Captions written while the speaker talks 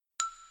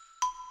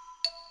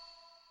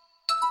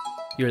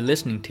You're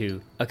listening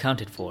to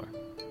Accounted For,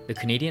 the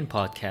Canadian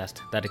podcast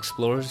that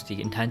explores the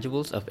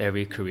intangibles of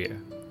every career.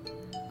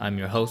 I'm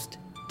your host,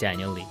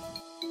 Daniel Lee.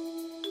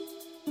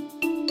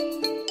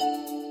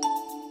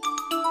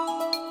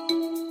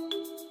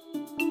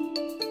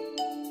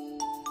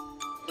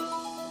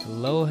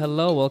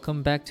 Hello,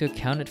 welcome back to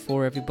Accounted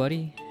For,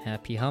 everybody.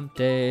 Happy hump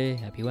day,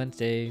 happy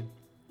Wednesday.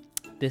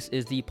 This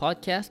is the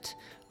podcast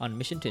on a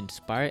mission to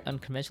inspire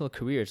unconventional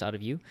careers out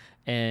of you,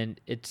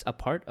 and it's a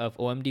part of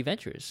OMD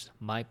Ventures,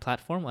 my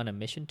platform on a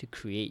mission to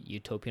create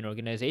utopian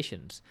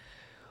organizations.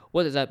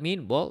 What does that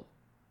mean? Well,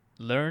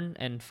 learn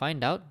and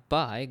find out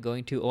by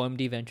going to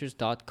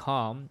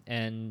omdventures.com,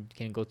 and you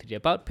can go to the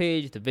About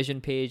page, the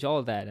Vision page, all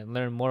of that, and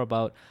learn more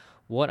about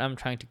what I'm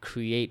trying to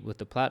create with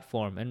the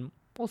platform, and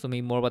also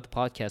maybe more about the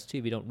podcast too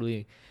if you don't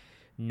really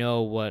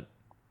know what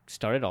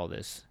started all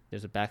this.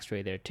 There's a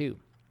backstory there too.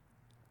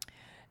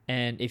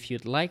 And if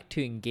you'd like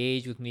to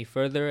engage with me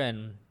further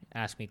and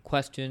ask me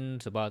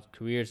questions about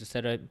careers,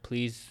 etc.,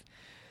 please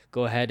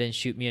go ahead and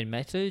shoot me a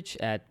message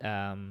at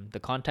the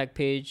contact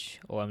page,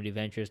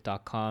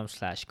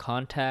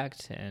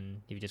 omdventures.com/contact.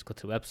 And if you just go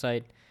to the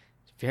website,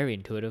 it's very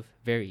intuitive,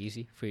 very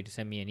easy for you to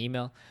send me an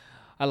email.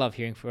 I love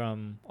hearing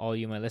from all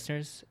you, my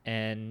listeners.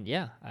 And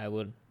yeah, I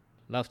would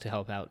love to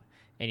help out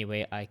any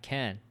way I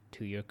can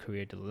to your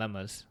career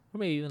dilemmas, or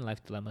maybe even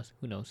life dilemmas,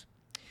 who knows.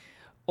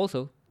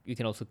 Also, you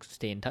can also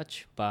stay in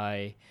touch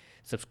by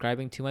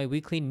subscribing to my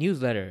weekly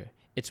newsletter.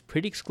 It's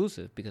pretty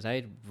exclusive because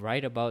I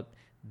write about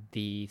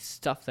the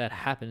stuff that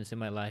happens in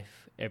my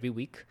life every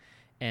week,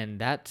 and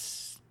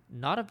that's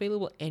not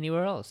available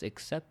anywhere else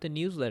except the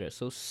newsletter.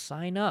 So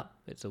sign up.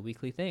 It's a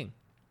weekly thing.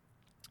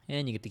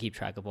 And you get to keep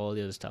track of all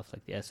the other stuff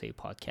like the essay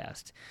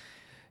podcast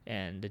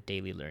and the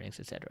daily learnings,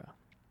 etc.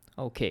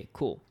 Okay,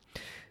 cool.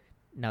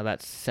 Now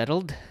that's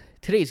settled.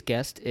 Today's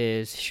guest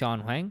is Shawn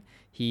Huang.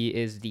 He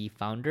is the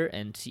founder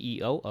and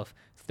CEO of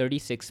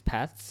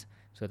 36paths.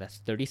 So that's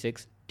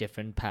 36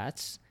 different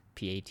paths,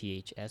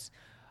 P-A-T-H-S.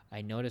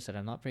 I noticed that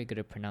I'm not very good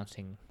at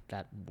pronouncing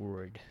that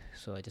word,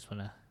 so I just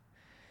want to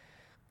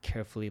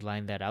carefully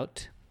line that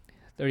out.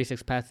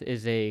 36paths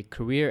is a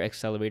career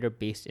accelerator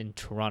based in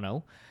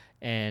Toronto,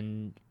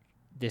 and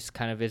this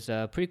kind of is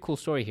a pretty cool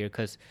story here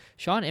because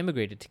Shawn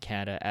immigrated to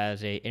Canada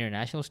as an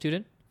international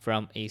student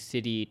from a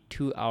city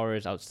 2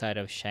 hours outside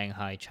of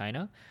Shanghai,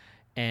 China.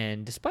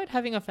 And despite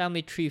having a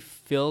family tree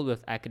filled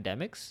with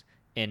academics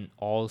in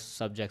all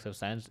subjects of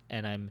science,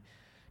 and I'm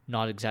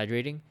not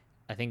exaggerating,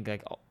 I think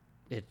like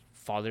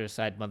father's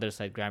side, mother's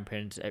side,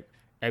 grandparents,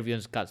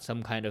 everyone's got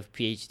some kind of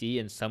PhD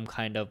in some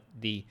kind of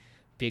the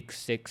big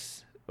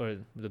six or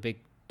the big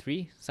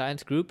three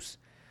science groups.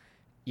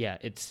 Yeah,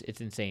 it's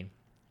insane.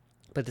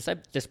 But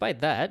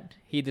despite that,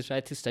 he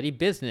decided to study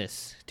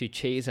business to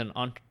chase an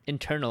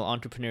internal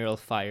entrepreneurial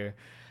fire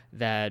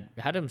that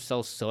had him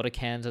sell soda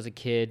cans as a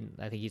kid.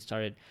 I think he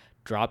started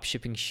drop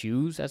shipping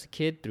shoes as a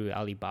kid through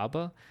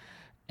Alibaba.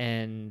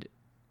 And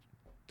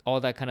all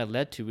that kind of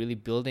led to really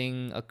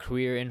building a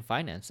career in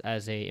finance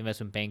as an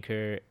investment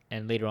banker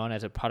and later on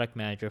as a product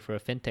manager for a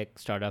FinTech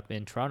startup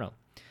in Toronto.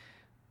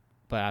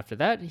 But after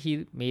that,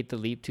 he made the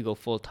leap to go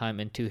full-time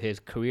into his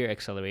career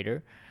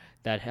accelerator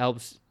that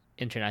helps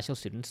international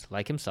students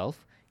like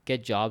himself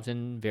get jobs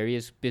in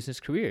various business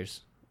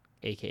careers,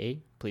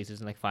 aka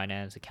places like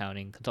finance,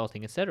 accounting,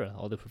 consulting, etc.,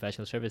 all the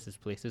professional services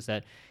places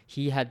that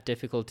he had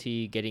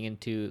difficulty getting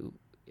into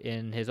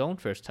in his own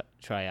first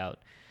tryout.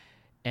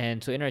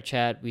 And so in our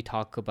chat, we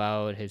talk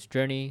about his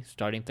journey,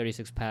 starting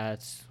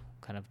 36paths,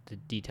 kind of the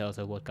details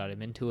of what got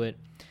him into it,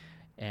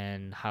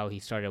 and how he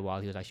started while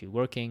he was actually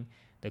working,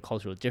 the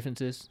cultural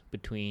differences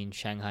between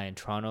Shanghai and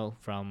Toronto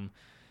from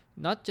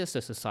not just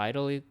a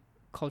societal,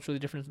 culturally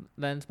different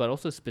lens, but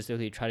also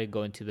specifically try to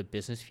go into the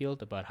business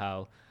field about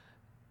how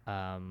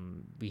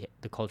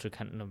the culture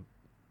kind of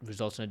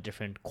results in a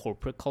different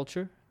corporate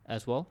culture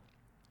as well.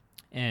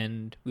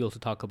 And we also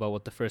talk about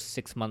what the first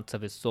 6 months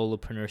of his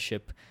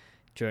solopreneurship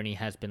journey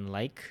has been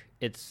like.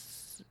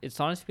 It's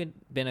honestly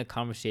been a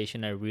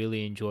conversation I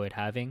really enjoyed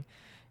having,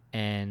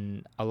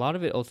 and a lot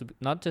of it also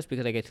not just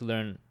because I get to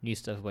learn new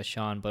stuff about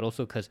Shawn, but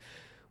also because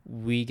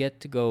we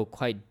get to go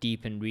quite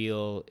deep and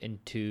real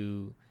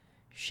into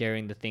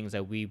sharing the things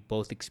that we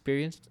both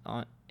experienced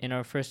in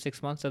our first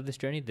 6 months of this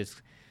journey,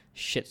 this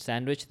shit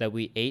sandwich that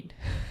we ate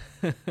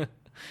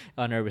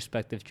on our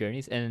respective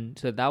journeys. And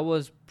so that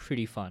was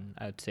pretty fun,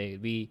 I would say.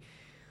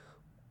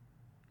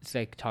 It's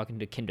like talking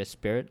to kindred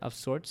spirit of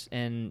sorts,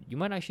 and you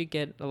might actually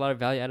get a lot of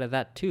value out of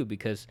that too,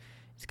 because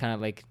it's kind of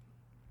like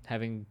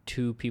having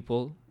two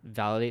people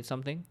validate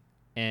something.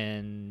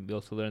 And we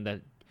also learned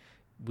that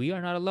we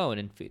are not alone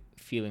in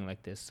feeling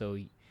like this. So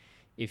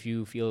if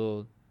you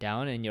feel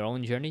down in your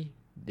own journey,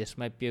 this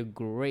might be a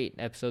great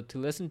episode to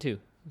listen to,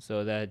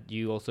 so that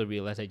you also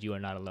realize that you are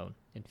not alone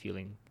in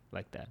feeling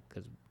like that,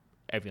 because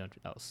everyone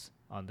else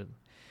on the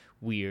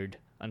weird,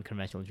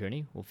 unconventional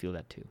journey will feel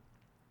that too.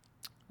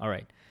 All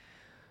right.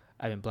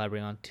 I've been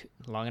blabbering on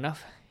long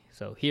enough.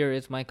 So here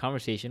is my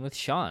conversation with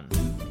Shawn.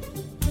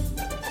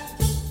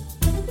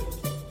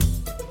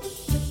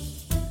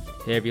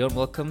 Hey everyone,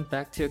 welcome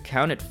back to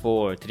Accounted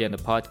For. Today on the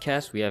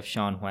podcast, we have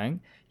Shawn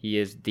Huang. He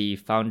is the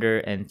founder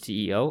and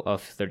CEO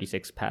of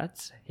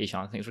 36paths. Hey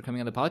Shawn, thanks for coming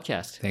on the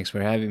podcast. Thanks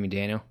for having me,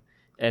 Daniel.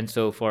 And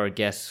so for our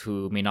guests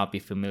who may not be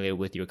familiar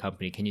with your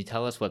company, can you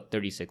tell us what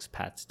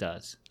 36paths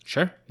does?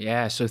 Sure.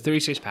 Yeah, so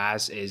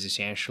 36paths is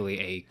essentially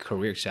a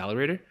career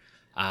accelerator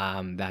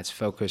that's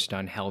focused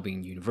on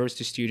helping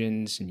university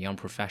students and young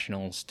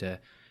professionals to,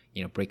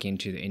 break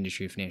into the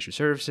industry of financial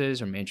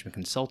services or management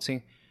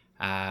consulting.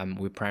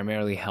 We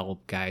primarily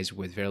help guys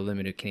with very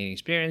limited Canadian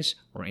experience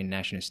or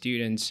international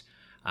students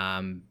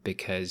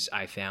because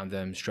I found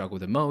them struggle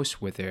the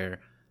most with their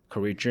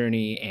career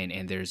journey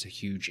and there's a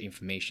huge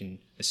information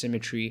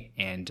asymmetry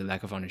and a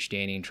lack of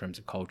understanding in terms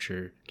of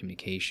culture,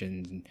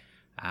 communication,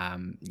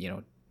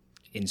 and,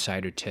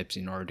 insider tips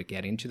in order to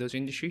get into those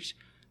industries.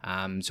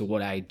 So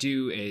what I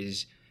do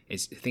is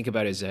think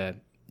about it as a,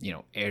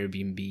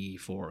 Airbnb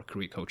for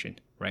career coaching,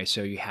 right?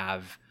 So you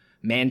have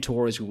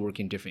mentors who work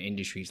in different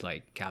industries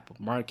like capital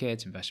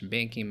markets, investment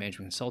banking,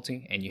 management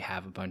consulting, and you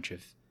have a bunch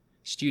of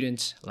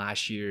students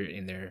last year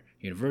in their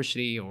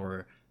university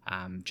or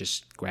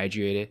just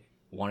graduated,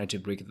 wanted to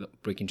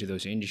break into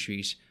those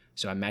industries.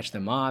 So I match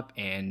them up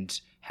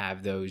and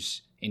have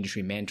those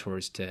industry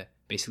mentors to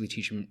basically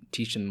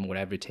teach them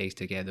whatever it takes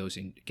to get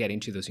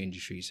into those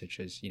industries, such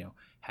as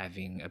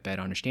having a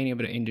better understanding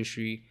about the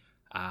industry,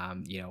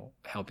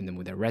 helping them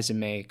with their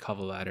resume,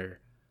 cover letter,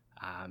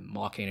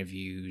 mock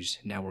interviews,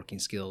 networking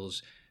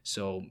skills.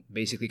 So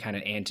basically kind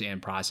of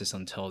end-to-end process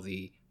until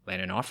they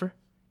land an offer.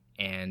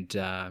 And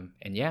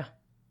yeah,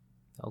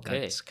 okay,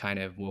 that's kind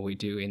of what we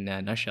do in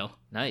a nutshell.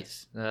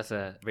 Nice. That's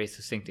a very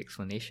succinct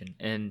explanation.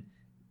 And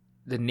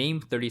the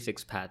name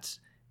 36paths,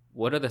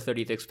 what are the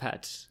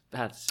 36paths?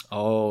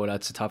 Oh,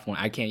 that's a tough one.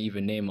 I can't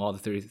even name all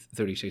the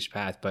 36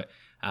 paths, but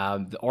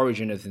the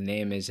origin of the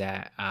name is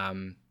that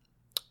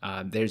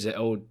there's an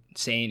old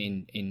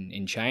saying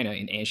in China,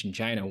 in ancient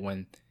China,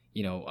 when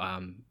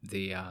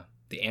the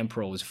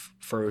emperor was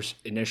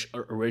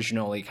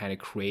originally kind of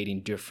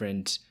creating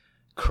different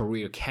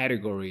career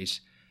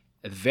categories.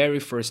 The very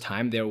first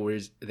time there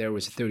was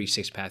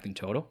 36 paths in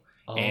total.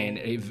 Oh. And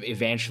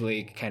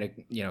eventually kind of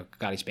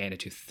got expanded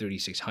to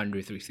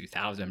 3,600,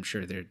 33,000. I'm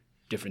sure there are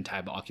different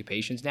type of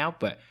occupations now,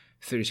 but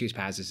 36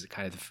 paths is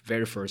kind of the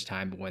very first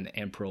time when the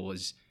emperor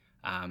was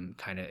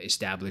kind of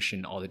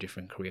establishing all the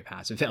different career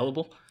paths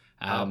available.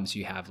 So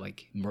you have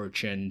like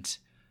merchant,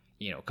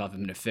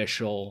 government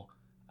official,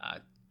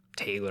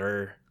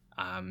 tailor.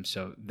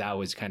 So that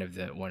was kind of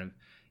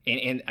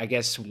and I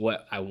guess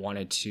what I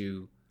wanted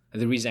to.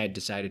 The reason I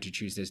decided to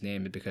choose this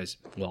name is because,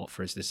 well,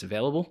 first, it's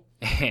available,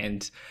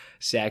 and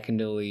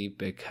secondly,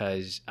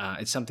 because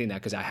it's something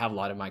that, because I have a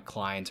lot of my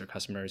clients or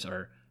customers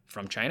are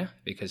from China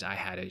because I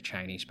had a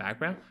Chinese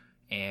background,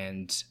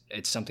 and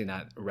it's something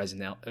that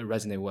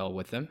resonate well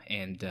with them,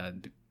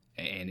 and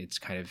it's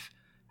kind of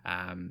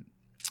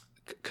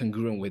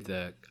congruent with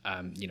the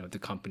the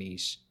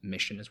company's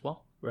mission as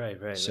well. Right.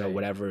 So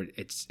whatever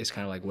it's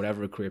kind of like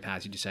whatever career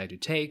path you decide to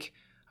take,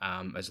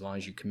 as long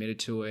as you committed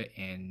to it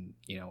and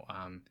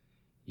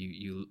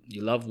you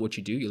love what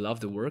you do, you love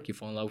the work, you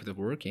fall in love with the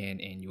work,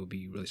 and you'll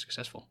be really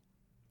successful.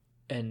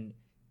 And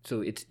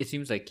so it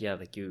seems like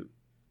your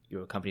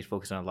company is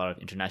focused on a lot of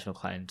international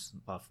clients,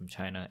 a lot from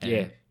China,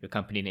 and your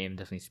company name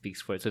definitely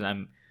speaks for it. So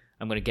I'm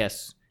gonna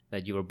guess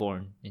that you were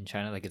born in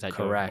China. Like, is that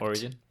correct? Your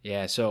origin?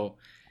 Yeah. So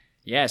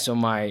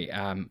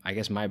my I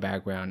guess my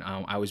background,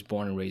 I was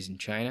born and raised in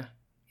China.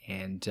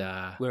 And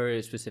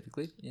where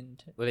specifically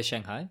was it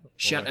Shanghai?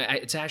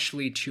 It's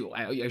actually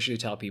I usually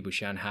tell people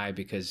Shanghai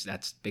because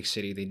that's big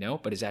city they know,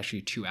 but it's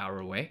actually 2 hour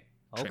away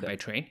by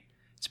train.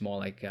 It's more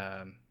like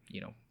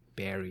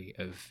Barrie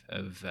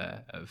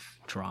of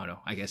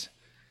Toronto, I guess,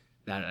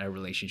 that a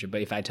relationship.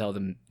 But if I tell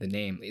them the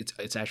name,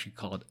 it's actually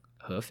called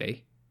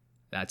Hefei.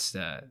 That's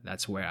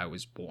where I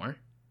was born.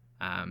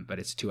 But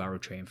it's a 2 hour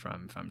train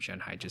from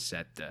Shanghai, just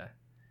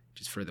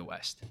further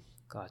west.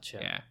 Gotcha.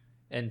 Yeah.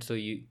 And so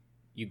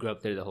you grew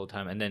up there the whole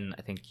time, and then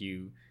I think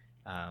you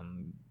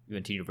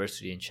went to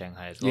university in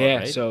Shanghai as well,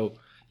 right? So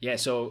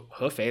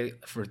Hefei,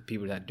 for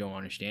people that don't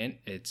understand,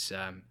 it's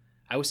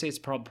I would say it's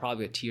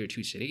probably a tier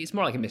 2 city. It's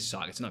more like a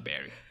Mississauga. It's not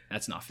Barrie.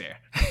 That's not fair.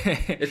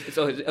 It's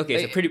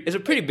a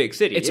pretty big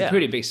city. It's a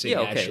pretty big city,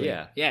 actually.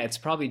 Yeah, it's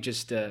probably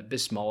just a bit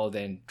smaller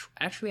than.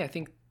 Actually, I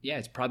think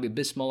it's probably a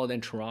bit smaller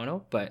than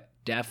Toronto, but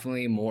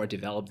definitely more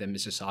developed than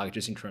Mississauga,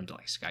 just in terms of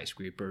like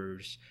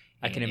skyscrapers.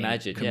 I can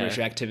imagine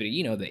commercial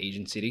activity. The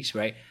Asian cities,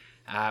 right?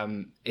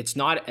 It's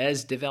not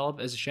as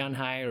developed as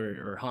Shanghai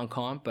or Hong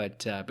Kong,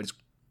 but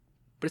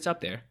it's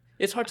up there.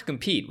 It's hard to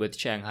compete with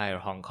Shanghai or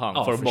Hong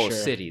Kong for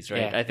most cities,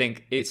 right? Yeah, I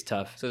think it's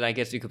tough. So I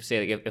guess you could say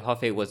like if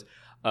Hefei was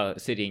a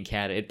city in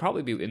Canada, it'd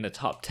probably be in the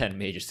top 10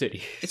 major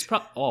cities. It's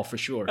for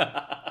sure.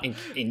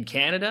 in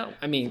Canada,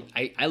 I mean,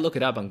 I look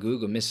it up on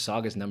Google.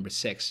 Mississauga is number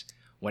 6.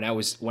 When I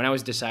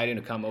was deciding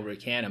to come over to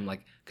Canada, I'm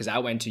like, because I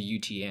went to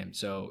UTM,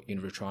 so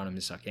University of Toronto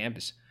Mississauga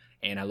campus.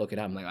 And I look it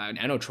up. I'm like,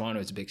 I know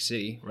Toronto is a big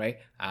city, right?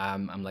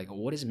 I'm like,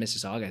 what is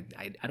Mississauga?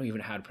 I don't even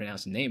know how to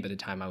pronounce the name by the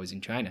time I was in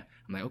China.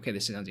 I'm like, okay,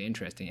 this sounds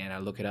interesting. And I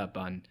look it up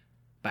on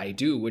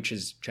Baidu, which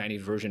is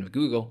Chinese version of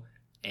Google,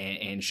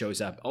 and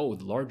shows up, oh,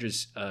 the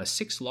largest,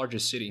 sixth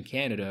largest city in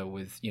Canada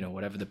with, you know,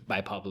 whatever the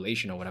by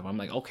population or whatever. I'm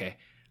like, okay,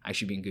 I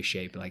should be in good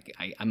shape. Like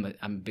I'm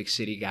a big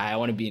city guy. I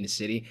want to be in the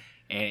city.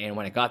 And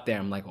when I got there,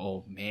 I'm like,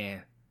 oh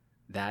man,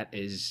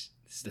 it's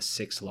the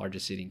sixth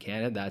largest city in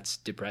Canada. That's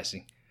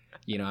depressing.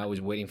 You know, I was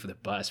waiting for the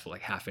bus for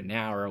like half an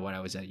hour when I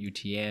was at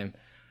UTM.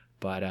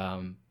 But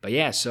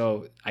yeah,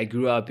 so I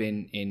grew up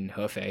in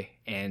Hefei,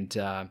 and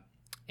I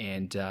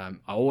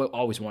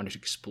always wanted to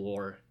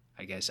explore.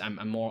 I guess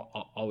I'm more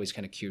always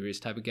kind of curious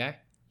type of guy.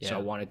 Yeah. So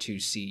I wanted to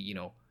see, you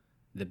know,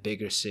 the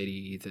bigger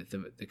city,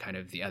 the kind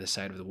of the other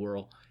side of the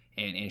world,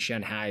 and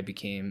Shanghai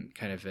became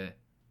kind of a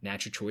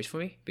natural choice for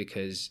me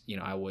because, you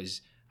know, I was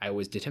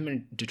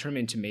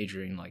determined to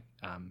major in like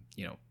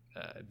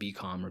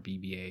BCom or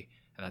BBA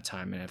at that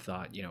time, and I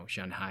thought, you know,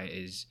 Shanghai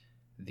is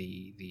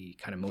the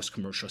kind of most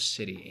commercial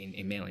city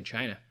in mainland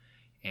China,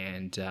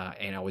 and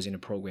I was in a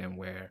program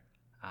where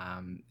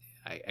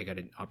I got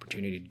an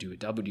opportunity to do a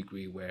double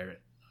degree where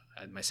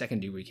my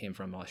second degree came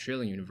from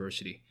Australian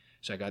university,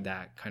 so I got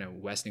that kind of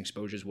Western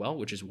exposure as well,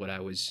 which is what I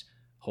was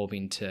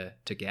hoping to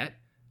get,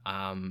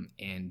 yeah,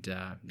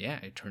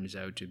 it turns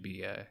out to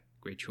be a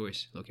great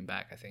choice looking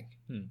back, I think.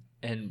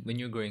 And when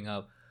you're growing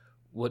up,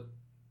 what,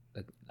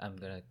 like, I'm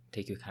gonna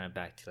take you kind of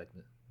back to like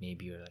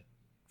maybe you're like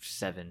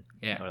 7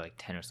 or like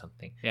 10 or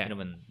something. You know,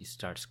 when you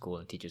start school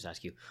and teachers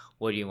ask you,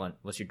 what do you want,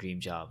 what's your dream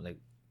job, like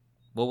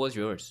what was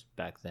yours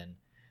back then?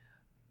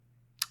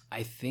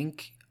 I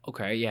think,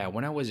 okay, yeah,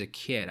 when I was a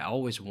kid, I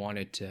always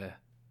wanted to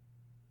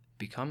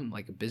become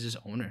like a business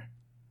owner,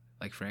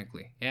 like,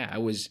 frankly. Yeah, I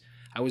was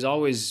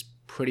always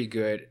pretty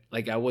good.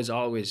 Like, I was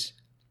always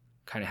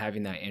kind of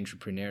having that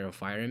entrepreneurial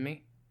fire in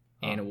me.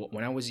 And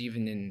when I was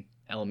even in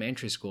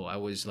elementary school, I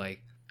was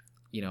like,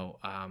 you know,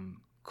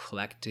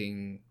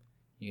 collecting,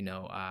 you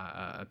know,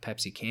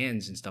 Pepsi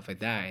cans and stuff like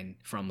that, and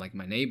from like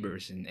my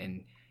neighbors,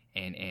 and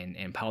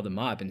pile them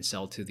up and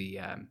sell to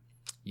the,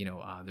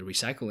 the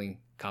recycling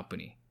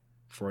company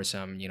for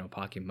some, you know,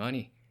 pocket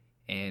money.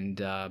 And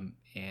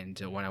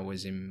when I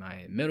was in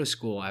my middle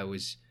school,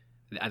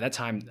 at that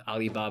time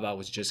Alibaba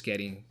was just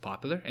getting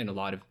popular, and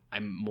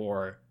I'm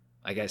more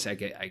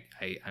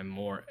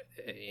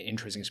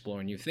interested in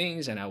exploring new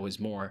things, and I was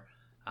more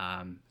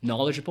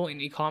knowledgeable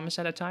in e-commerce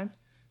at that time.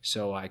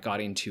 So I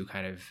got into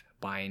kind of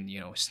buying,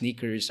 you know,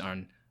 sneakers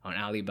on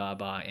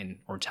Alibaba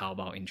or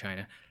Taobao in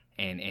China,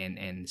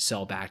 and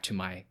sell back to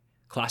my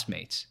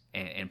classmates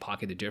and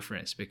pocket the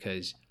difference,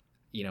 because,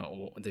 you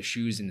know, the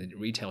shoes in the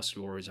retail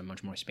stores are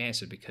much more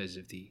expensive because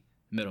of the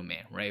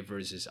middleman, right?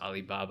 Versus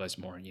Alibaba's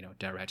more, you know,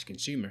 direct to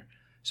consumer.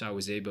 So I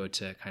was able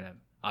to kind of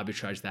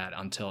arbitrage that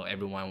until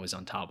everyone was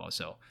on Taobao.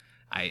 So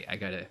I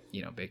got to,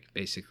 you know,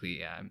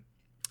 basically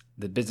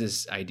the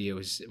business idea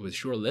was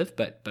short-lived,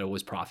 but it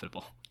was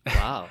profitable.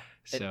 Wow.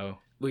 So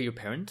were your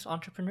parents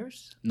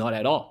entrepreneurs? Not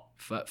at all.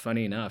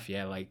 Funny enough,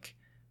 yeah. Like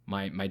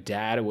my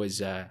dad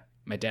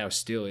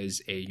still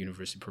is a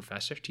university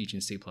professor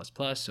teaching C++,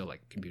 so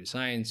like computer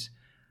science.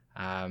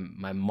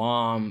 My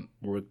mom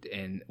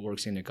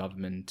works in the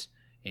government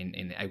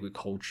in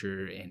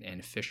agriculture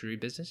and fishery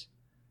business.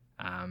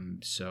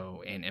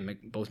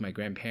 Both my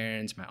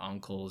grandparents, my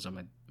uncles on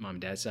my mom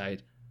and dad's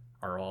side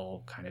are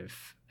all kind of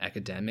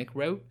academic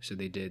route. So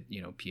they did,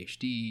 you know,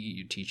 PhD,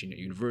 you teaching at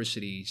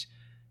universities.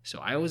 So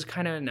I was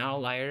kind of an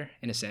outlier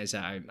in a sense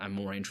that I'm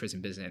more interested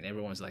in business, and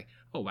everyone's like,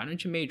 oh, why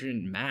don't you major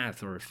in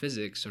math or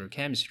physics or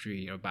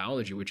chemistry or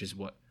biology, which is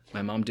what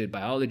my mom did,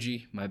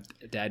 biology, my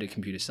dad did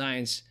computer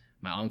science,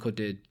 my uncle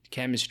did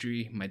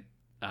chemistry,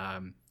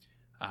 the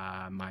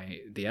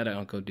other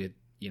uncle did,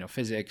 you know,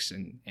 physics,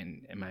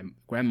 and my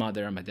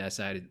grandmother on my dad's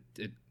side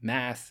did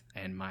math,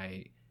 and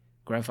my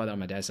grandfather on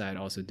my dad's side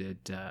also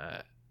did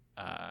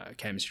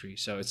chemistry.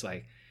 So it's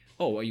like,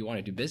 oh, well, you want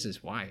to do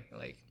business? Why?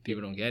 Like,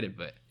 people don't get it,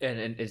 but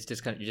and it's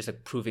just kind of, you're just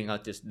like proving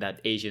out that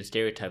Asian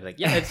stereotype. Like,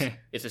 yeah,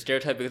 it's a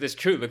stereotype because it's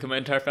true. Look at my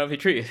entire family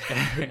tree.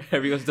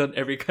 Everyone's done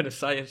every kind of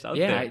science out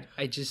there. Yeah,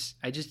 I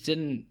just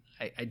didn't.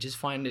 I just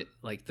find it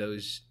like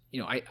those.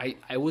 You know,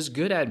 I was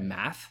good at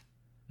math,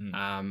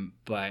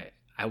 but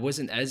I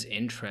wasn't as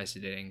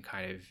interested in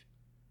kind of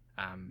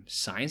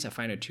science. I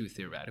find it too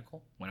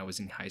theoretical when I was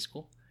in high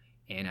school,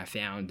 and I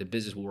found the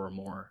business world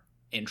more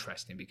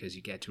interesting because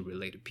you get to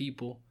relate to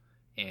people.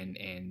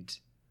 And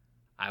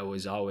I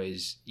was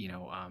always, you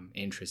know,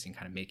 interested in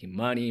kind of making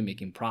money,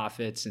 making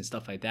profits and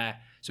stuff like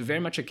that. So very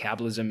much a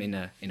capitalism in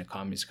a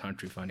communist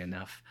country, funny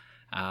enough.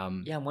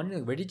 Yeah, I'm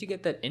wondering, where did you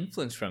get that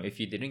influence from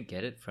if you didn't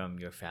get it from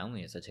your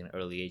family at such an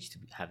early age to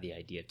have the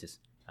idea of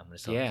just, I'm going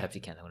to sell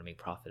Pepsi cans, I want to make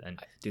profit, and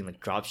doing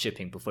like drop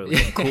shipping before it was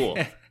even cool.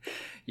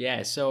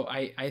 Yeah, so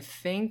I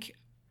think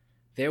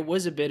there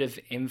was a bit of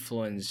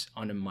influence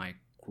on my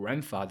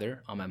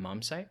grandfather on my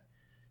mom's side.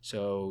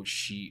 So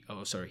he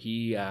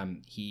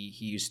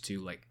used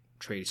to like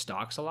trade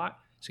stocks a lot.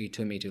 So he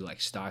took me to like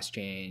stock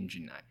exchange,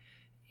 and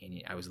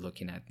I was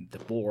looking at the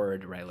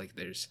board, right? Like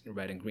there's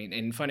red and green.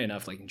 And funny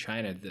enough, like in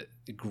China,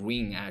 the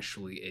green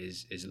actually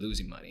is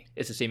losing money.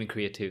 It's the same in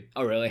Korea too.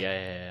 Oh, really?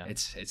 Yeah.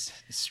 It's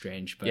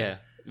strange, but yeah.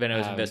 When I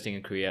was investing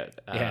in Korea,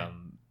 yeah.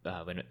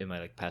 when in my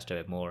like past job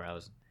at Moore,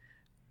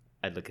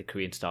 I'd look at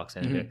Korean stocks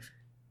and be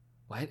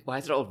like, why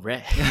is it all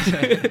red?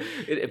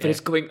 But it's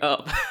going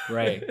up.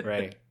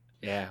 Right.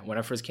 Yeah. When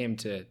I first came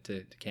to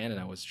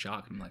Canada, I was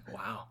shocked. I'm like,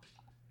 wow,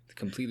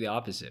 completely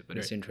opposite. But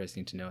it's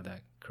interesting to know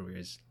that Korea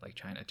is like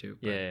China too.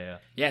 But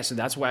yeah. So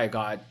that's why I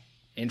got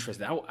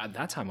interested. At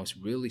that time, I was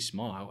really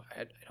small.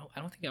 I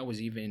don't think I was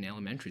even in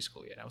elementary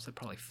school yet. I was like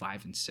probably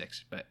 5 and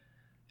 6. But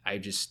I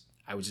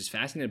was just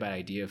fascinated by the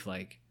idea of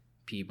like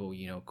people,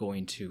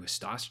 going to a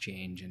stock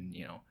exchange and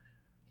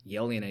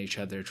yelling at each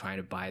other, trying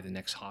to buy the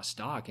next hot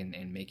stock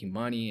and making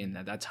money. And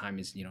at that time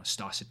is,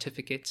 stock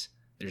certificates.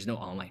 There's no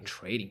online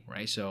trading,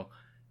 right? So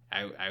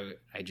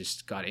I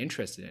just got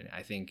interested in it,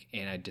 I think,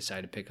 and I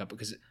decided to pick up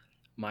because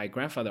my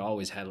grandfather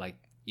always had like,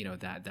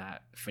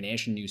 that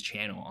financial news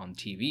channel on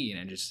TV, and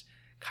I just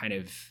kind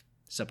of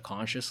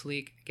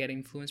subconsciously get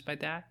influenced by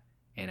that.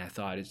 And I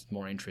thought it's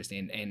more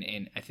interesting.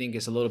 And I think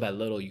it's a little by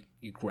little,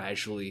 you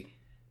gradually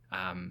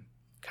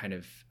kind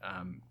of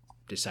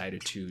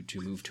decided to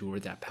move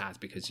toward that path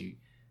because the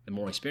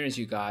more experience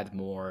you got, the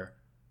more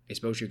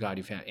exposure you got,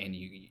 you found, and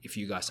if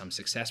you got some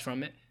success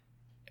from it,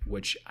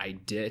 which I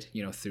did,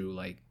 through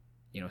like,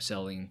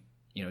 selling,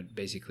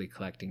 basically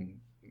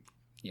collecting,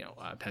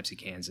 Pepsi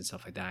cans and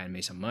stuff like that, and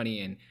made some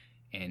money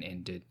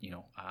and did,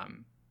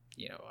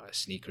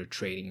 sneaker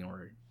trading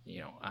or,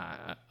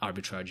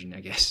 arbitraging, I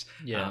guess,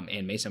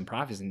 and made some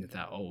profits, and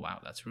thought, oh, wow,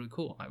 that's really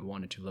cool. I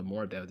wanted to learn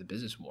more about the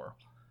business world,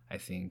 I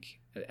think.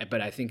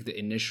 But I think the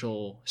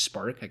initial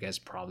spark, I guess,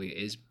 probably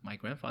is my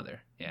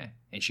grandfather. Yeah.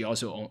 And he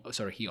also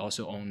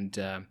owned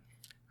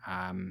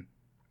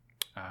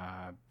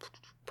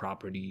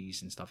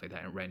properties and stuff like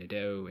that and rented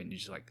out, and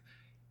just like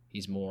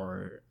he's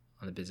more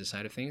on the business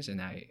side of things,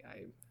 and I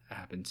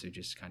happened to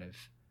just kind of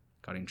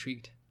got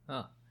intrigued.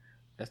 Oh,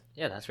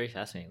 that's very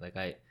fascinating. Like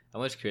I'm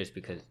always curious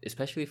because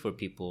especially for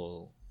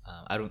people,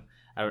 out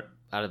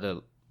of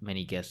the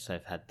many guests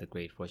I've had the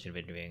great fortune of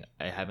interviewing,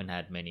 I haven't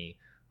had many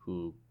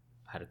who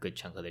had a good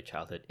chunk of their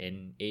childhood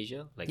in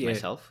Asia, like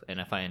myself,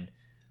 and I find.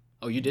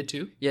 Oh, you did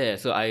too? Yeah.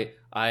 So I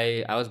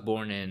was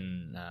born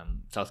in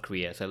South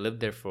Korea, so I lived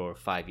there for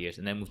 5 years,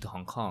 and then moved to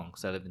Hong Kong.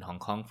 So I lived in Hong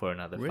Kong for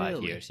another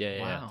 5 years.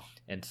 Yeah.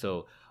 And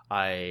so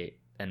my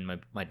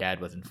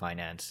dad was in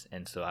finance,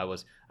 and so I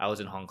was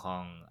in Hong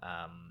Kong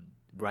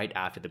right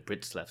after the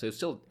Brits left. So it was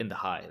still in the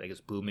high, like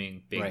it's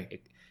booming,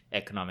 big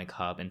economic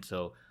hub, and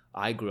so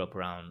I grew up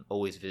around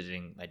always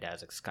visiting my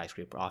dad's like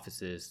skyscraper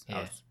offices.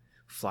 I was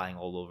flying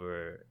all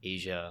over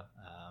Asia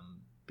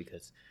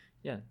because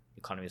the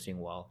economy was doing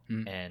well,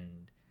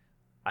 and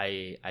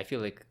I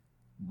feel like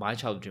my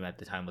childhood dream at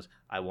the time was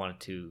I wanted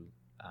to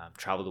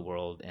travel the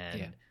world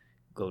and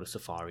go to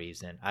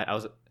safaris, and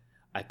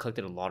I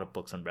collected a lot of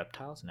books on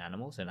reptiles and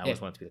animals, and I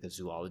always wanted to be like a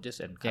zoologist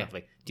and kind of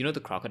like, do you know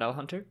the crocodile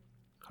hunter?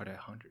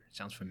 Crocodile hunter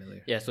sounds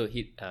familiar. Yeah, so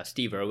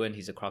Steve Irwin,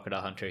 he's a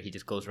crocodile hunter. He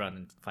just goes around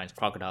and finds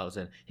crocodiles,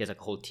 and he has like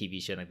a whole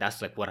TV show. Like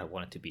that's like what I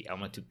wanted to be. I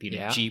wanted to be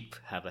in a Jeep,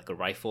 have like a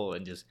rifle,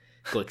 and just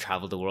go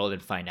travel the world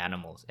and find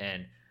animals.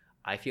 And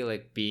I feel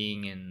like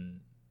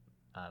being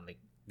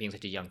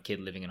such a young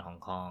kid living in Hong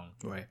Kong,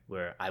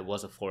 where I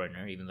was a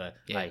foreigner, even though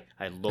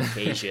I look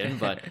Asian,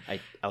 but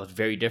I was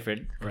very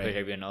different compared to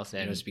everyone else.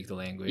 And you don't speak the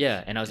language.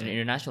 Yeah, and I was in an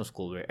international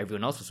school where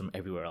everyone else was from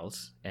everywhere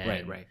else.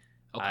 And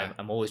Okay.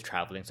 I'm always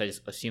traveling, so I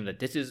just assume that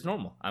this is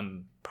normal.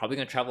 I'm probably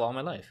going to travel all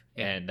my life.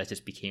 And that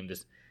just became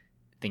this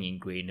thing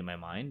ingrained in my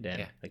mind.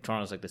 And like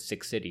Toronto's like the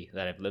 6th city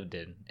that I've lived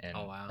in. And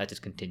that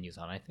just continues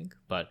on, I think.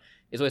 But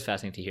it's always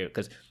fascinating to hear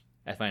because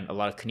I find a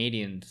lot of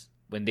Canadians,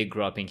 when they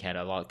grow up in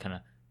Canada, a lot of kind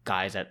of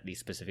guys at least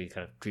specifically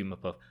kind of dream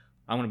up of,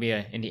 I'm going to be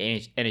in the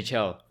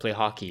NHL, play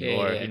hockey,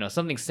 or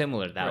something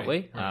similar that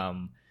way.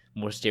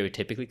 More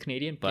stereotypically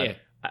Canadian. But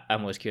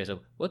I'm always curious of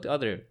what the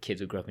other kids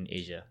who grew up in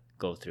Asia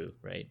go through,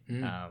 right?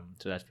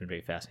 So that's been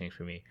very fascinating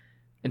for me.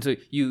 And so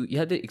you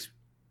had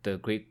the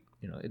great,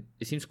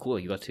 it seems cool.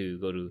 You got to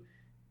go to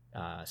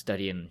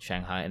study in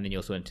Shanghai, and then you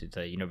also went to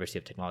the University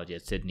of Technology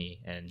at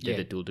Sydney and did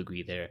a dual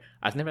degree there.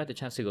 I've never had the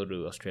chance to go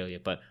to Australia,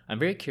 but I'm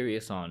very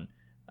curious on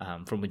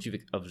from what you've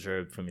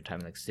observed from your time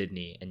in like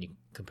Sydney and you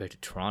compared to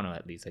Toronto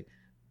at least, like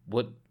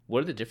what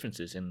are the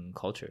differences in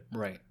culture?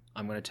 Right.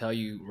 I'm going to tell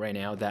you right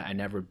now that I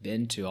never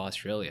been to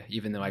Australia,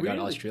 even though I got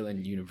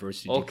Australian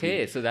university degree.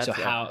 Okay, so that's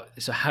how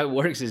it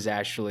works is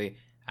actually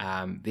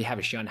they have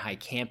a Shanghai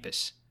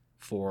campus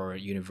for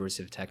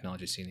University of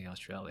Technology Sydney,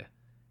 Australia.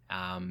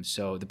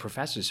 So the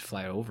professors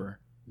fly over.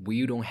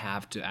 We don't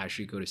have to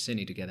actually go to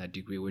Sydney to get that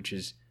degree, which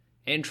is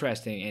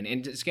interesting,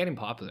 and it's getting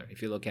popular.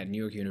 If you look at New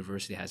York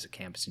University has a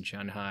campus in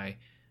Shanghai.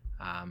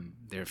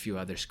 There are a few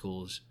other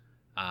schools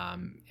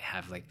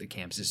have like the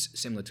campuses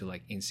similar to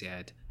like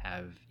INSEAD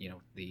have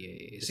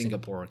the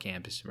Singapore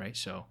campus, right?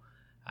 So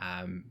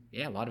a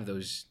lot of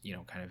those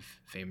kind of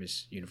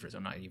famous universities,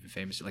 or not even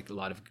famous, like a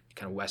lot of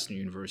kind of Western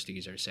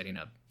universities are setting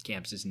up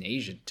campuses in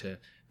Asia to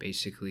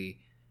basically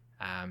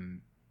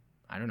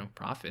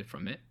profit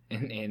from it,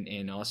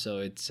 and also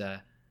it's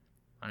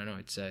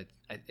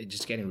it's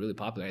just getting really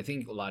popular. I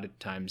think a lot of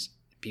times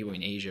people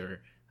in Asia,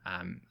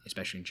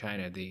 especially in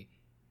China,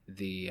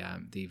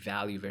 they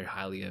value very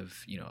highly of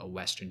a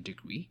Western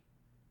degree,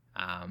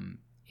 and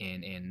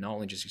not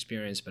only just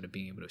experience, but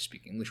being able to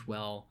speak English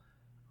well,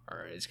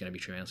 or is going to be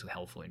tremendously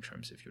helpful in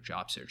terms of your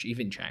job search,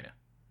 even in China,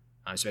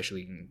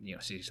 especially in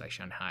cities like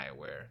Shanghai,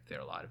 where there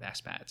are a lot of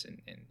expats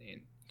and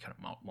kind of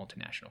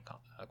multinational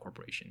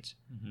corporations.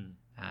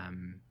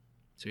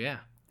 So yeah.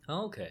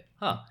 Oh, okay.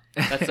 Huh.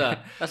 That's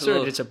That's sort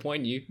of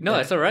disappoint you. No,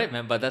 it's all right,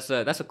 man. But that's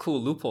a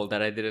cool loophole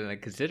that I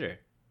didn't consider.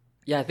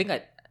 Yeah, I think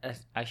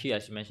actually,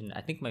 as you mentioned,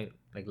 I think my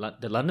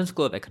the London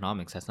School of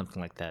Economics has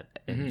something like that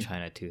in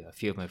China too. A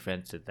few of my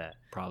friends did that.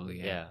 Probably,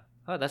 yeah. Yeah.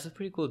 Oh, that's a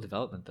pretty cool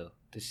development though,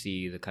 to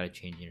see the kind of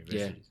change in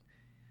universities.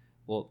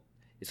 Yeah. Well,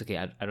 it's okay.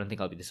 I don't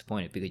think I'll be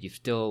disappointed because you've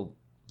still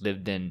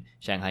lived in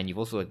Shanghai and you've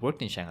also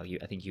worked in Shanghai.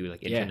 I think you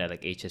interned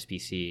at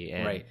HSBC,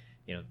 and right.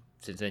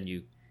 Since then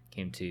you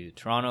came to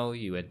Toronto.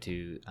 You went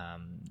to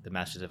the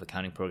Masters of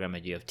Accounting program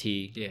at U of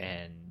T,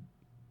 and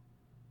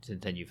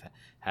since then you've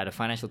had a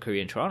financial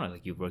career in Toronto.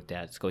 Like you've worked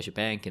at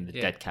Scotiabank in the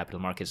debt capital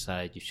market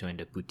side. You've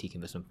joined a boutique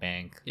investment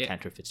bank,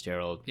 Cantor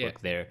Fitzgerald,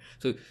 worked there.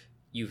 So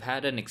you've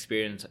had an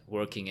experience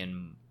working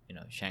in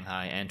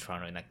Shanghai and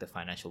Toronto in the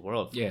financial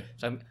world. Yeah.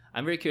 So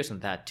I'm very curious on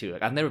that too.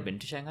 I've never been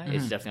to Shanghai.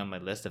 It's definitely on my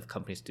list of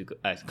countries to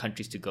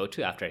go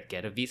to after I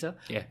get a visa.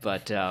 Yeah.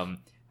 But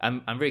I'm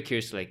very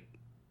curious to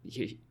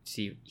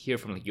hear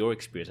from your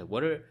experience.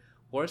 What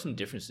are some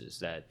differences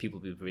that people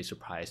will be very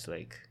surprised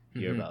to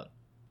hear about?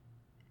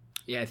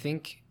 Yeah, I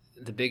think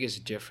the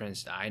biggest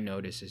difference that I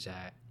notice is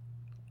that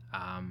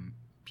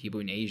people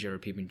in Asia or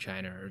people in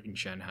China or in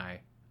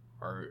Shanghai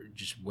are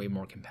just way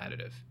more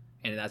competitive.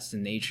 And that's the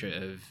nature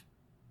of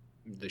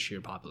the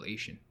sheer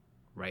population,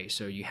 right?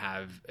 So you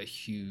have a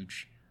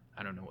huge,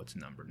 I don't know what's the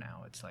number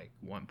now, it's like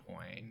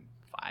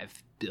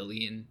 1.5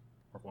 billion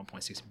or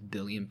 1.6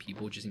 billion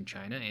people just in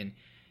China.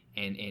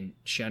 And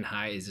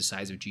Shanghai is the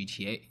size of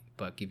GTA,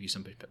 but give you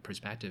some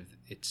perspective,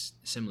 it's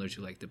similar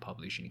to the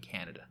population in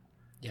Canada.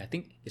 Yeah, I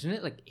think, isn't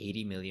it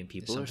 80 million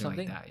people or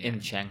something like that, in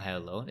Shanghai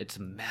alone? It's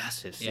a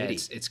massive city. Yeah,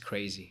 it's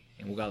crazy.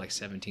 And we got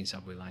 17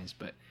 subway lines.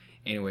 But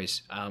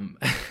anyways,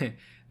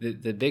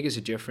 the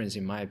biggest difference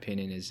in my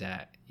opinion is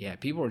that,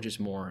 people are just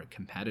more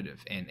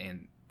competitive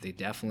and they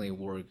definitely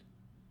work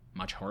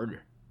much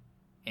harder.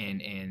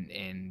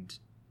 And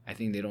I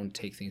think they don't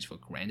take things for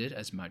granted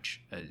as much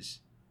as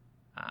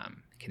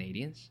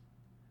Canadians.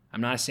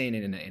 I'm not saying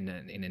it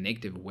in a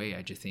negative way.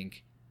 I just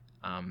think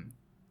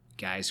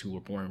guys who were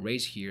born and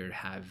raised here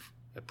have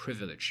a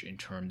privilege in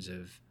terms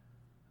of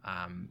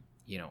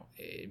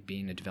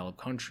being a developed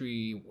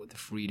country with the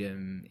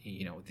freedom,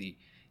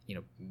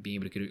 being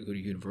able to go to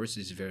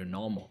university is very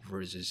normal,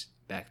 versus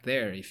back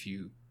there, if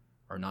you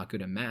are not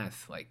good at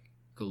math,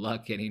 good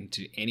luck getting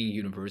into any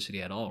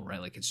university at all,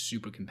 right? It's a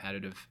super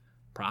competitive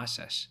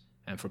process,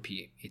 and for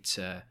it's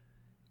a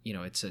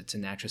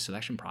natural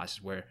selection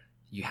process where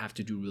you have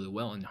to do really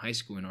well in high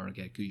school in order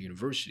to get good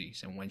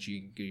universities. And once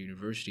you get to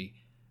university,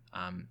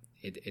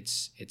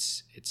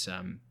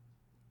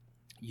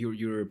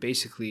 you're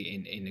basically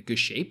in a good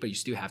shape, but you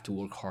still have to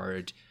work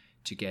hard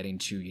to get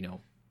into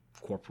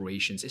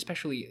corporations,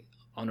 especially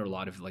under a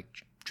lot of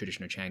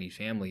traditional Chinese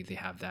family. They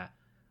have that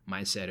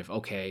mindset of,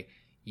 okay,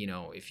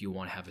 if you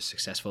want to have a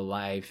successful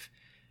life,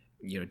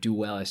 do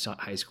well at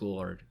high school,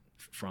 or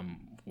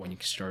from when you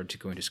start to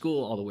go into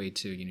school all the way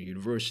to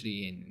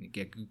university, and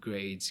get good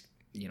grades,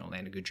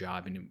 land a good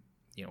job in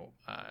a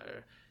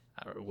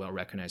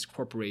well-recognized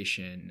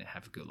corporation,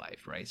 have a good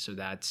life, right? So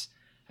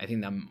I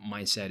think that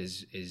mindset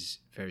is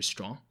very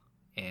strong,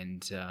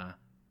 and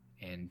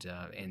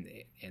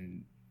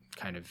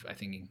kind of, I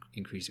think,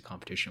 increase the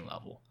competition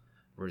level.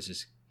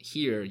 Versus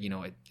here,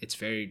 it's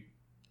very,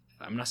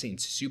 I'm not saying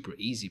it's super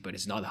easy, but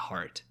it's not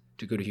hard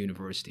to go to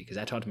university. Because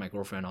I talk to my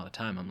girlfriend all the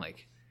time. I'm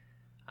like,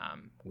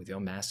 with your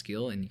math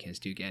skill and you can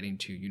still get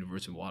into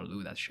University of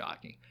Waterloo, that's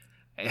shocking.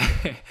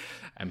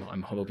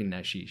 I'm hoping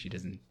that she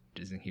doesn't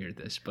hear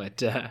this,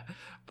 but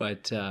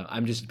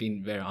I'm just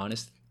being very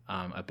honest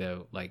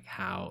about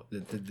how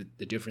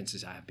the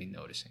differences I have been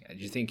noticing. I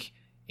just think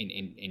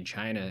in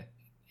China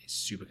it's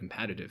super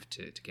competitive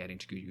to get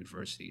into good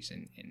universities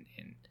and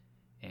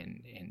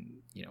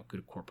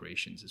good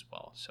corporations as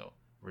well. So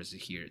whereas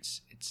here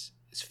it's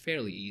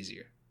fairly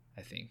easier,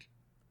 I think.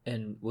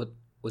 And what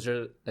was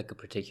there a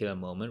particular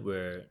moment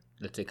where,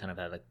 let's say, kind of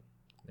had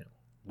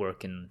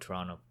work in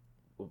Toronto,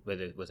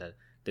 whether it was at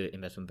the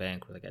investment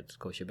bank or at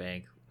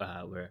Scotiabank,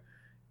 where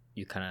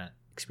you kind of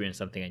experienced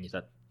something and you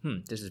thought,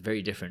 this is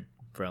very different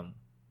from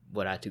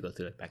what I had to go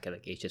through back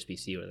at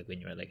HSBC, or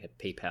when you were at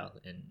PayPal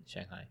in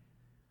Shanghai?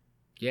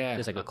 Yeah,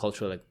 there's a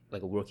cultural,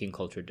 a working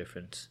culture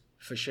difference.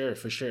 For sure.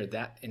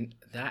 That in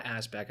that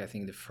aspect, I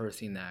think the first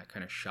thing that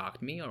kind of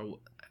shocked me, or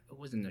it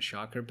wasn't a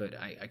shocker, but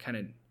I kind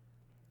of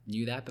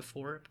knew that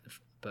before,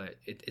 but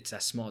it's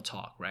that small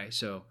talk, right?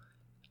 So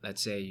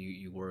let's say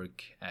you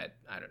work at,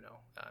 I don't know,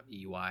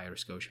 EY or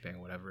Scotiabank or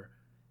whatever.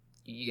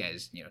 You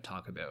guys,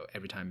 talk about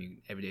every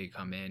day you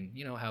come in,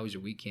 how was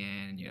your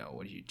weekend?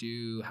 What did you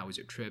do? How was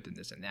your trip? And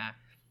this and that.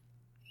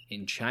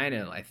 In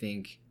China, I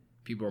think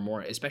people are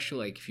more,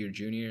 especially if you're a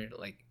junior,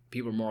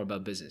 people are more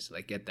about business,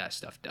 get that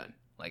stuff done.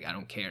 Like, I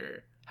don't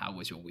care how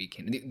was your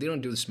weekend. They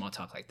don't do the small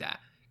talk like that,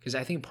 because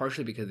I think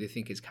partially because they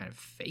think it's kind of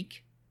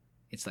fake.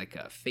 It's like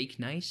a fake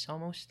nice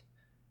almost,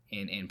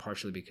 and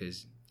partially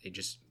because it's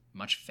just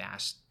much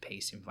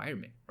fast-paced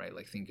environment, right?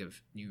 Like, think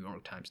of New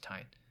York times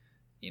 10,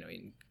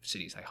 in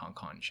cities like Hong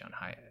Kong and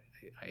Shanghai.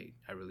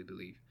 I really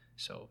believe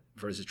so.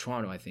 Versus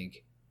Toronto, I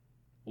think,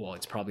 well,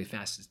 it's probably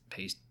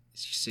fastest-paced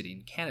city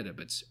in Canada,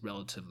 but it's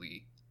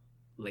relatively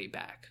laid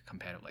back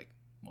compared to like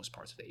most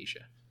parts of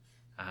Asia.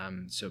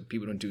 So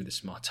people don't do the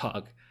small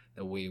talk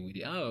the way we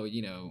do. Oh,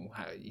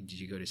 how did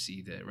you go to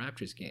see the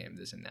Raptors game?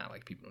 This and that.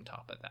 Like, people don't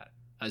talk about that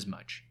as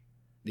much.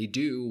 They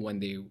do when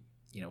they,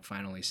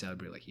 finally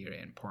celebrate like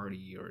year-end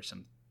party or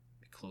some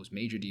close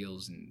major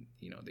deals, and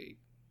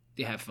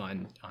they have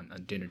fun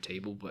on dinner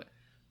table. But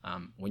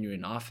when you're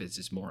in office,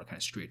 it's more kind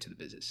of straight to the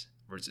business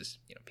versus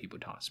people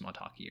talk small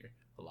talk here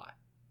a lot.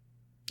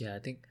 Yeah, I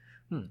think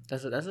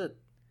that's a.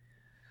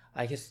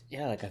 I guess,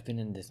 yeah, like, I've been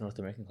in this North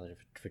American culture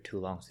for too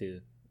long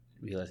to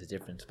realize the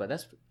difference. But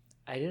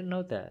I didn't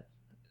know that.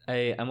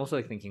 I'm also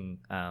like thinking,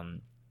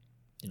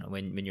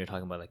 when you're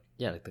talking about like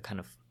the kind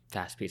of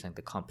fast pace, like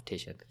the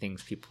competition, the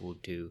things people will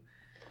do.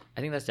 I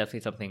think that's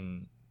definitely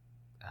something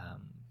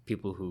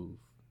people who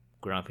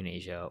grew up in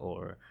Asia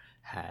or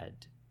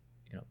had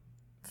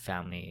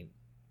family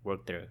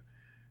work there.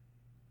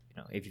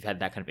 If you've had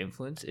that kind of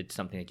influence, it's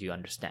something that you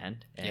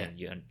understand,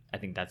 and I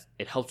think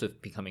it helps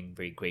with becoming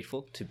very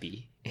grateful to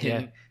be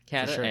in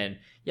Canada. Sure. And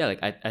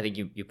I think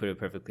you put it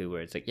perfectly,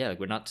 where it's like, like,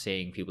 we're not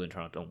saying people in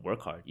Toronto don't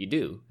work hard. You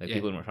do. Like,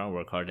 people in Toronto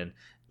work hard, and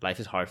life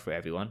is hard for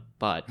everyone,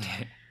 but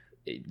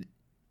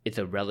it's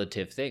a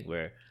relative thing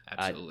where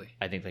absolutely.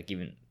 I think like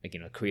even like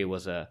Korea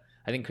was I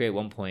think Korea at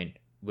one point,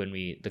 when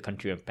the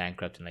country went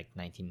bankrupt in like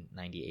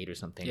 1998 or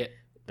something. Yeah.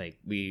 Like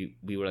we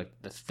were like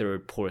the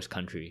third poorest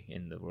country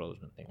in the world or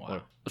something.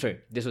 Wow.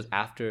 This was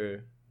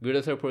after we were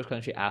the third poorest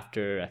country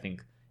after, I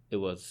think it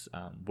was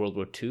World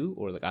War II,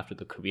 or like after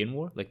the Korean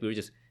War. Like, we were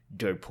just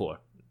dirt poor.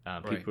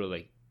 People were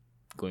like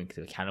going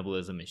to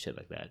cannibalism and shit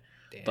like that.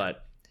 Damn.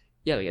 But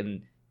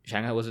and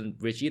Shanghai wasn't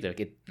rich either.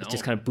 Like, it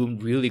just kind of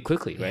boomed really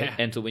quickly, right? Yeah.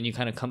 And so when you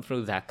kind of come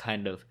through that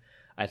kind of,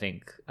 I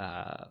think,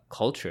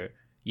 culture,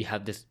 you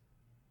have this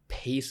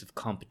pace of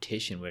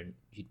competition where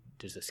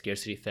there's a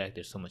scarcity effect.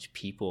 There's so much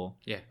people.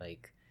 Yeah.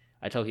 Like,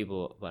 I tell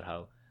people about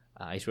how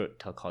I used to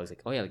tell colleagues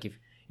like, like, if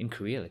in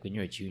Korea, like, when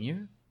you're a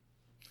junior,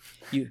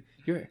 you're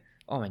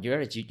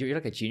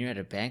like a junior at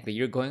a bank. Like,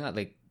 you're going out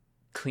like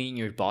cleaning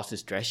your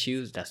boss's dress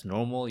shoes. That's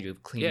normal. You're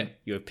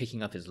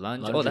picking up his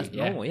lunch. Laundry, that's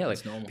normal. Yeah,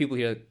 like, normal. People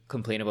here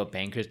complain about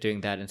bankers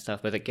doing that and stuff.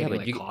 But like, getting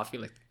like coffee,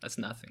 like, that's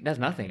nothing. That's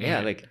nothing. Yeah,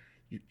 like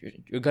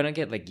you're gonna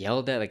get like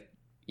yelled at. Like,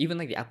 even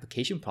like the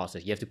application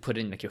process, you have to put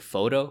in like your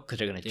photo because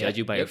they're gonna judge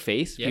you by your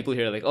face. Yep. People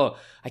here are like, oh,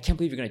 I can't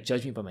believe you're gonna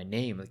judge me by my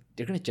name. Like,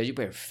 they're gonna judge you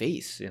by your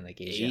face in like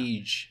Asia.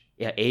 Age.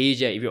 Yeah,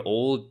 age. Yeah, if you're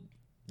old,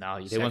 now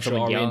they want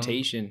someone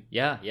orientation.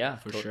 Young. Yeah,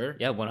 for sure.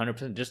 Yeah,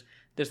 100%. Just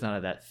there's none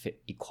of that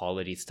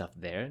equality stuff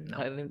there. No.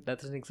 I think that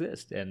doesn't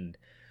exist, and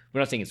we're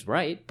not saying it's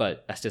right,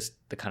 but that's just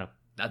the kind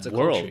of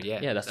world.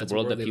 Culture, that's the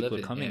world that people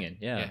are coming in.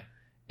 Yeah.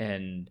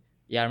 And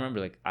I remember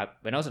like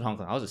when I was in Hong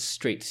Kong, I was a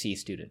straight C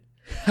student.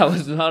 I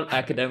was not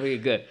academically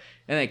good, and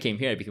then I came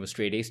here. I became a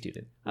straight A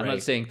student. I'm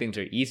not saying things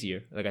are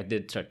easier. Like, I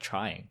did start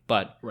trying,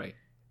 but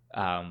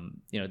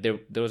there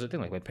was a thing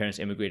like my parents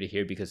immigrated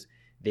here because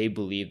they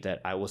believed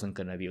that I wasn't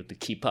gonna be able to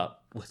keep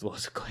up with what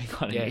was going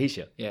on in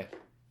Asia. Yeah,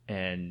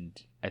 and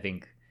I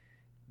think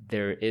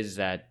there is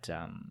that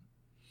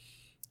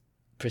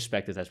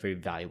perspective that's very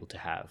valuable to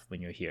have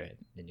when you're here,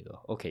 and you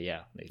go, okay,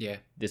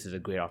 this is a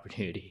great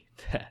opportunity.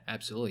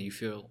 Absolutely, you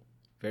feel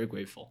very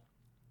grateful.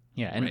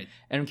 Yeah, and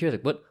I'm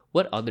curious, like,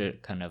 what other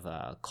kind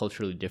of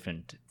culturally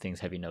different things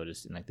have you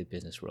noticed in like the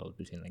business world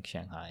between like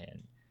Shanghai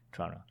and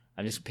Toronto?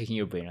 I'm just picking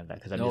your brain on that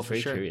because I'm just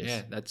very curious.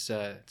 Yeah, that's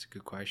a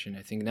good question.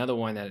 I think another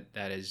one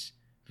that is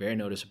very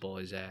noticeable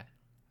is that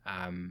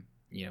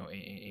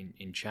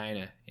in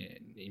China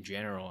in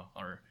general,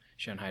 or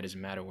Shanghai,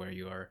 doesn't matter where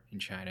you are in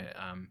China,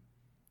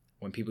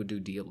 when people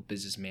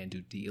businessmen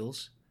do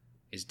deals,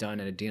 it's done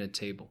at a dinner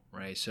table,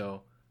 right?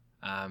 So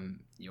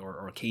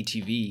or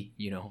KTV,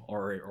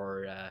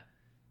 or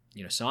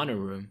sauna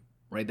room,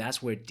 right?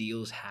 That's where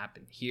deals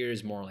happen. Here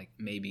is more like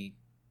maybe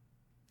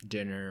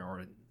dinner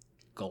or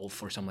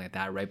golf or something like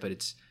that, right? But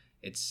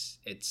it's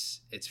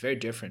very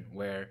different.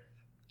 Where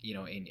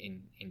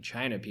in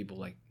China, people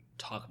like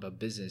talk about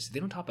business. They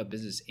don't talk about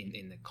business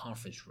in the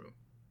conference room.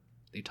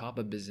 They talk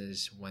about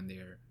business when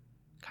they're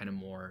kind of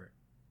more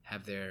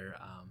have their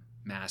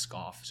mask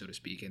off, so to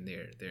speak, and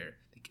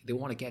they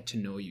want to get to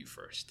know you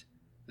first.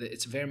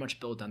 It's very much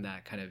built on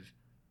that kind of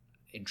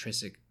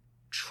intrinsic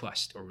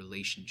trust or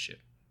relationship.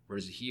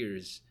 Whereas here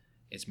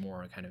it's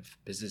more kind of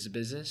business to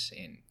business,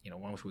 and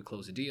once we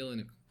close a deal in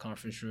a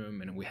conference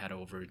room and we head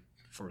over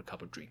for a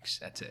couple of drinks,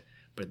 that's it.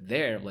 But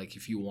there, like,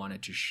 if you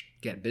wanted to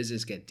get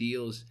business, get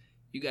deals,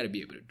 you got to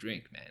be able to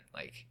drink, man.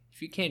 Like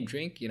if you can't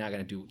drink, you're not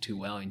gonna do too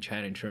well in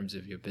China in terms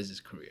of your business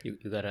career. You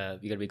gotta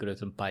be good at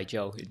some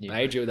baijiu.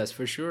 Baijiu, that's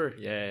for sure.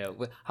 Yeah.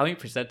 How many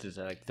percent is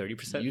that? Like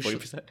 30%,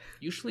 40%?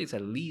 Usually it's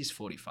at least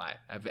 45.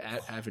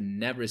 I've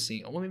never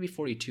seen, well, maybe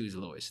 42 is the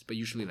lowest, but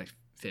usually like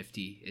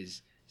 50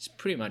 is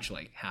pretty much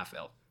like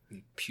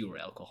pure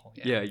alcohol.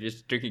 Yeah, you're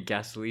just drinking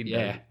gasoline.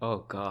 Yeah.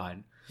 Oh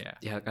God. Yeah.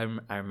 Yeah.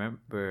 I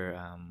remember.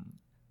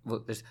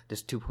 Well,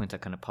 there's 2 points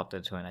that kind of popped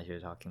into it as you were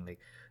talking. Like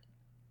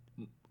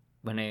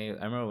I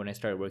remember when I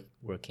started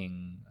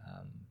working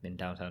in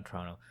downtown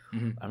Toronto.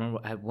 Mm-hmm. I remember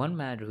I had one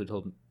manager who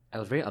told me I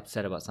was very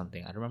upset about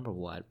something. I don't remember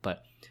what,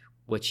 but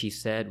what she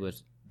said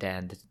was,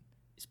 "Dan, this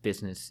is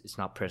business. It's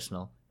not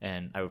personal."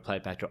 And I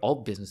replied back to her, "All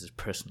business is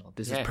personal.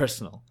 This is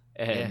personal."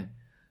 And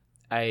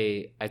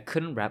I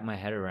couldn't wrap my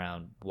head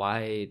around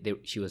why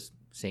she was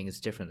saying it's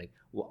different. Like,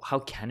 how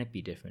can it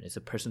be different? It's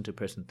a person to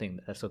person thing.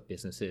 That's what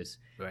business is.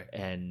 Right.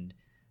 And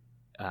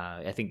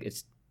I think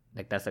it's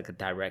like that's like a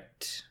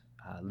direct,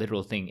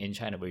 literal thing in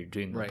China where you're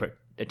doing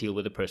a deal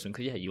with a person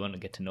because you want to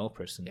get to know a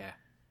person. Yeah.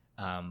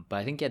 But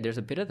I think there's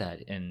a bit of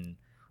that in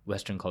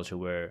Western culture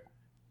where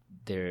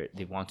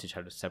they want to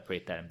try to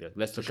separate that and be like,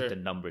 let's look at the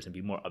numbers and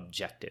be more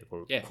objective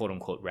or quote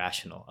unquote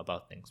rational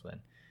about things,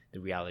 when the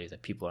reality is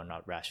that people are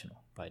not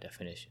rational by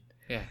definition.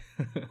 Yeah.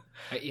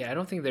 I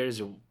don't think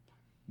there's a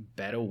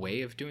better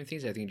way of doing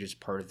things. I think it's just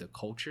part of the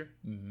culture.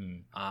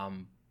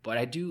 Mm-hmm. But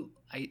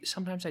I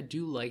sometimes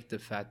like the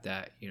fact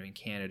that, in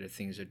Canada,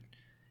 things are,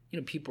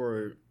 people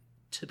are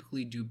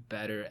typically do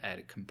better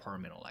at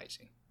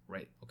compartmentalizing,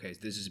 right? Okay,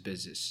 this is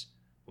business.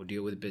 We'll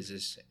deal with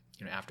business.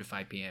 After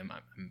 5 p.m.,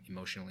 I'm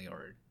emotionally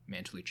or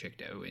mentally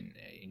checked out and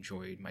I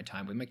enjoyed my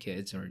time with my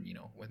kids or,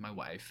 with my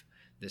wife,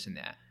 this and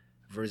that.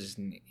 Versus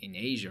in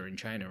Asia or in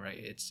China, right?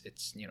 It's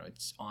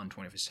on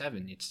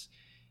 24/7.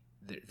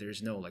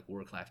 There's no like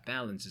work-life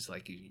balance. It's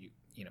like you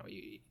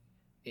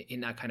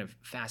in that kind of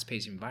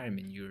fast-paced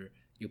environment,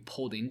 you're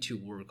pulled into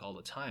work all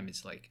the time.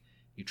 It's like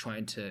you're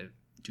trying to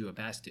do your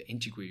best to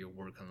integrate your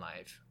work and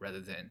life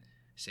rather than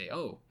say,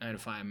 9 to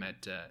 5 I'm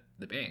at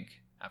the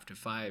bank. After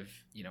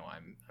 5,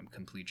 I'm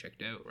completely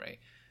checked out, right?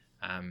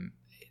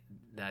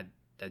 That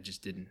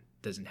just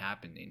doesn't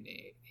happen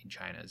in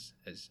China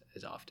as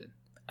often.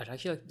 I'd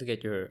actually like to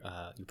get your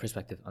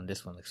perspective on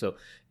this one. Like, so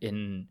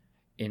in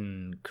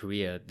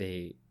Korea,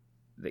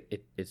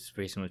 it's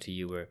very similar to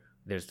you, where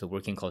there's the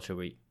working culture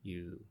where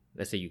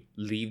let's say you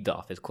leave the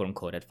office, quote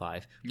unquote, at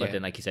 5, but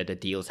then, like you said, the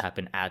deals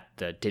happen at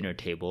the dinner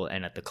table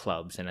and at the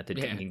clubs and at the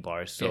drinking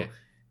bars. So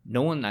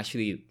no one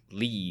actually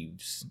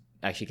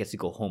gets to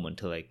go home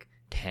until like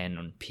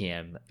 10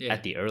 p.m.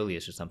 at the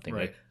earliest or something.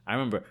 Right. Like I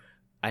remember,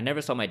 I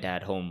never saw my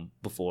dad home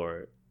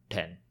before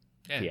 10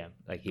 p.m.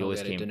 Like he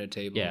always came dinner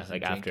table,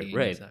 like after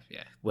stuff,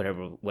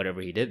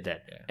 whatever he did then.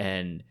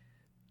 And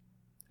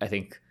I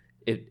think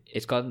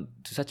it's gotten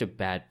to such a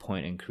bad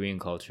point in Korean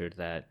culture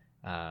that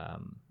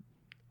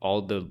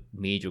all the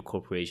major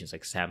corporations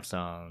like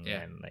Samsung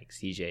and like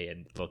CJ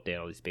and Lotte and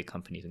all these big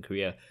companies in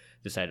Korea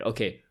decided,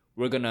 okay,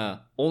 we're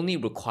gonna only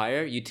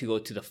require you to go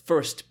to the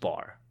first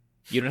bar.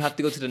 You don't have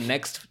to go to the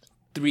next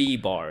 3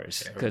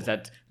 bars because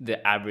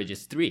the average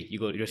is 3.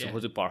 You're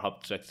supposed to bar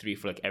hop to like 3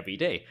 for like every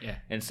day.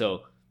 And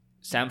so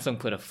Samsung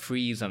put a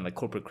freeze on like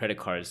corporate credit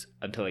cards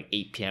until like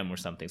 8 p.m. or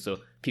something,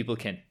 so people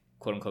can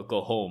quote unquote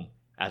go home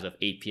as of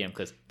 8 p.m.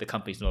 because the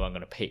company's no longer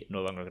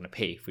going to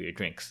pay for your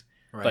drinks.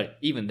 Right. But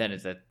even then,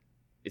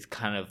 it's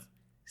kind of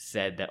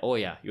said that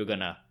you're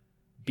gonna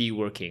be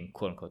working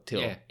quote unquote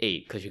till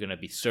 8 because you're gonna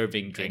be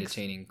serving drinks,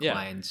 entertaining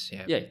clients.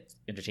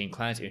 Entertaining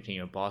clients, entertaining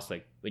your boss.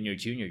 Like when you're a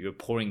junior, you're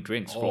pouring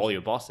drinks for all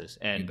your bosses.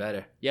 And you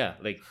better.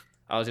 Like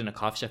I was in a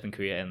coffee shop in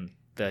Korea, and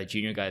the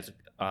junior guys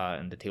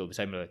on the table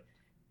beside me were like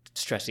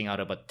stressing out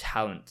about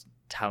talent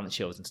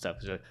shows and stuff.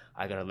 Like,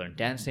 I gotta learn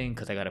dancing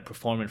because I gotta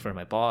perform in front of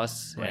my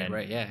boss.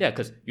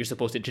 Because you're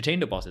supposed to entertain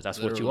the bosses. That's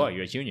what you are.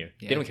 You're a junior.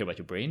 They don't care about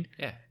your brain.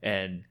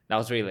 And that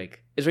was very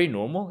it's very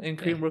normal in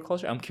Korean work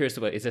culture. I'm curious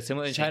about, is that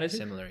similar in China too?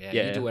 Similar.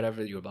 You do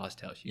whatever your boss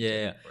tells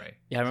you. Right.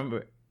 I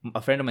remember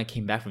a friend of mine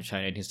came back from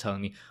China and he's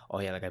telling me,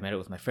 like I met up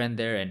with my friend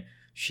there and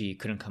she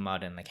couldn't come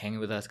out and like hang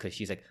with us because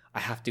she's like, I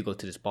have to go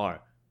to this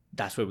bar.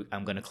 That's where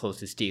I'm gonna close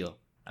this deal.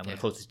 I'm gonna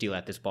close this deal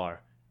at this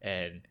bar.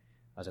 And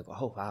I was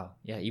like, oh, wow.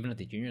 Yeah, even at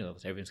the junior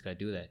levels, everyone's got to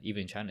do that.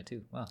 Even in China,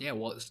 too. Wow. Yeah,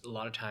 well, a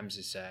lot of times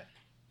it's that,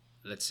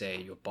 let's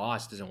say your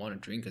boss doesn't want to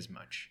drink as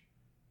much,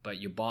 but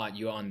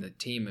you're on the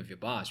team of your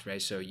boss,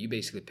 right? So you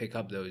basically pick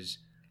up those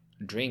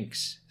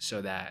drinks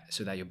so that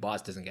your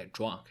boss doesn't get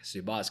drunk. So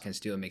your boss can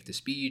still make the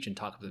speech and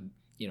talk about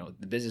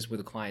the business with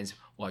the clients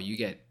while you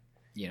get,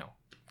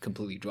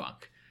 completely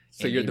drunk.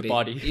 So you're the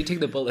body. You take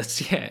the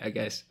bullets, I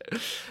guess.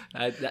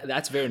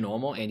 That's very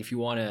normal. And if you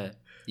want to,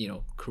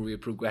 career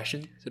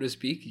progression, so to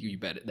speak, you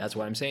better. That's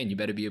what I'm saying. You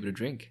better be able to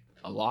drink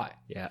a lot.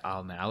 Yeah.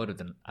 Oh man, I would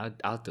do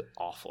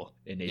awful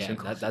in Asian.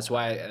 That's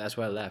why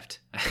I left.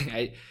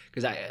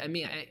 Because I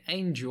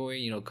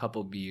enjoy a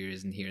couple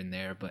beers and here and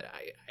there, but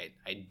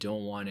I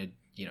don't want to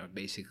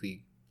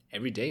basically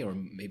every day or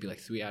maybe like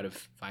 3 out of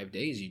 5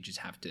 days you just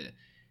have to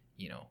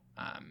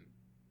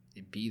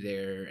be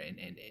there, and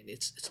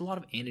it's a lot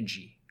of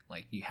energy.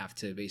 Like you have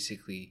to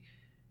basically,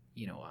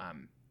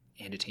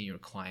 entertain your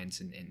clients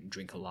and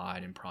drink a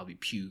lot and probably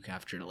puke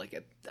after.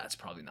 That's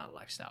probably not a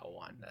lifestyle I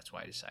want. That's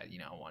why I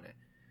decided, I want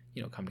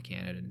to, come to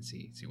Canada and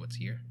see what's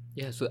here.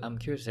 Yeah, so I'm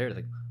curious there,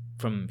 like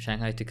from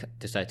Shanghai to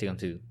decide to come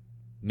to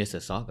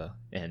Mississauga,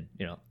 and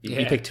you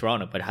picked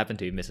Toronto, but it happened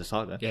to be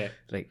Mississauga. Yeah.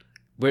 Like,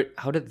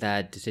 how did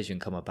that decision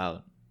come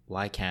about?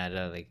 Why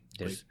Canada? Like,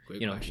 there's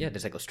great question.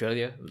 there's like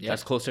Australia,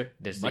 that's closer.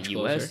 There's much the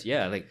US, closer.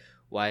 yeah. Like,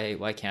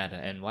 why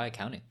Canada and why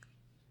accounting?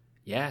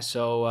 Yeah.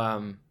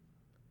 So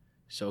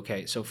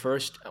so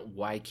first,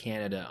 why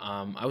Canada?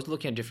 I was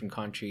looking at different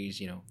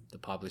countries. The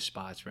popular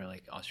spots were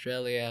like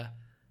Australia,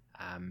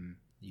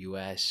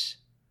 US,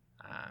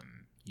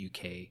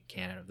 UK,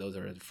 Canada. Those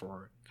are the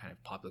 4 kind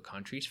of popular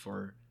countries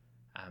for,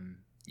 I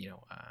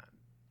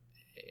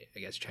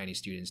guess Chinese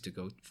students to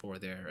go for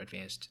their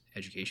advanced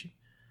education.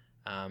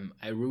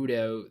 I ruled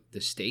out the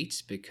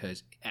States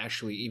because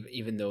actually,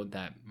 even though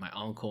that my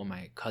uncle and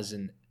my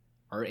cousin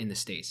are in the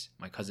States,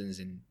 my cousin's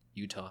in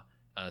Utah,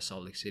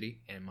 Salt Lake City,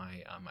 and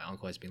my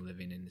uncle has been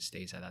living in the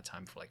States at that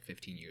time for like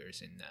 15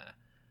 years in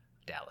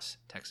Dallas,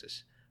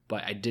 Texas.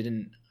 But I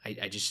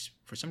just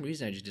for some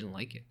reason I just didn't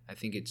like it. I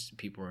think it's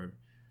people are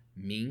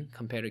mean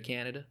compared to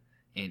Canada,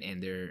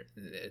 and their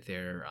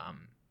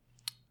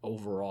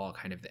overall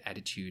kind of the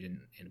attitude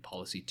and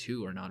policy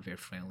too are not very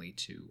friendly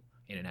to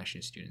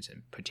international students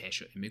and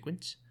potential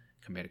immigrants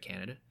compared to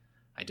Canada.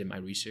 I did my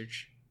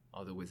research,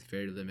 although with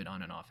very limited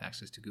on and off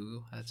access to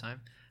Google at the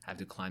time. I have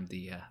to climb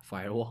the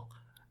firewall,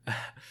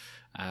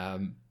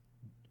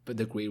 but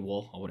the Great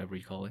Wall or whatever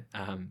you call it.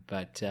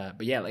 But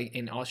yeah, like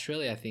in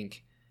Australia, I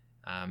think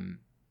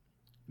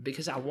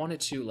because I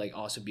wanted to like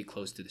also be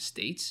close to the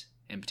States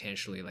and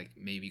potentially like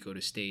maybe go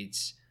to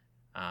States,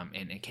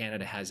 and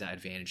Canada has that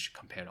advantage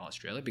compared to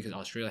Australia because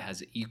Australia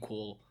has an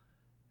equal,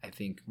 I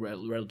think,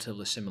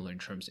 relatively similar in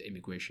terms of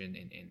immigration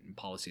and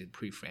policy,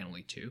 pretty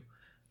friendly too,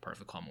 part of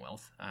the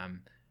Commonwealth.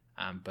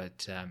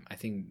 But I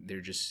think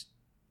they're just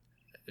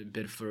a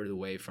bit further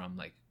away from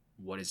like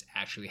what is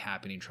actually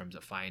happening in terms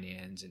of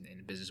finance and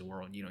the business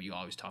world. You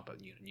always talk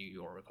about New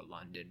York or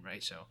London,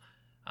 right? So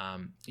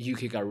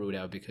UK got ruled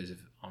out because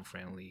of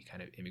unfriendly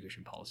kind of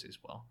immigration policy as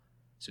well.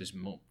 So it's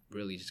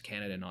really just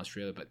Canada and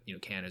Australia, but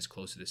Canada is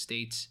close to the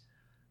States.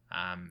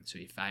 So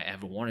if I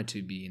ever wanted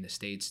to be in the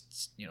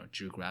States,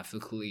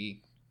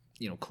 geographically,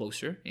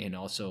 closer and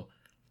also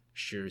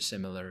share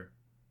similar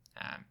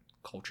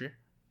culture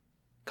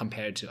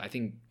compared to, I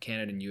think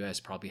Canada and US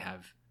probably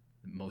have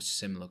the most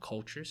similar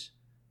cultures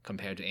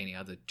compared to any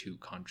other 2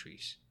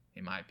 countries,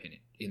 in my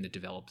opinion, in the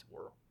developed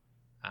world.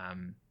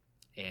 And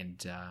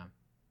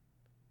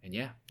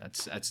yeah,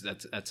 that's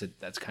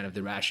kind of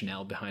the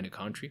rationale behind the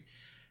country.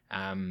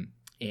 Why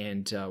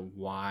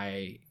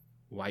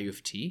U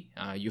of T?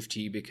 U of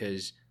T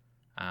because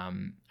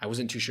I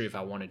wasn't too sure if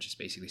I wanted to just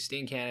basically stay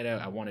in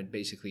Canada. I wanted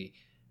basically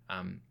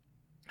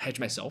hedge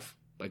myself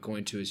by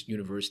going to a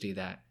university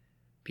that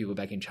people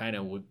back in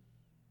China would,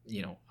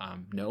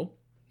 know.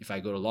 If I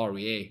go to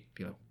Laurier,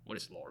 be like, what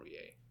is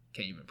Laurier?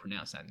 Can't even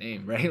pronounce that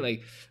name, right?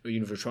 Like,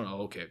 University of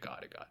Toronto, okay,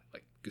 got it.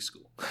 Like, good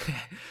school.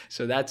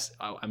 So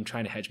I'm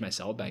trying to hedge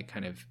myself by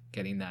kind of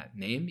getting that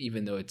name,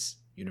 even though it's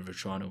University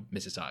of Toronto,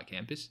 Mississauga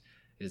campus.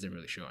 It doesn't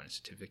really show on a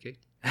certificate.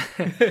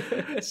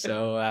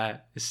 So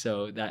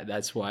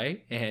that's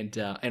why.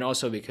 And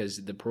also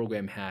because the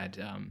program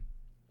had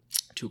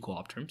 2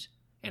 co-op terms.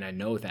 And I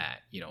know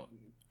that,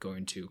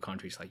 going to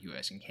countries like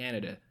US and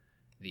Canada,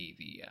 the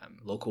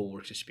local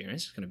work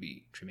experience is going to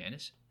be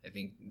tremendous. I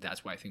think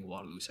that's why I think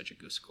Waterloo is such a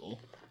good school,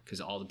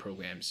 because all the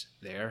programs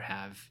there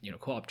have,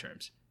 co-op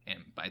terms. And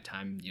by the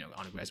time,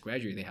 undergrads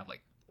graduate, they have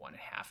like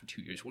 1.5 or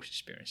 2 years work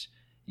experience.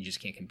 You just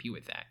can't compete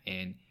with that.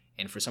 And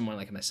for someone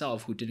like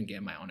myself who didn't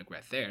get my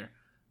undergrad there,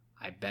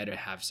 I better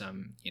have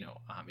some,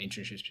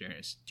 internship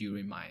experience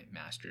during my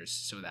master's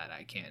so that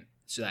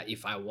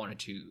if I wanted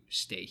to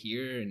stay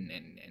here and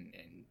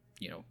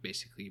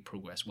basically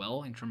progress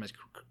well in terms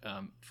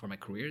of, for my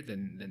career,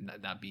 then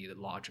that'd be the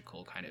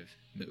logical kind of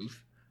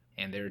move.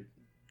 And there are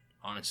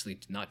honestly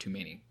not too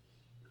many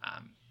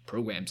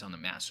programs on the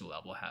master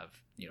level have,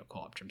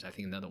 co-op terms. I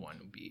think another one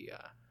would be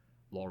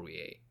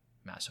Laurier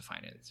Master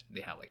Finance.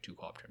 They have like 2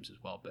 co-op terms as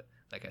well. But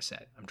like I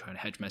said, I'm trying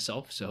to hedge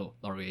myself, so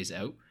Laurier is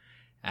out.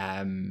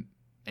 And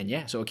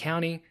yeah, so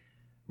accounting,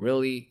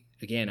 really,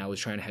 again, I was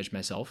trying to hedge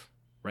myself,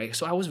 right?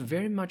 So I was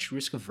very much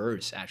risk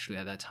averse actually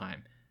at that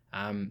time.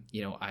 I'm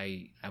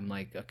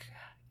like, okay,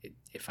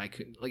 if I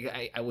could,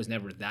 like, I was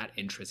never that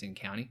interested in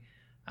accounting.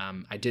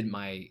 I did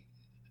my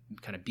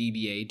kind of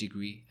BBA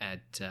degree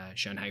at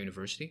Shanghai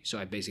University. So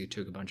I basically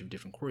took a bunch of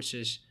different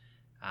courses.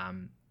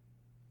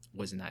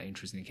 Wasn't that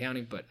interested in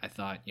accounting, but I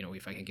thought,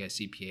 if I can get a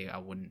CPA, I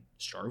wouldn't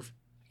starve.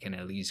 I can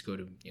at least go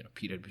to,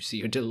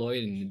 PwC or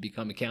Deloitte and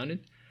become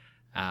accountant.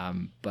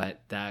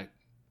 But that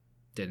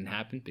didn't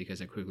happen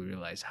because I quickly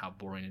realized how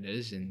boring it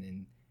is.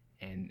 And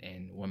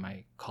when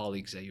my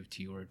colleagues at U of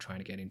T were trying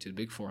to get into the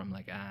Big Four, I'm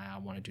like, I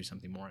want to do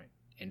something more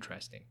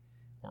interesting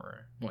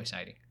or more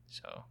exciting.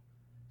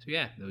 So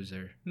yeah, those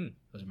are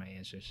my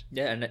answers.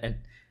 Yeah, and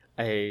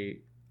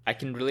I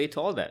can relate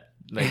to all that.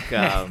 Like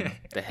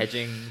the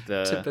hedging,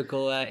 the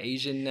typical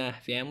Asian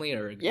family,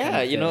 or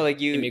yeah, you know, like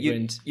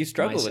immigrant you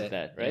struggle mindset. with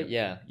that, right?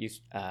 Yeah, you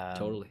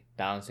Totally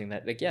balancing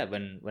that. Like yeah,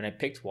 when I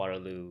picked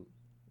Waterloo,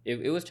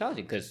 it was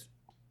challenging because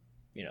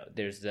you know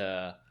there's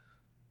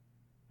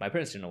my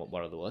parents didn't know what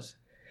Waterloo was,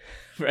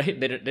 right?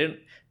 They didn't.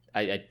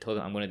 I told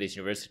them I'm going to this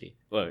university.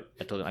 Well,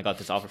 I told them I got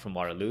this offer from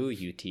Waterloo,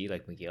 UT,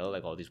 like McGill,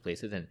 like all these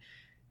places, and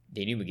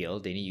they knew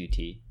McGill, they knew UT,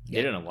 they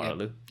didn't know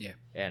Waterloo. Yeah.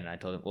 And I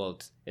told them,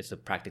 well, it's a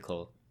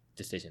practical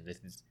decision.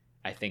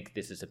 I think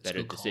this is a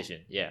better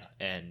decision. Yeah.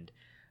 And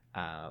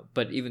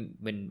but even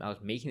when I was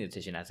making the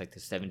decision as like the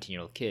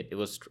 17-year-old kid, it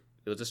was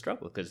a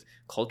struggle because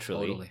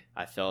culturally,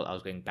 I felt I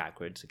was going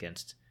backwards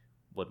against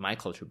what my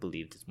culture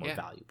believed is more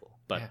valuable.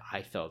 But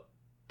I felt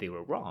they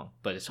were wrong.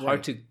 But it's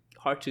hard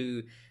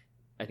to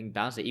I think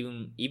balance it.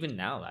 Even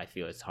now, I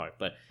feel it's hard.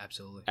 But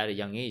absolutely, at a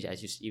young age,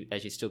 as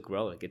you still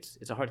grow, like it's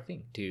a hard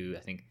thing to,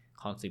 I think,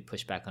 constantly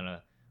push back on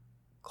a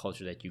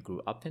culture that you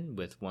grew up in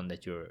with one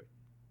that you're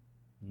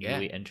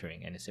newly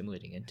entering and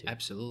assimilating into.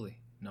 Absolutely,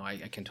 no,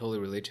 I can totally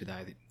relate to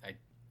that.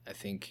 I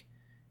think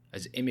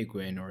as an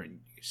immigrant or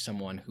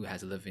someone who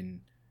has lived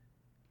in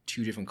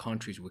two different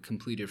countries with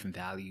completely different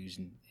values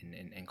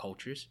and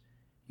cultures,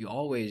 you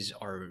always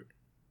are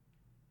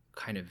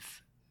kind of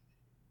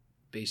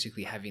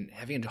basically having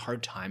a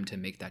hard time to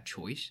make that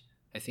choice.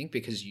 I think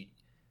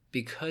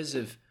because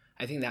of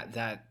I think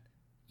that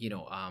you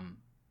know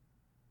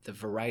the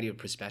variety of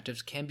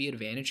perspectives can be an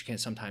advantage, can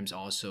sometimes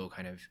also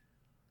kind of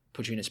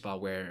put you in a spot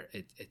where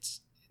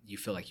it's you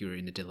feel like you're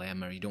in a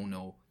dilemma, or you don't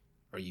know,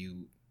 or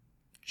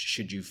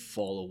should you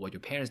follow what your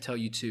parents tell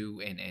you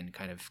to and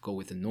kind of go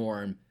with the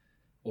norm,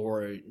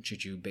 or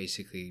should you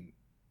basically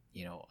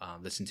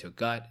listen to a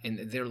gut. And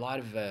there are a lot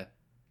of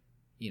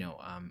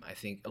I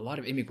think a lot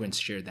of immigrants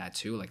share that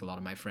too. Like a lot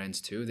of my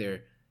friends too,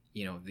 they're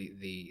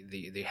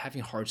they're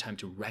having a hard time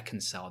to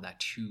reconcile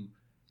that two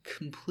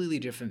completely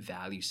different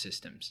value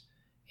systems,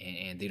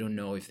 and they don't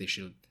know if they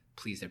should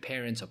please their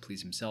parents or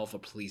please themselves or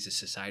please the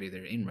society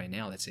they're in right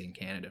now. Let's say in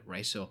Canada,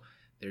 right? So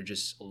there are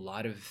just a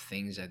lot of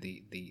things that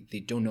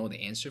they don't know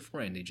the answer for,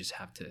 and they just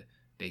have to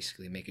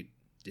basically make a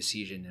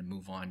decision and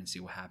move on and see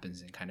what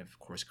happens and kind of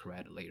course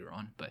correct later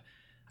on. But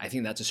I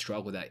think that's a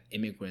struggle that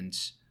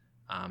immigrants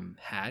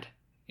had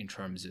in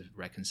terms of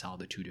reconcile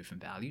the two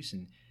different values,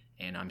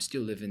 and I'm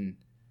still living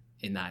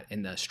in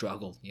the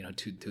struggle,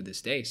 to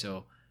this day.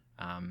 So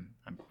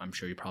I'm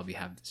sure you probably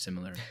have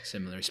similar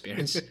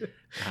experience.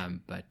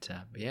 But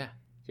yeah.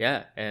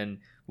 Yeah, and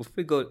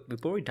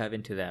before we dive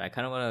into that, I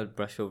kind of want to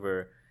brush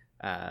over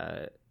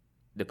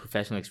the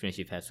professional experience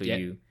you've had. So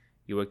you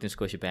worked in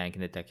Scotiabank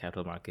in the debt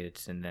capital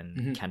markets, and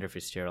then Cantor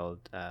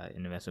Fitzgerald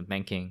in investment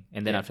banking,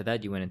 and then after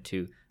that you went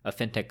into a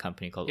FinTech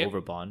company called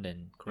Overbond,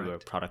 and you were a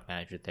product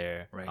manager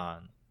there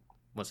on,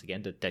 once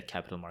again, the debt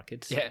capital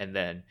markets. And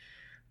then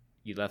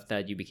you left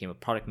that, you became a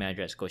product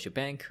manager at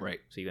Scotiabank. Right.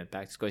 So you went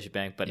back to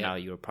Scotiabank, but now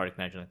you're a product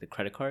manager on like the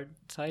credit card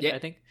side, I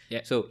think.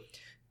 Yeah. So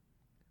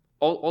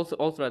all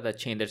throughout that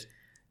chain, there's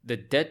the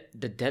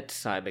debt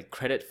side, like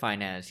credit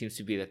finance seems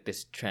to be like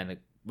this trend.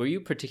 Like, were you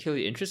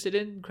particularly interested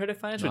in credit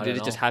finance, or did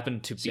it just happen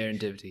to be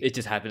serendipity? It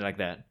just happened like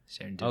that.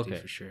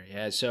 Serendipity, for sure.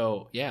 Yeah.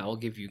 So I'll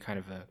give you kind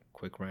of a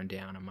quick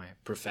rundown on my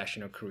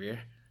professional career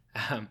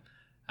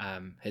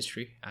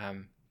history.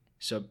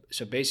 So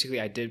basically,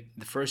 I did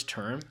the first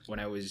term when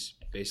I was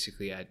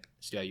basically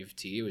still at U of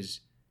T. It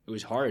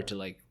was hard to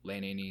like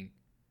land any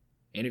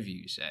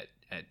interviews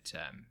at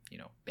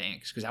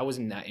banks, because I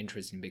wasn't that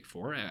interested in Big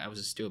Four. I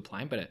was still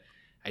applying, but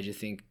I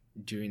just think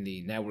during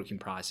the networking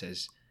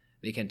process,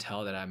 they can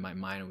tell that my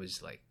mind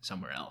was like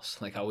somewhere else.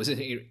 Like I wasn't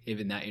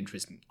even that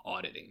interested in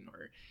auditing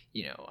or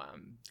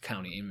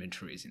counting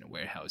inventories in a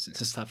warehouse and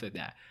stuff like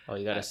that. Oh,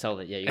 you gotta sell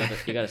it. Yeah, you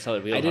gotta sell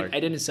it real hard. I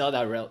didn't sell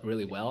that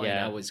really well, and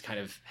I was kind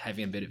of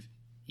having a bit of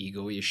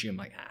ego issue. I'm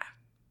like,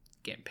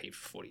 getting paid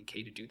for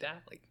 $40K to do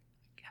that? Like,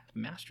 I have a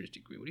master's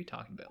degree. What are you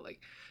talking about? Like,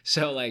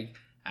 so like,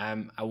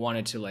 I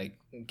wanted to like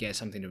get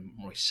something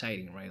more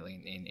exciting, right?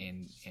 Like,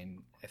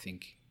 and I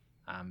think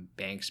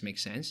banks make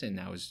sense, and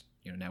I was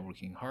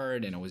networking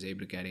hard, and I was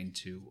able to get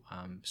into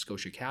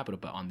Scotia Capital,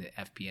 but on the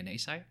FP&A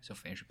side, so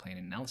financial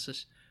planning and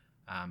analysis.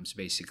 So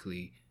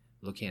basically,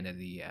 looking at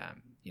the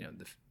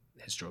the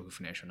historical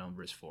financial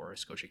numbers for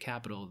Scotia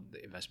Capital,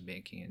 the investment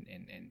banking,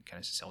 and kind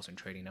of sales and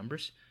trading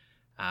numbers.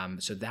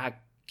 So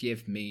that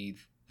gave me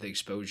the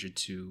exposure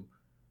to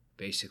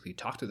basically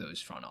talk to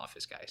those front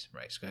office guys,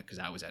 right? Because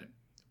I was at,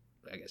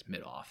 I guess,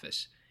 mid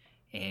office,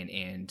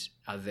 and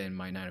other than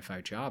my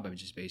 9-to-5 job, I was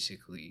just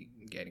basically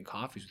getting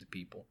coffees with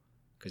people,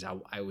 because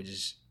I was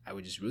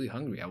just really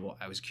hungry.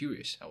 I was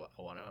curious.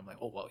 I'm like,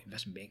 oh wow,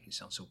 investment banking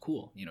sounds so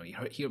cool. You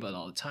hear about it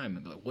all the time.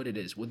 I'm like, what it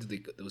is? What do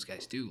those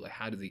guys do? Like,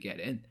 how do they get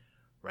in,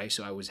 right?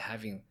 So I was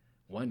having,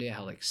 one day I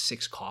had like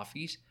 6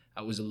 coffees.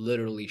 I was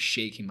literally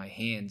shaking my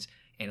hands.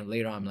 And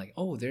later on, I'm like,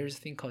 oh, there's a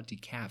thing called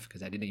decaf,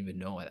 because I didn't even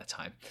know at that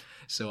time.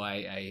 So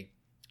I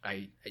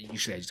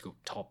usually just go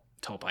top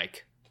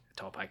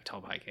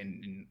tall bike,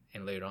 and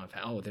later on I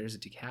found, oh, there's a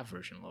decaf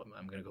version.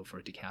 I'm gonna go for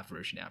a decaf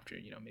version after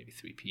maybe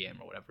 3 p.m.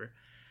 or whatever.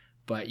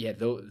 But yeah,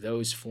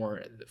 those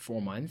 4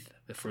 months,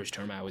 the first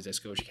term I was at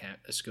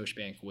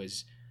Scotiabank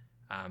was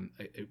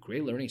a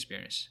great learning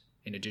experience.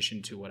 In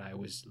addition to what I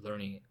was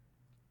learning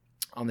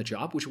on the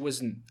job, which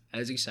wasn't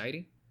as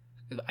exciting.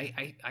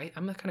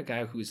 I'm the kind of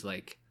guy who's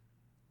like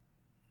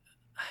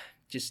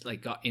just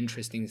like got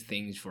interesting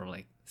things for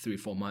like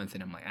 3-4 months,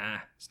 and I'm like,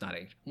 it's not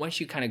a. Once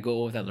you kind of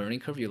go over that learning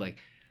curve, you're like,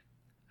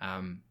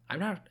 I'm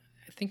not.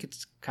 I think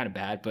it's kind of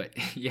bad, but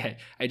yeah,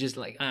 I just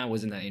like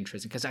wasn't that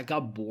interesting because I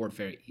got bored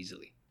very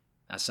easily.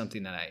 That's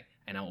something that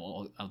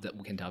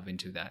we can delve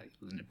into that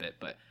in a bit,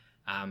 but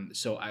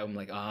so I'm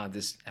like,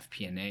 this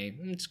FP&A,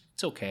 it's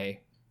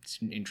okay, it's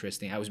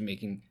interesting. I was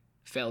making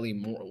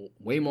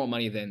way more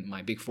money than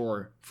my Big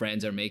Four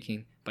friends are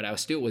making, but I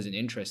still wasn't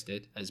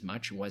interested as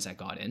much once I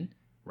got in.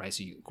 Right,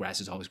 so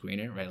grass is always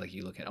greener, right? Like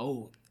you look at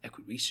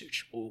equity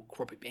research,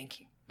 corporate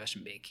banking,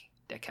 investment banking,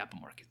 debt capital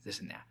markets,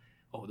 this and that.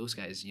 Those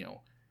guys,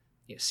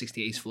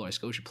 68th floor at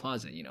Scotia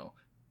Plaza,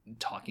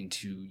 talking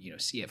to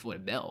CFO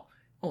at Bell.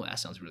 That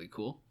sounds really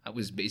cool. I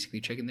was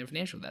basically checking their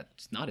financial.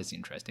 That's not as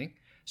interesting.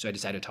 So I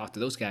decided to talk to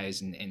those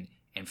guys and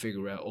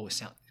figure out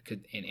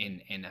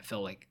and I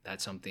felt like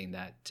that's something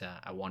that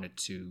I wanted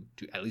to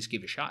at least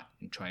give a shot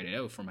and try it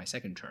out for my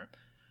second term.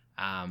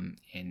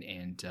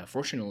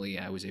 Fortunately,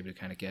 I was able to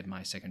kind of get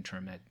my second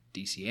term at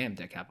DCM,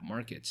 Debt Capital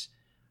Markets.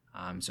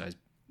 So I was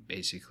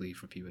basically,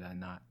 for people that are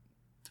not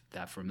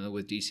that familiar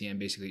with DCM,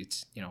 basically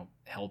it's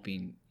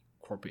helping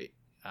corporate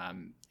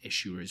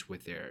issuers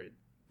with their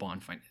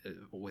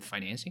with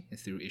financing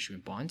through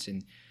issuing bonds,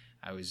 and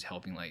I was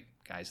helping like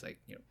guys like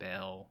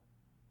Bell,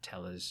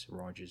 Telus,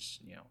 Rogers,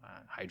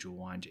 Hydro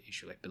One to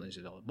issue like billions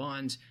of dollar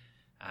bonds.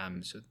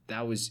 So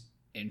that was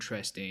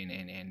interesting,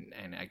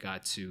 and I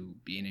got to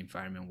be in an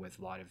environment with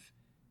a lot of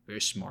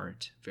very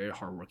smart, very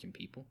hardworking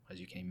people, as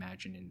you can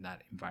imagine in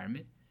that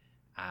environment.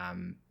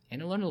 And I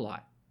learned a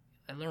lot.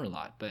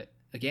 But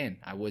again,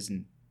 I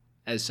wasn't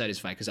as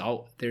satisfied because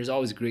there's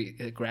always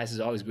grass is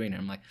always greener.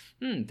 I'm like,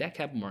 that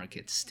capital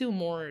markets, still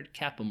more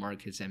capital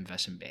markets and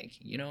investment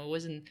banking. It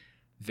wasn't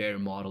very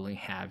modeling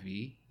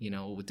heavy.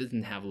 It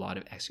didn't have a lot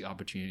of exit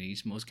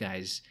opportunities. Most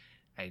guys,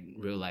 I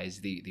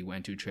realized they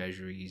went to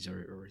treasuries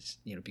or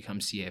become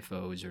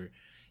CFOs or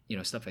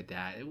stuff like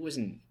that. It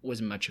wasn't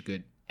much a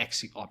good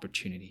exit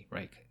opportunity,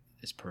 right?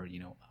 As per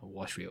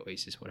Wall Street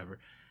Oasis, whatever.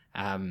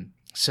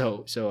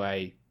 So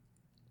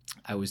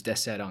I was dead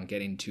set on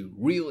getting to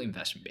real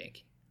investment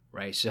banking,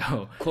 right?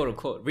 So quote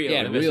unquote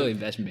real real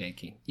investment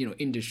banking.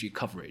 Industry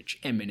coverage,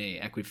 M&A,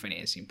 equity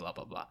financing, blah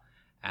blah blah.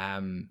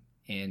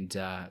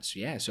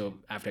 So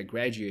after I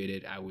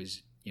graduated, I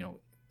was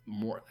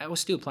I was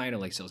still applying to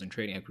like sales and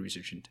trading, equity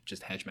research, and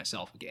just hedge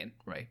myself again,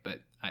 right?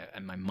 But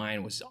my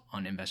mind was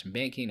on investment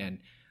banking, and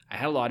I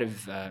had a lot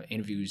of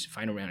interviews,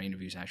 final round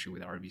interviews actually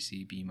with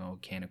RBC, BMO,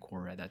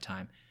 Canaccord at that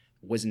time.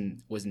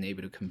 Wasn't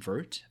able to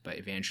convert, but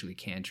eventually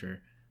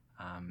Cantor,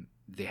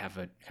 they have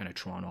a kind of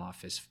Toronto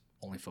office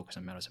only focused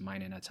on metals and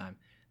mining at that time.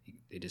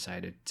 They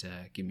decided to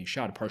give me a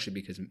shot, partially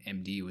because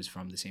MD was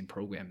from the same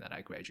program that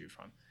I graduated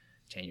from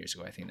 10 years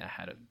ago. I think that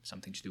had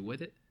something to do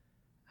with it.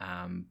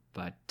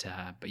 But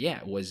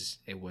yeah, it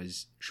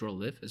was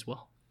short-lived as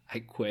well. I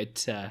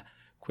quit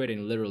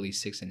in literally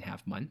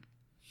 6.5 months.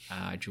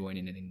 Joined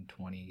in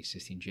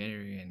 2016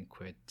 January and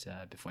quit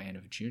before end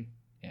of June.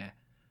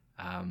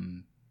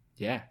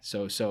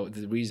 So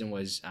the reason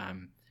was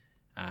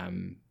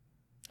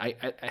I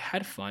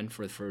had fun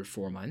for the first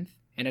 4 months,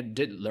 and I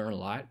did learn a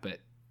lot. But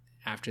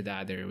after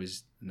that, there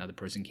was another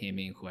person came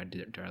in who I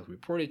directly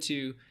reported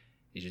to.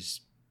 It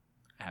just,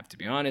 I have to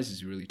be honest,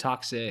 it's really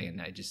toxic,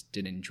 and I just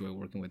didn't enjoy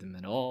working with him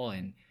at all.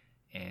 And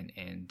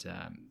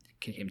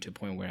came to a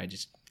point where I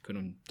just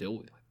couldn't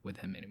deal with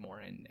him anymore,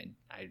 and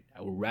I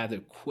would rather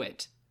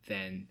quit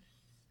than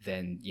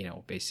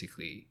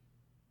basically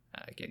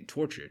getting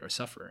tortured or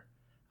suffer,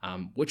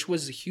 which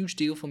was a huge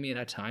deal for me at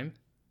that time.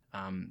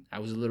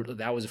 That was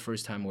the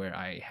first time where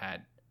I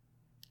had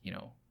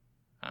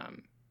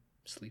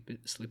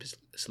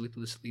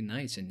sleeplessly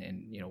nights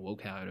and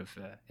woke out of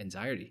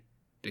anxiety,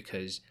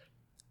 because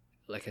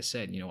like I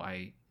said,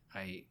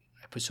 I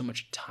put so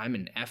much time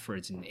and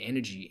efforts and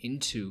energy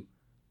into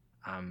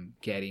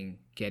getting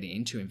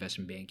into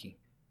investment banking,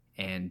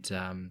 and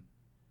I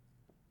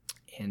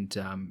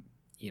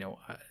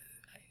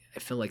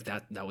feel like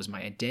that was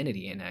my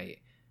identity, and I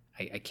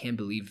can't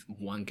believe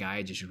one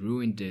guy just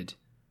ruined it,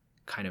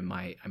 kind of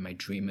my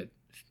dream at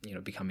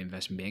become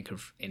investment banker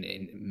and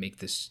make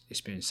this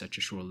experience such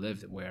a short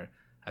lived, where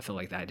I felt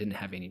like that I didn't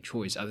have any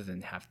choice other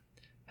than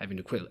having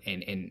to quit,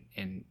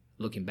 and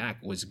looking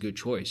back was a good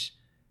choice.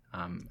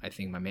 I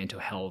think my mental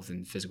health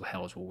and physical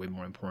health were way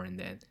more important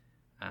than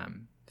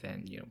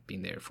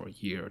being there for a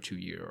year or 2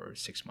 years or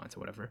 6 months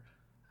or whatever.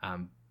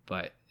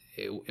 But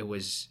it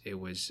was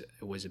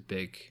a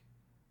big,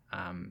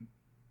 I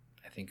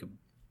think a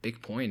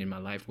big point in my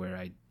life where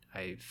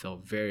I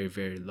felt very,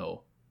 very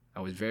low. I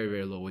was very,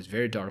 very low. It was a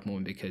very dark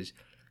moment,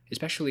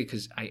 especially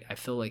because I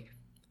feel like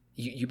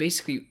you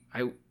basically,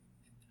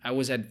 I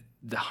was at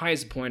the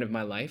highest point of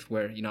my life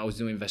where, I was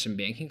doing investment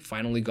banking,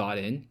 finally got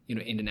in,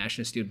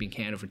 international student in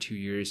Canada for 2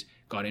 years,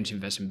 got into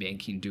investment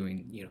banking,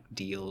 doing,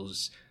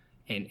 deals,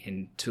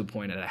 and to the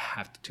point that I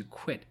have to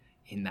quit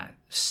in that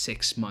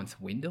 6-month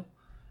window.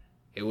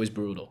 It was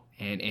brutal.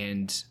 And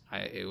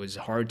it was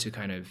hard to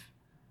kind of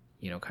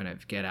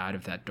get out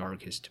of that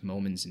darkest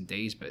moments and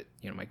days. But,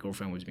 my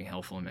girlfriend was being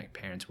helpful and my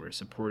parents were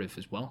supportive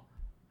as well.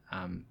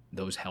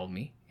 Those helped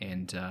me.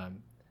 And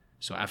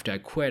so after I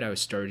quit, I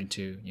was starting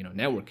to,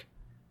 network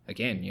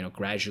again,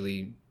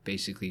 gradually,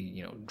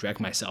 basically, drag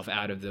myself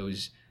out of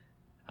those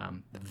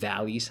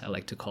valleys, I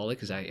like to call it,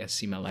 because I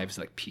see my life as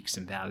like peaks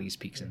and valleys.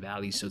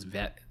 So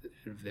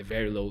the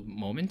very low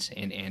moments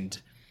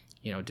and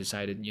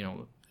decided,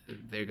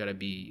 there got to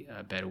be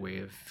a better way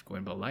of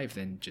going about life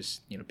than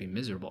just, be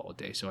miserable all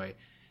day. So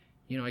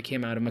I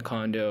came out of my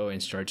condo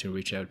and started to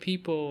reach out to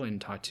people and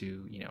talk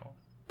to,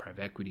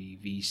 private equity,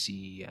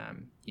 VC,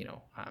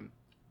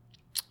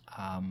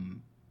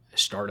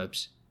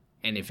 startups.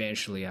 And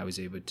eventually I was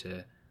able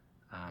to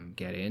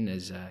get in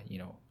as a,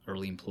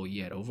 early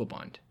employee at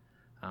Overbond.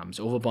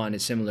 So Overbond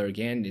is similar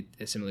again.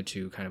 It's similar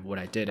to kind of what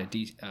I did at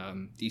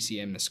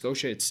DCM in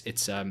Scotia.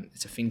 It's a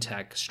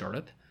FinTech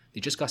startup. They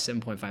just got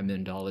 $7.5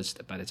 million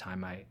by the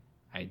time I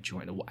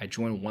joined. I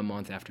joined 1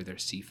 month after their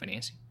seed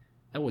financing.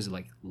 That was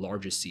like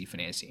largest seed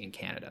financing in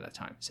Canada at that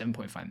time,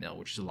 7.5 mil,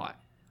 which is a lot.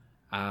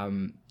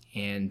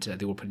 And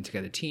they were putting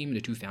together a team.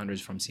 The 2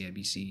 founders from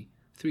CIBC,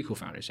 3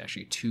 co-founders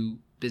actually. 2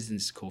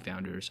 business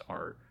co-founders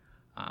are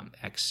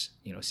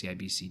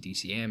CIBC,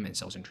 DCM, and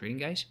sales and trading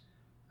guys.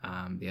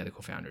 The other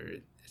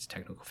co-founder, it's a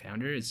technical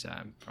co-founder, is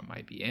from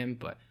IBM.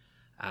 But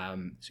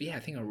so yeah, I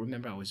think I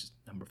remember I was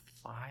number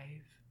 5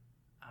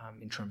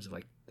 in terms of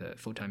like the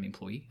full-time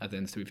employee other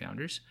than the 3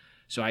 founders.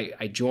 So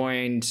I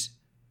joined.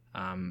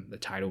 The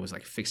title was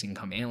like fixed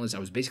income analyst. I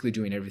was basically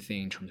doing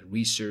everything in terms of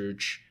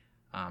research,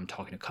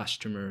 talking to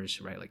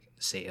customers, right? Like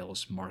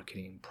sales,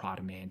 marketing,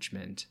 product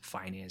management,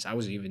 finance. I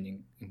was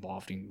even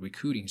involved in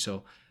recruiting.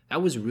 So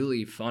that was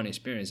really fun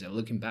experience. And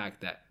looking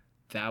back,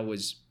 that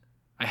was,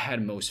 I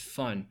had most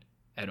fun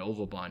at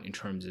Overbond in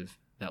terms of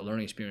that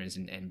learning experience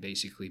and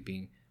basically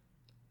being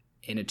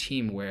in a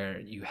team where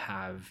you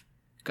have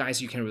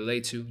guys you can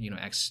relate to,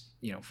 ex,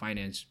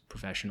 finance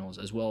professionals,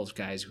 as well as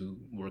guys who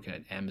work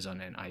at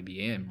Amazon and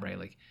IBM, right?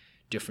 Like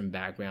different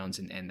backgrounds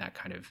and that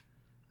kind of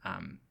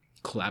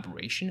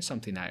collaboration is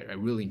something that I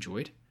really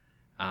enjoyed.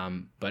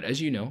 But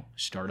as you know,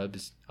 startup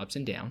is ups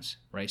and downs,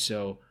 right?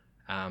 So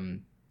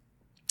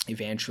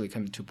eventually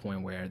coming to a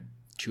point where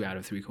 2 out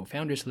of 3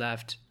 co-founders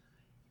left,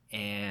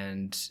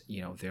 and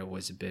there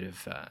was a bit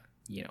of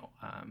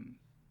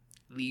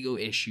legal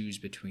issues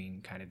between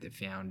kind of the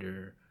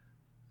founder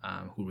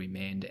who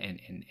remained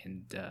and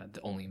the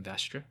only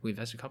investor who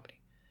invested in the company.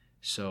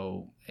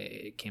 So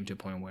it came to a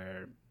point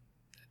where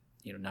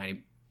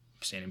 90%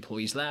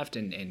 employees left,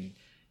 and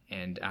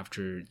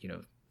after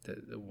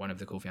the one of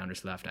the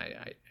co-founders left,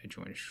 I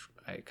joined.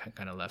 I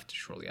kind of left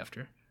shortly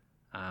after,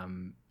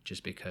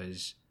 just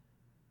because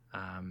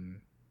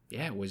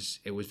it was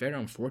very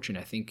unfortunate.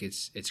 I think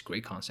it's a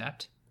great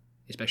concept,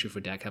 especially for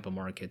debt capital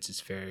markets.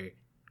 It's very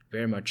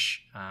very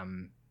much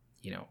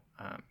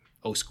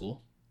old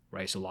school,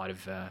 right? So a lot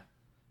of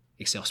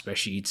Excel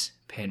spreadsheets,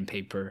 pen and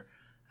paper,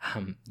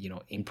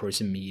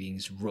 in-person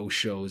meetings,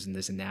 roadshows, and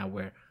this and that,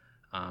 where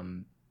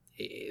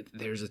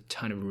there's a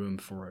ton of room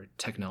for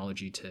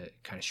technology to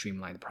kind of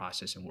streamline the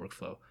process and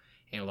workflow.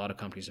 And a lot of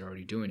companies are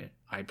already doing it.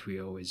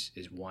 IPO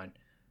is one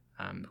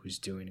who's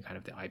doing kind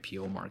of the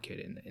IPO market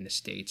in the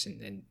States.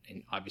 And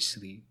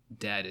obviously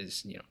debt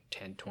is,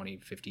 10, 20,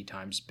 50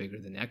 times bigger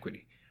than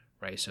equity,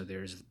 right? So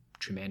there's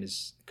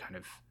tremendous kind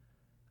of,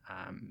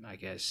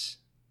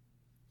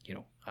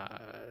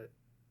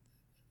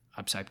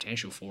 upside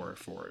potential for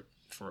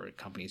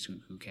companies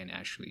who can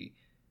actually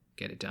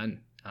get it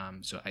done.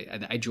 So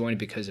I joined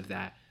because of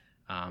that,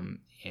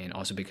 and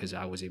also because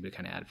I was able to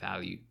kind of add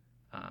value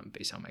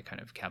based on my kind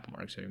of capital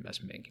markets or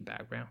investment banking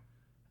background.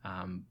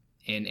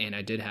 And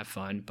I did have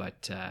fun,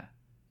 but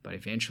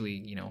eventually,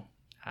 it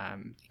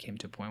came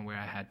to a point where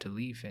I had to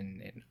leave,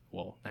 and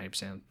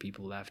 90% of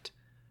people left.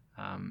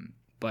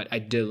 But I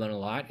did learn a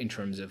lot in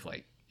terms of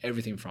like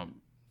everything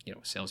from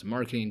sales and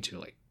marketing to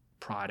like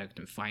product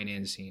and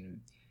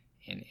financing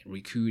and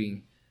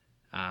recruiting.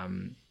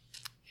 So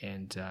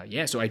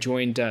I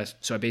joined.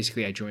 So I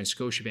joined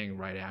Scotiabank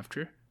right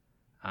after.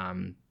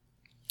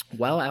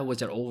 While I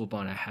was at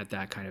Overbond, I had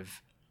that kind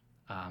of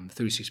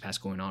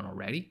 36paths going on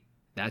already.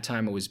 That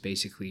time it was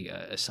basically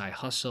a side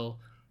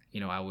hustle.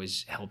 I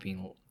was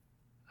helping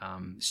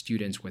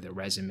students with a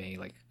resume,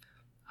 like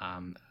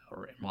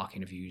or mock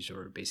interviews,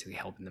 or basically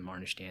helping them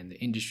understand the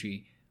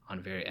industry on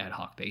a very ad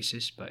hoc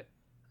basis. But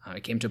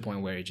it came to a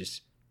point where I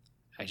just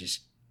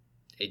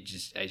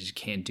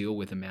can't deal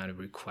with the amount of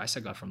requests I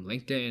got from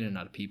LinkedIn and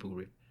other people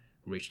who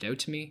reached out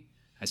to me.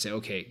 I said,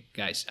 okay,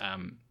 guys,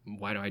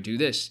 why don't I do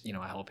this?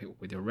 I help you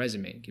with your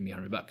resume. Give me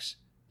 $100.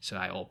 So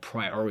I'll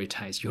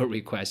prioritize your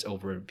requests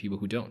over people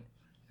who don't.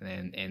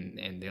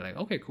 and they're like,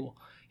 okay, cool.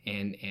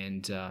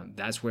 And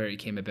that's where it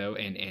came about.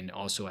 And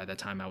also at that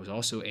time, I was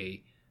also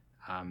a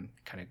kind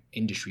of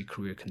industry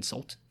career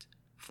consultant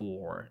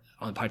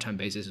on a part-time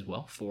basis as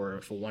well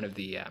for one of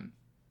the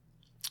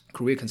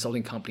career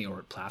consulting company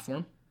or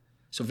platform.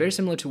 So very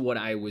similar to what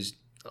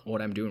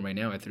I'm doing right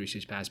now at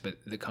 36paths, but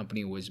the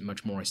company was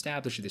much more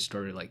established. They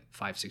started like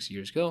 5-6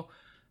 years ago.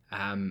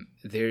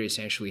 They're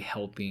essentially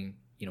helping,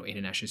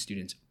 international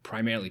students,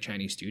 primarily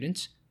Chinese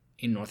students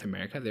in North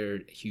America.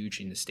 They're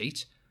huge in the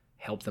States,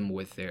 help them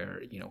with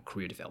their,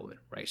 career development,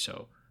 right?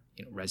 So,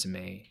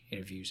 resume,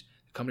 interviews.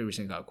 The company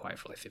recently got acquired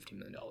for like $50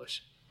 million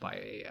by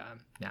a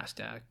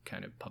NASDAQ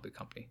kind of public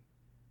company.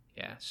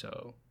 Yeah.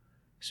 So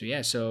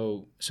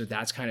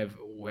that's kind of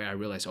where I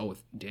realized, oh,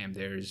 damn,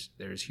 there's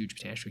huge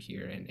potential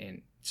here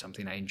and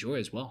something I enjoy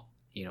as well.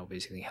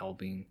 Basically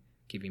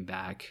giving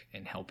back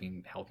and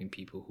helping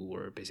people who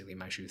were basically in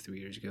my shoes 3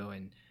 years ago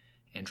and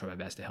try my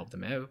best to help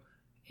them out.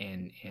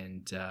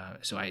 And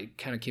so I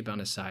kind of keep on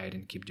the side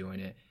and keep doing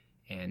it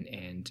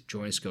and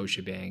joined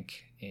Scotiabank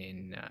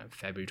in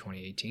February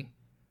 2018.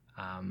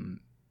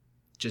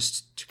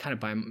 Just to kind of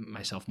buy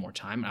myself more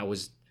time. I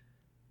was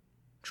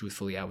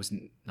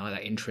not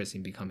that interested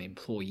in becoming an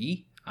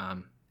employee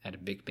at a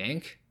big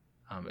bank.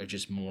 It's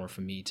just more for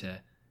me to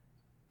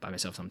buy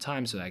myself some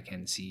time so that I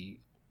can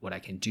see what I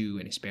can do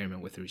and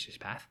experiment with the research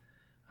path.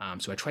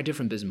 So I tried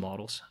different business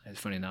models. And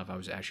funny enough, I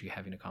was actually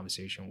having a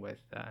conversation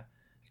with a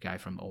guy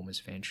from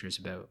Omas Ventures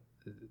about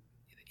the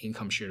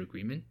income share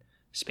agreement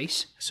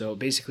space. So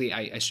basically,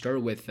 I started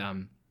with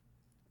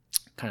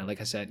kind of,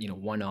 like I said,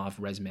 one-off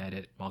resume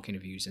edit, mock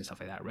interviews and stuff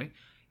like that, right?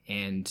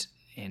 And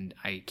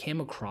I came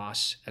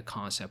across a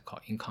concept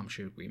called income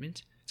share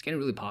agreement. It's getting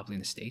really popular in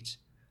the States,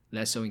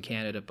 less so in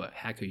Canada, but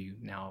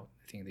HackerU now,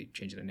 I think they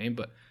changed their name,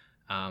 but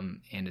and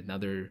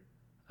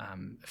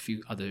a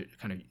few other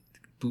kind of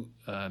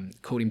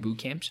coding boot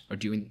camps are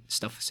doing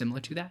stuff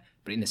similar to that.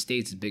 But in the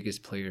States, the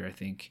biggest player, I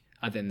think,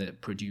 other than the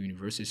Purdue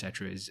University,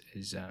 etc.,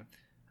 is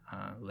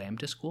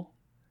Lambda School.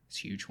 It's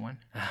a huge one.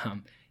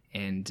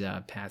 And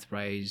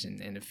Pathrise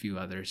and a few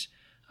others.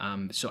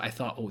 So I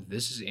thought, oh,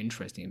 this is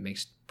interesting. It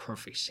makes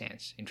perfect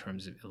sense in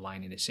terms of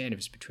aligning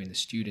incentives between the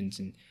students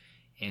and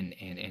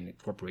the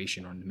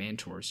corporation or the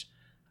mentors.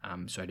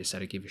 So I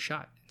decided to give it a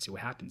shot and see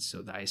what happens.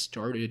 So I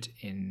started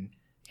in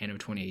end of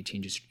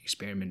 2018, just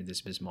experimented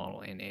this business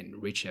model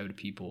and reached out to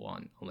people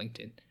on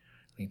LinkedIn.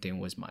 LinkedIn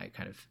was my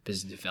kind of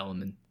business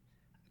development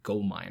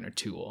gold mine or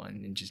tool,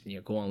 and just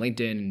go on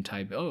LinkedIn and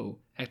type, oh,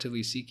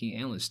 actively seeking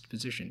analyst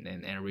position,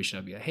 and I reached out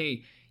and be like,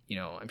 hey,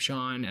 I'm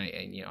Shawn,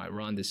 and I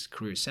run this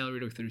career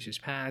accelerator with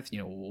 36paths.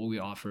 What we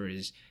offer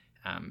is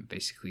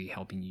basically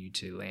helping you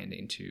to land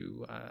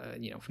into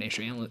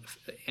financial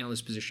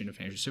analyst position in the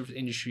financial service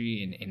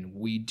industry, and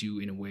we do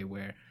in a way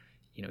where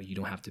you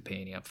don't have to pay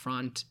any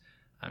upfront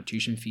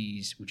tuition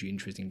fees. Would you be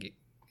interested in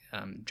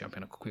jump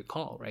on a quick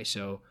call, right?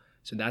 So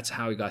that's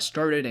how it got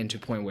started, and to a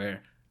point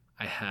where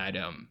I had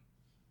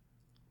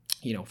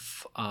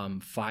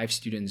 5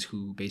 students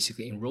who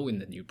basically enroll in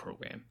the new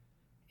program,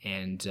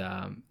 and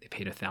they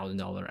paid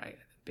 $1,000.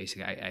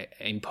 I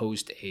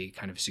imposed a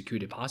kind of secure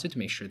deposit to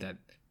make sure that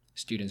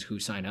students who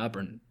sign up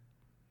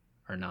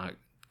are not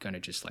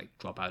gonna just like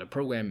drop out of the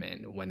program,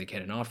 and when they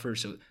get an offer,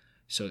 so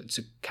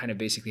to kind of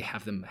basically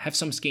have them have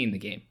some skin in the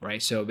game,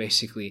 right? So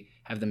basically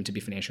have them to be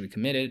financially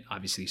committed,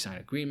 obviously sign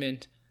an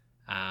agreement,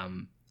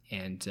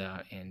 and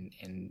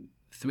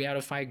 3 out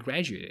of 5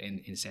 graduated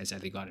in the sense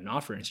that they got an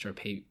offer and started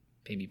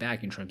pay me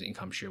back in terms of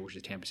income share, which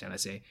is 10%.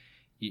 Let's say,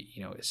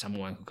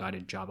 someone who got a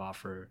job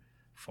offer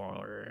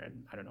for,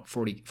 I don't know,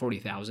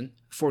 40,000.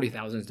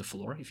 40,000 is the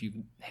floor. If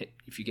you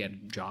get a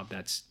job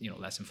that's,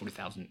 less than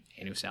 40,000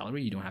 annual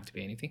salary, you don't have to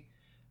pay anything.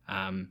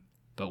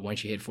 But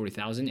once you hit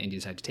 40,000 and you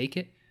decide to take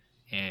it,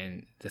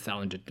 and the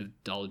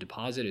 $1,000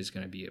 deposit is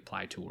going to be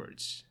applied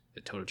towards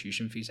the total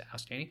tuition fees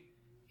outstanding,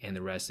 and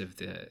the rest of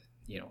the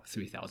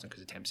 3,000,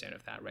 because it's 10%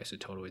 of that, right? So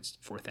total it's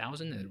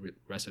 4,000, and the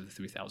rest of the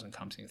 3,000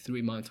 comes in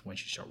 3 months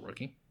once you start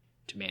working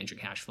to manage your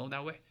cash flow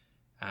that way.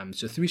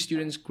 So 3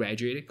 students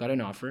graduated, got an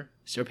offer,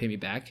 started paying me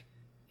back,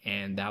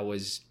 and that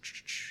was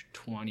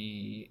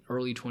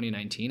early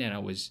 2019, and I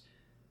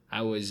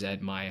was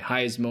at my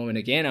highest moment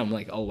again. I'm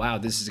like, oh wow,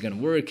 this is gonna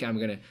work. I'm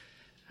gonna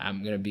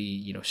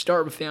be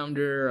startup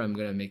founder. I'm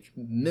gonna make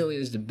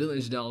millions to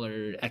billions of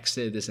dollar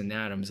exit, this and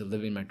that. I'm just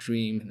living my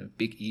dream, and the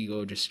big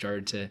ego just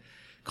started to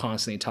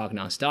constantly talk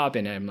nonstop,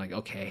 and I'm like,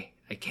 okay,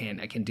 I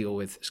can't deal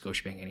with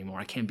Scotiabank anymore.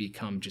 I can't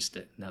become just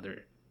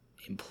another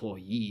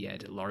employee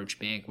at a large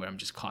bank where I'm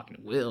just clocking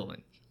a will,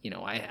 and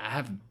I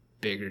have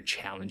bigger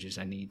challenges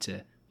I need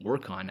to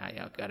work on.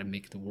 I got to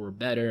make the world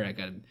better. I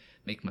got to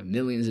make my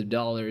millions of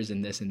dollars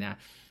and this and that,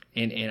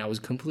 and I was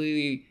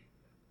completely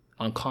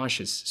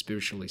unconscious,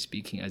 spiritually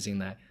speaking, as in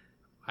that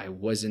I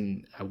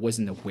wasn't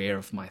aware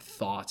of my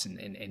thoughts and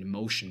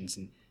emotions,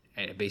 and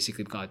I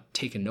basically got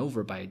taken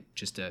over by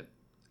just a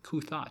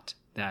cool thought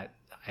that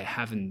I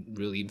haven't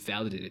really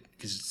validated,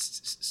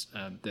 because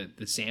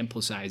the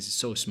sample size is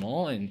so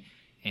small, and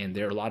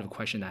there are a lot of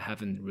questions I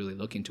haven't really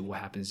looked into. What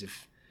happens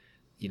if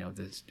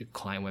the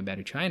client went back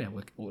to China?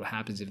 What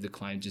happens if the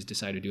client just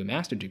decided to do a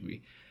master's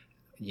degree?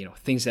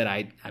 Things that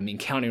I'm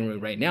encountering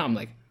right now. I'm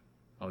like,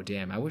 oh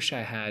damn, I wish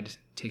I had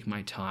taken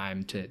my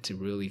time to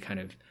really kind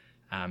of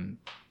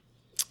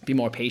be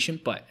more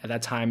patient. But at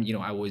that time,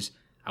 I was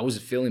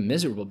feeling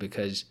miserable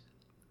because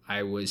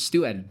I was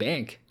still at a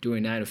bank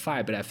doing 9 to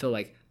 5, but I feel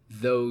like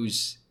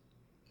those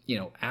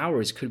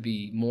hours could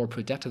be more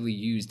productively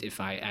used if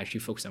I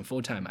actually focus on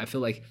full time. I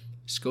feel like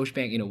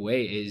Scotiabank in a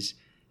way is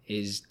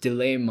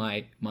delaying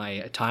my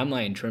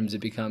timeline in terms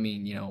of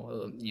becoming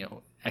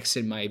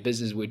exit my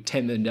business with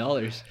 $10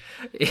 million.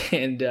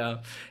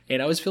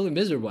 And I was feeling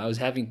miserable. I was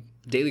having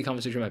daily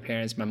conversation with my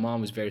parents. My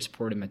mom was very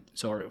supportive.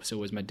 So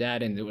was my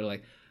dad. And they were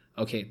like,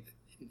 okay,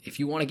 if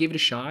you want to give it a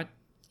shot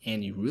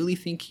and you really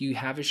think you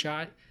have a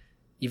shot,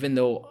 even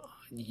though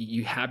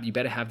you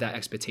better have that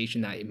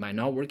expectation that it might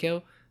not work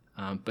out.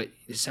 But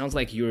it sounds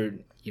like you're,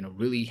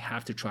 really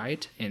have to try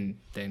it and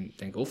then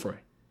go for it.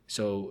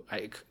 So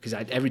because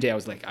every day I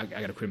was like, I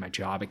got to quit my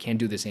job. I can't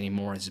do this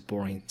anymore. It's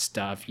boring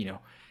stuff,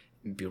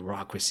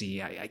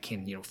 bureaucracy. I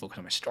can't, focus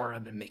on my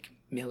startup and make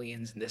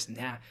millions and this and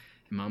that.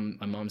 And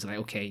my mom's like,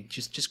 okay,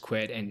 just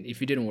quit. And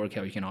if it didn't work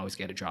out, you can always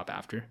get a job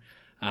after.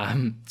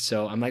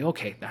 So I'm like,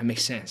 okay, that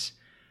makes sense.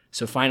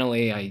 So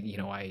finally,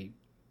 I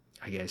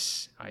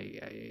guess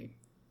I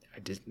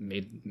just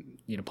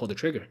pulled the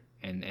trigger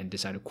and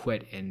decided to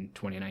quit in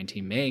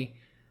 2019 May.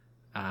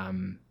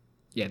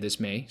 This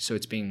May. So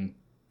it's been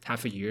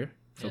half a year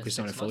focused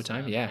on it full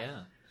time.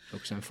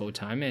 Focused on full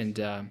time.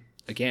 And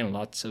again,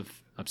 lots of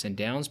ups and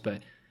downs,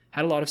 but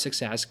had a lot of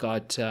success.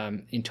 Got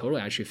in total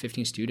actually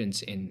 15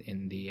 students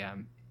in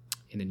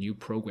the new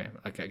program,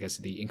 like I guess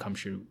the income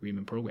share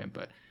agreement program.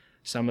 But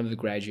some of the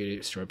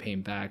graduates started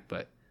paying back,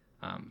 but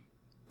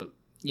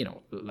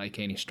like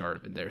any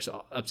startup, there's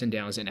ups and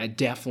downs. And I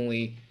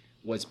definitely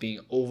was being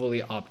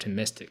overly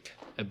optimistic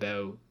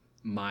about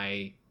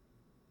my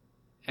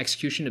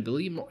execution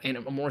ability,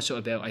 and more so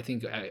about, I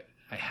think I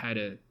had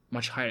a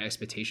much higher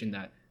expectation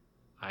that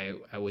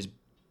I was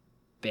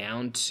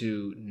bound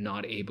to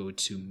not able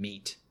to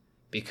meet,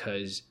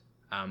 because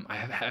I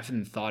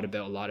haven't thought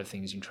about a lot of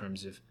things in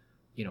terms of,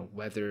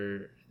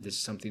 whether this is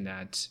something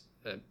that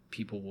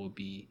people will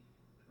be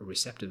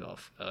receptive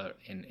of,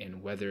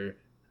 and whether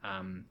there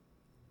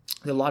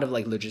are a lot of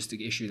like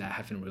logistic issues that I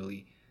haven't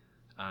really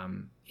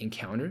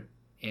encountered,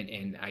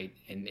 and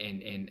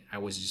I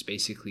was just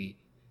basically,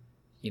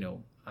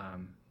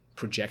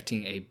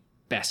 projecting a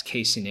best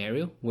case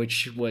scenario,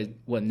 which will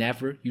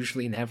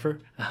usually never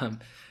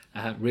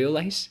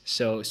realize.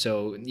 So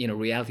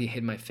reality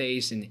hit my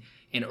face, and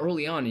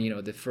early on,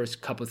 the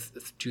first couple of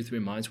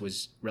 2-3 months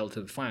was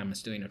relatively fine. I'm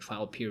still in a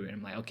trial period.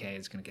 I'm like, okay,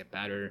 it's gonna get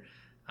better.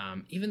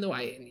 Even though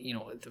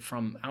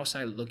from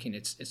outside looking,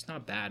 it's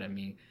not bad. I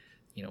mean,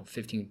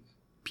 15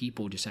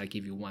 people decide to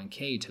give you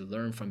 $1,000 to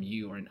learn from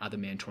you or other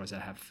mentors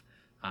that have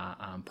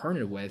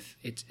partnered with.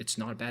 It's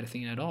not a bad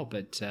thing at all.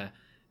 But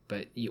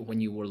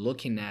when you were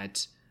looking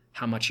at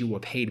how much you were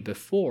paid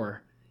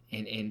before,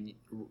 and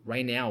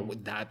right now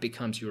that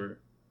becomes your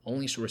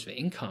only source of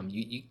income,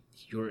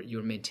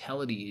 your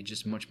mentality is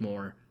just much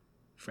more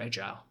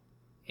fragile,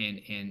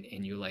 and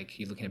you're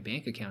looking at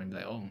bank account and be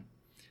like, oh,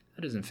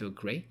 that doesn't feel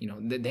great.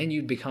 Then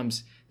you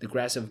becomes the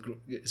grass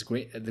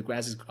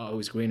is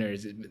always greener.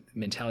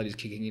 Mentality is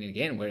kicking in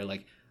again, where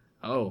like,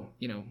 oh,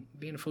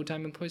 being a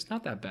full-time employee is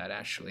not that bad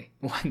actually.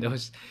 When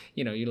those,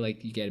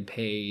 you get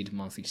paid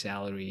monthly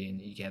salary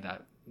and you get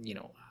that,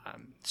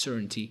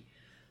 certainty.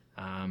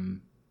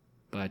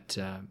 But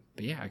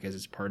yeah, I guess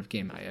it's part of the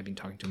game. I've been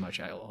talking too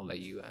much. I'll let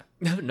you.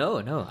 No.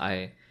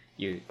 I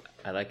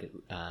like it.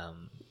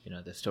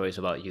 The stories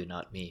about you,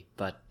 not me.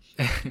 But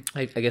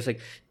I guess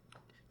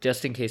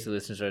just in case the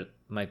listeners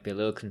might be a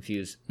little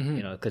confused,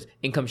 because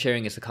income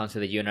sharing is a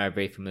concept that you and I are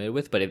very familiar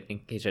with. But in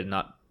case they're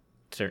not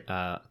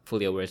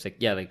fully aware, it's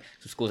so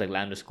schools like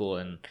Lambda School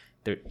and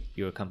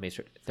your company's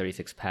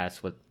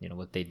 36paths,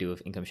 what they do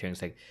with income sharing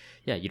is you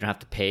don't have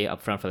to pay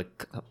upfront for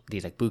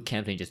these boot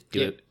camps, and you just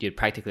do it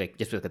practically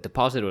just with a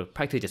deposit or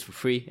practically just for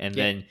free, and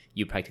then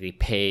you practically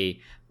pay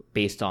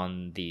based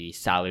on the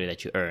salary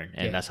that you earn,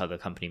 and that's how the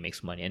company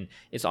makes money. And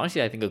it's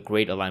honestly, I think, a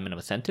great alignment of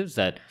incentives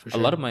that a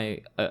lot of my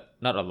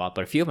not a lot,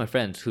 but a few of my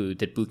friends who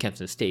did boot camps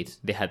in the States,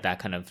 they had that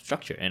kind of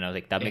structure, and I was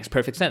like, that makes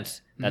perfect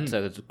sense. That's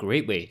a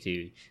great way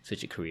to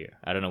switch a career.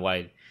 I don't know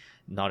why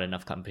not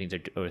enough companies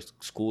or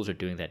schools are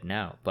doing that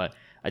now, but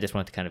I just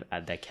wanted to kind of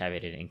add that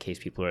caveat in case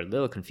people are a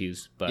little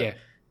confused, but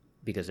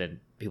because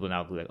then people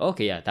now will be like,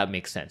 okay, yeah, that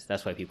makes sense.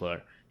 That's why people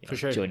are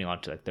joining on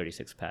to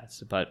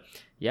 36paths. But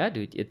yeah,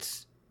 dude,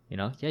 it's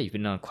you've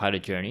been on quite a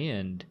journey,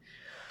 and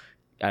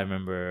I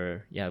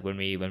remember when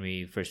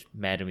we first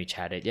met and we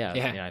chatted,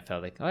 I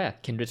felt like, oh yeah,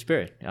 kindred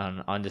spirit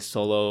on this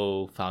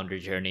solo founder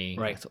journey,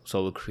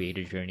 solo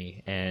creator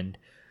journey. And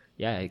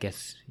yeah, I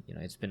guess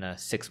it's been a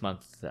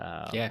 6-month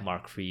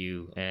mark for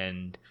you,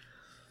 and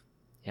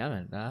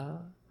man,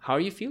 how are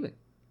you feeling?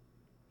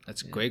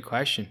 That's a great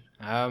question.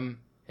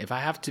 If I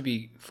have to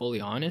be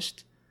fully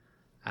honest,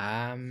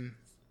 not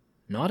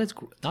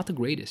the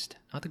greatest,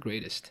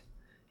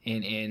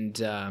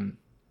 and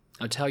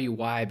I'll tell you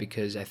why,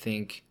 because I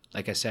think,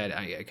 like I said,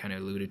 I kind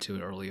of alluded to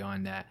it early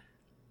on, that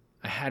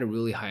I had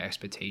really high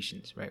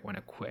expectations, right, when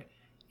I quit.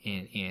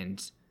 And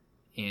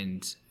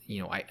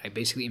I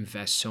basically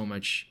invest so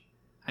much.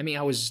 I mean,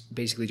 I was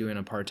basically doing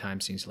a part-time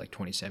since like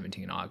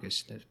 2017 in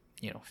August,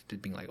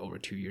 it being like over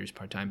 2 years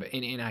part-time. But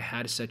and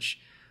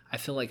I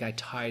feel like I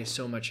tied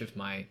so much of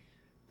my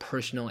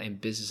personal and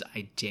business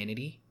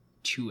identity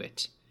to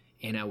it.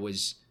 And I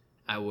was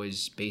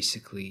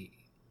basically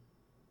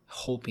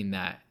hoping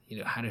that,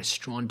 I had a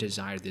strong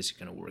desire this is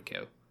going to work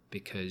out,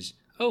 because,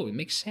 it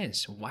makes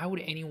sense. Why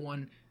would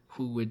anyone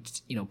who would,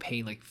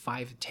 pay like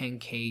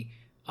 5-10K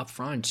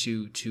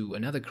upfront to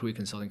another career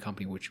consulting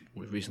company, which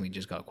recently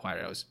just got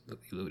acquired, I was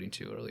alluding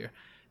to earlier,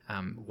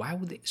 why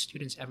would the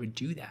students ever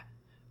do that?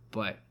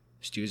 But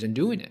students are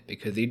doing it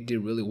because they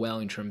did really well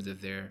in terms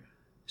of their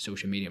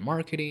social media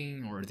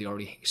marketing, or they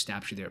already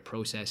established their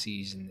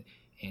processes.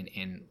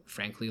 And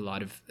frankly, a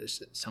lot of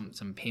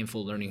some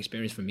painful learning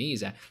experience for me is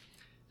that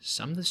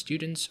some of the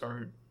students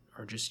are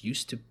just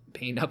used to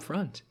paying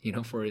upfront,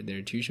 for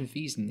their tuition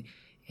fees, and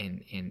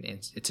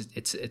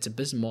it's a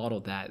business model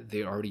that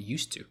they're already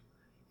used to.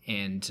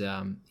 And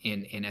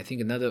I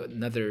think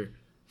another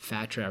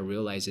factor I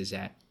realize is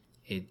that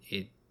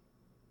it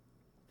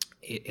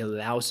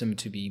allows them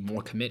to be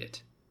more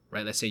committed,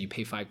 right? Let's say you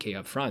pay 5K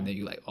up front, then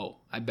you're like,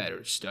 I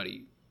better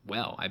study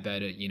well. I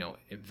better,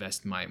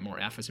 invest my more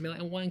efforts. I mean,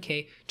 like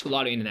 1K to a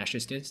lot of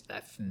international students,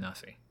 that's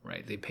nothing,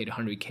 right? They paid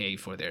 100K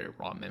for their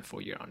enrollment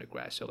for year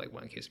undergrad. So like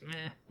 1K is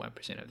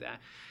 1% of that.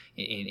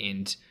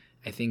 And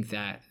I think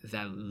that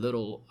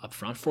little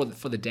upfront for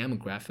the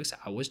demographics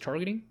I was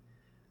targeting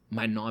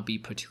might not be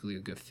particularly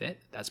a good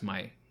fit. That's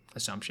my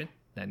assumption.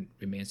 That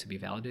remains to be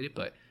validated.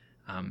 But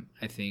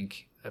I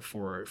think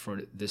for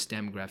this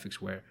demographics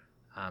where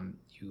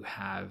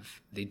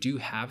they do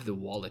have the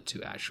wallet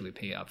to actually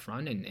pay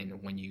upfront,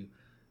 and when you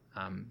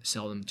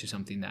sell them to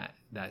something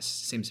that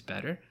seems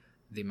better,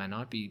 they might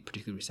not be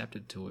particularly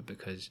receptive to it,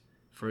 because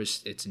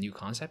first, it's a new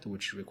concept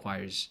which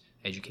requires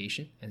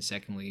education, and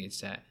secondly,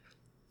 it's that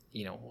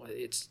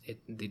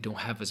they don't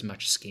have as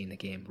much skin in the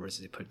game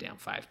versus they put down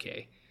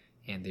 5K,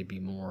 and they'd be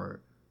more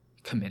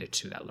committed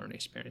to that learning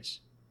experience.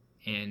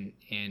 And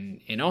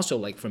also,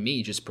 like, for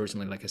me, just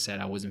personally, like I said,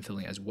 I wasn't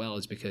feeling as well,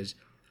 is because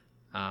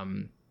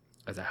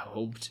as I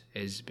hoped,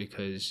 is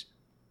because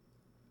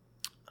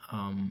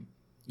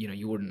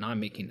you were not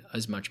making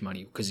as much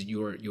money, because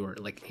you're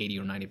like 80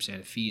 or 90%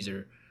 of fees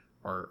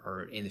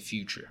are in the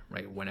future,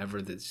 right?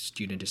 Whenever the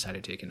student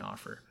decided to take an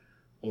offer,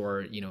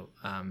 or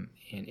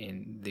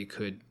and they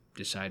could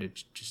decide to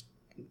just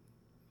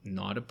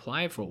not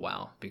apply for a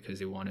while because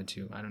they wanted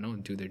to, I don't know,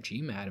 do their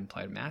GMAT and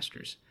apply to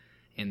masters.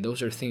 And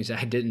those are things that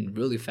I didn't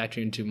really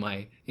factor into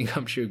my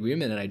income share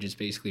agreement, and I just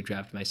basically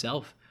drafted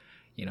myself.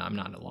 I'm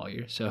not a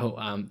lawyer,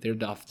 so there are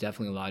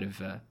definitely a lot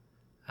of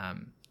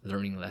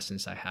learning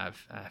lessons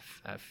I've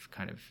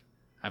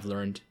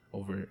learned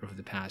over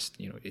the past,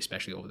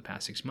 especially over the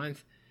past 6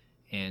 months,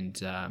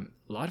 and a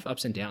lot of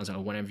ups and downs.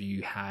 Whenever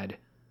you had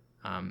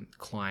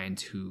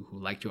clients who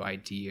liked your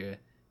idea,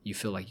 you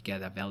feel like you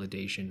get that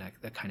validation,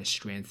 that kind of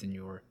strengthen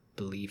your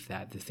belief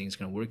that the thing's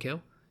going to work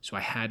out. So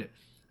I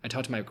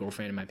talked to my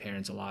girlfriend and my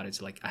parents a lot.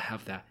 It's like I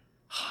have that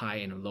high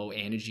and low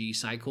energy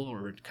cycle,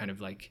 or kind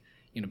of like,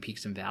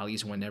 peaks and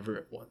valleys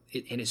whenever,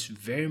 and it's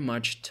very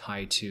much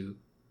tied to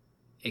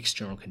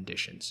external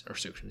conditions or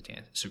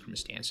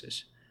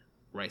circumstances,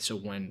 right? So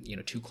when,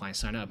 2 clients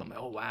sign up, I'm like,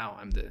 oh wow,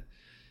 I'm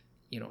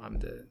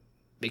the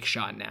big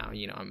shot now,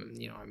 I'm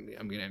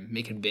going to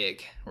make it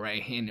big,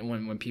 right? And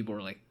when people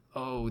are like,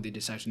 they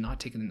decide to not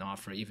take an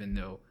offer, even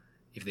though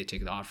if they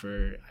take the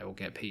offer, I will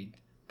get paid,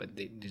 but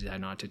they decide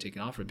not to take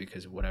an offer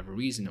because of whatever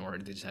reason, or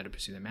they decide to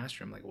pursue their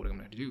master, I'm like, what am I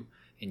going to do?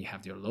 And you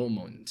have your low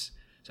moments.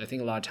 So I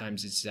think a lot of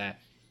times it's that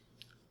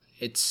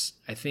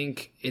I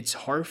think it's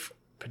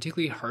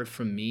particularly hard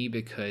for me,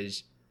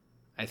 because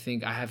I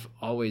think I have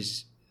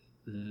always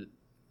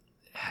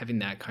having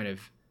that kind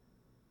of,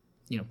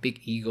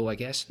 big ego, I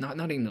guess, not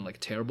in a like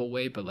terrible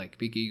way, but like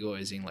big ego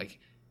as in like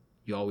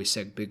you always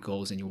set big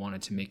goals and you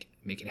wanted to make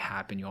it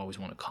happen. You always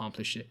want to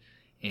accomplish it.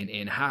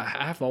 And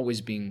I've always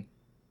been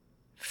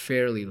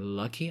fairly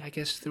lucky, I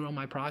guess, throughout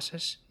my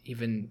process,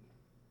 even,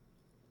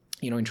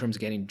 in terms of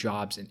getting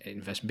jobs in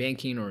investment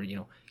banking, or,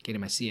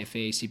 getting my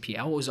CFA, CPA.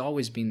 I was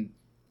always been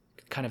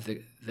kind of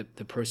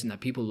the person that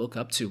people look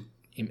up to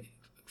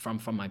from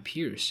my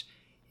peers.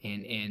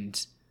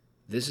 And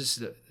this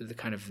is the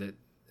kind of the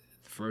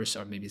first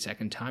or maybe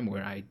second time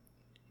where I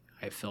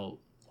felt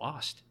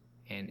lost.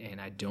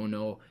 And I don't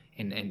know,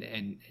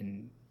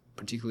 and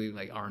particularly,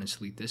 like,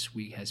 honestly, this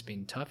week has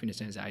been tough in the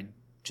sense I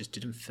just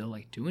didn't feel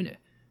like doing it.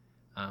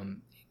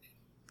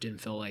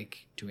 Didn't feel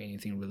like doing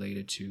anything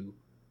related to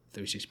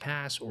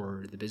 36paths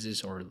or the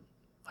business or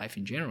life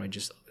in general. And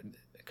just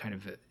kind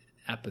of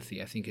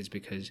apathy. I think it's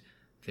because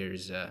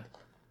there's the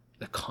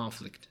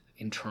conflict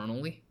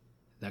internally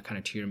that kind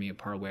of tear me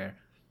apart, where,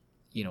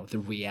 the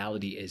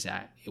reality is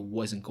that it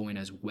wasn't going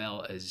as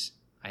well as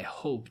I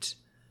hoped.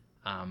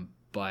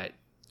 But,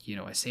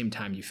 at the same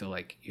time, you feel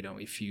like,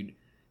 if you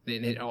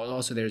then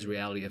also there's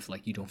reality of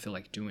like you don't feel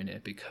like doing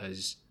it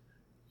because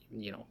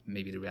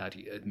maybe the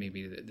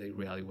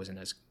reality wasn't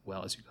as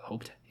well as you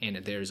hoped, and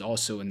there's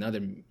also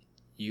another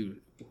you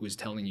who's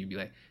telling you, be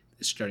like,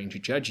 starting to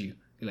judge you,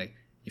 be like,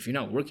 if you're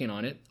not working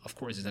on it, of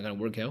course it's not going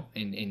to work out,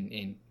 and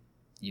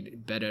you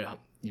better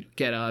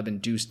get up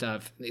and do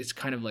stuff. It's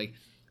kind of like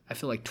I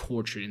feel like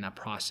tortured in that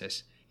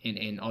process,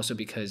 and also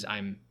because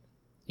I'm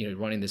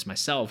running this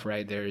myself,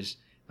 right? There's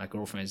my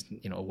girlfriend's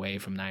away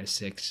from 9 to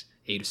 6,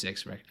 8 to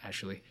 6, right,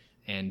 actually,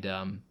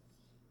 and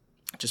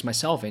just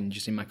myself, and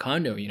just in my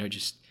condo,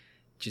 just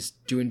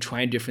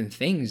trying different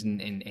things,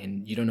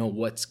 and you don't know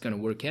what's gonna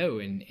work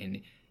out,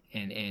 and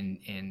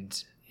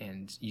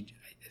you,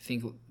 I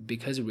think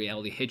because of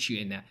reality hits you,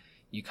 in that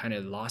you kind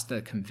of lost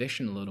that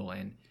conviction a little,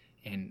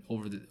 and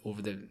over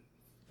the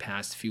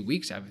past few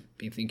weeks, I've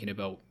been thinking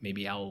about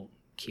maybe I'll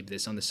keep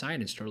this on the side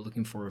and start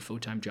looking for a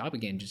full-time job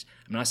again.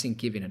 I'm not saying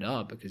giving it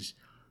up, because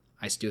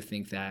I still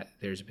think that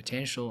there's a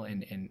potential,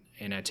 and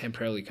I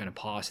temporarily kind of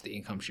paused the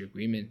income share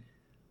agreement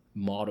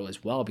model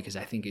as well, because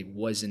I think it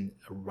wasn't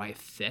a right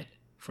fit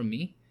for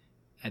me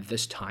at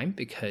this time,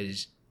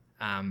 because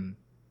I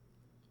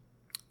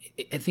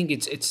think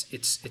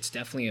it's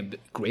definitely a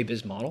great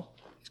business model.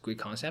 It's a great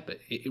concept, but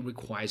it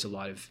requires a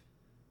lot of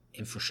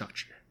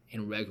infrastructure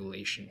and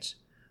regulations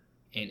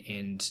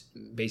and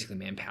basically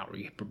manpower.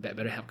 You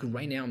better have, because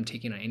right now I'm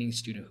taking on any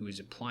student who is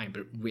applying,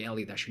 but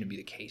reality that shouldn't be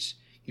the case.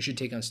 You should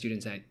take on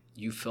students that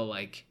you feel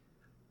like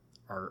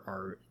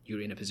are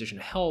you're in a position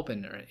to help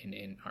and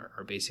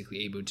are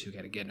basically able to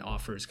kind of get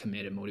offers,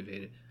 committed,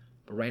 motivated.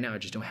 But right now I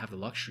just don't have the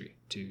luxury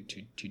to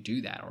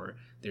do that, or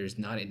there's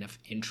not enough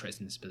interest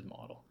in this business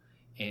model.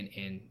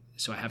 And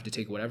so I have to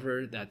take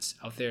whatever that's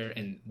out there,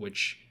 and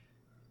which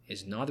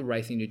is not the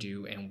right thing to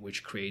do, and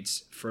which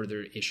creates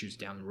further issues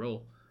down the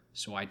road.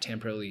 So I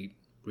temporarily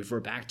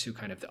revert back to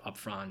kind of the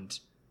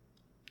upfront,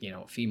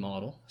 fee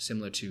model,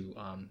 similar to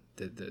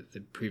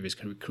the previous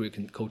career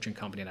coaching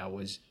company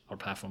or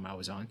platform I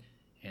was on,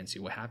 and see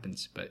what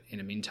happens. But in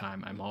the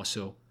meantime, I'm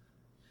also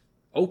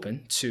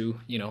open to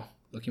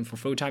looking for a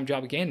full-time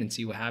job again and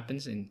see what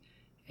happens. And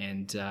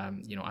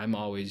I'm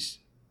always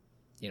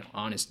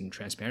honest and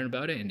transparent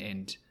about it,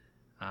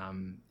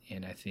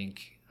 and I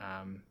think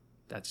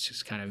that's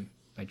just kind of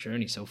my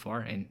journey so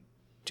far. And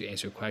to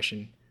answer your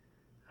question,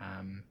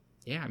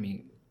 I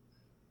mean,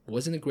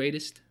 wasn't the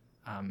greatest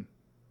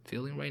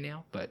feeling right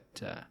now,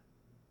 but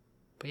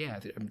yeah,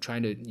 I'm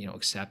trying to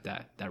accept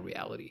that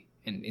reality,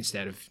 and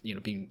instead of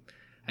being,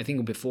 I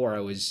think before I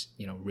was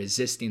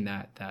resisting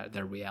that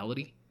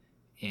reality,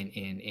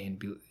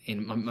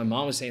 and my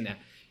mom was saying that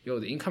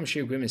the income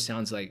share agreement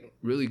sounds like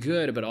really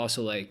good, but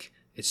also like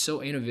it's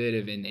so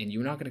innovative, and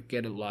you're not going to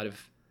get a lot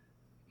of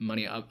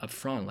money up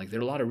front. Like, there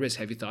are a lot of risks.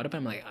 Have you thought about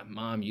it? I'm like,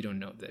 Mom, you don't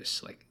know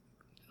this. Like,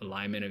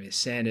 alignment of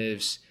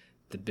incentives,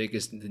 the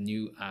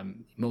new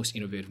most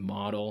innovative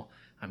model.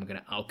 I'm going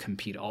to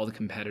outcompete all the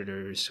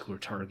competitors who are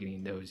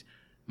targeting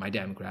my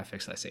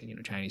demographics, let's say,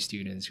 Chinese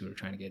students who are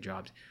trying to get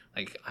jobs.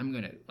 Like, I'm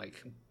going to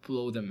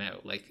blow them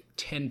out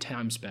 10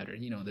 times better,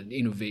 the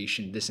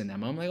innovation, this and that.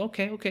 I'm like,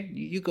 okay,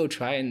 you go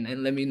try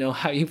and let me know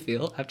how you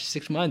feel after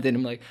 6 months. And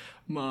I'm like,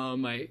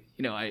 Mom,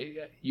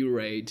 you're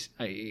right.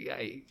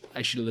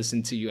 I should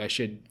listen to you. I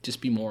should just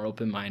be more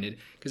open-minded,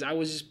 because I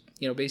was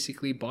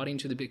basically bought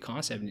into the big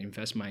concept and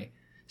invest my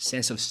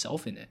sense of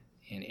self in it.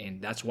 And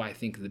that's why I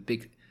think the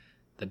big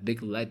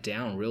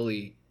letdown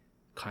really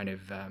kind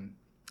of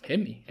hit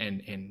me.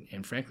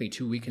 And frankly,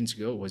 2 weekends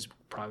ago was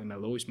probably my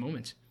lowest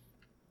moments,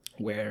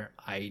 where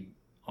I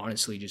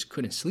honestly just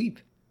couldn't sleep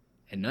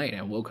at night.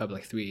 I woke up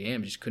 3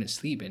 a.m., just couldn't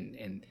sleep,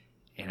 and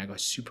I got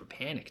super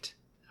panicked.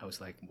 I was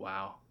like,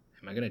 wow,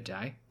 am I gonna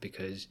die?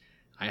 Because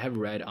I have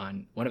read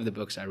on one of the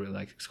books I really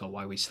like, it's called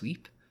Why We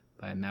Sleep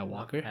by Matt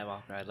Walker. Matt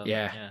Walker, I love it.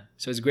 Yeah.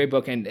 So it's a great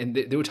book, and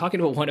they were talking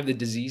about one of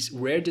the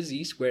rare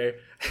disease, where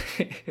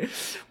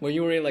when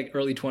you were in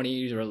early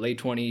 20s or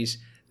late 20s,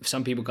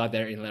 some people got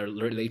there in their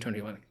late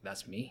 20s, like,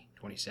 that's me,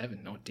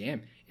 27, oh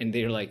damn. And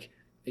they're like,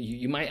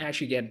 you might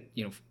actually get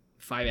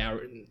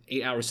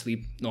 8 hours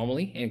sleep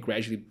normally, and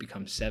gradually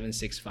become 7,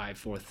 6, 5,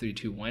 4, 3,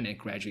 2, 1, and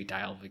gradually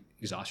die of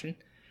exhaustion.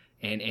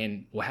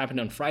 And what happened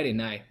on Friday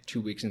night 2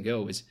 weeks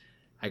ago was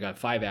I got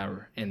 5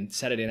 hour, and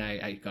Saturday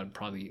night I got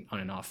probably on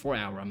and off 4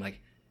 hour. I'm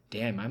like,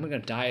 damn, I'm gonna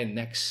die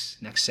next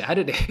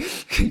Saturday.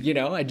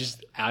 I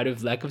just out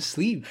of lack of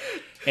sleep.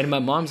 And my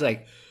mom's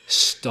like,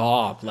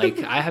 stop.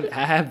 Like, I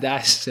have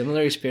that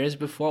similar experience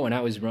before when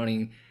I was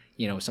running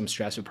some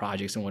stressful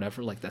projects and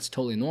whatever. Like, that's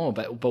totally normal.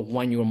 But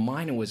when your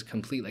mind was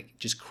complete,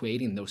 just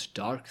creating those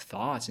dark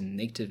thoughts and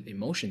negative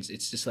emotions,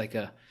 it's just like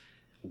a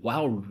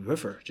wild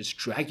river, just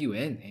drag you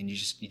in, and you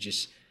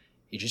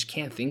just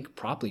can't think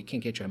properly. You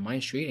can't get your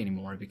mind straight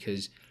anymore.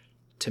 Because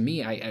to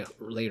me, I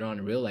later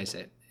on realized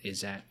that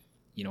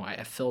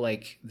I feel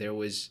like there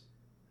was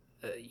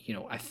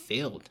I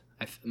failed.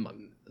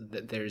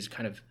 There's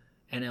kind of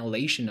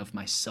annihilation of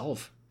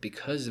myself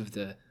because of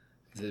the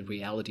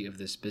reality of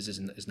this business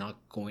is not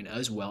going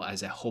as well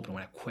as I hoped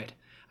when I quit.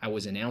 I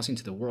was announcing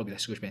to the world that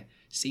Scotiabank,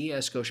 see ya,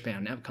 Scotiabank,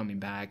 I'm never coming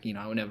back.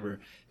 I will never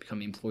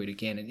become employed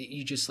again. And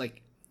you just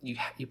like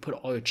you put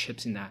all your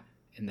chips in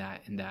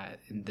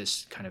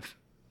this kind of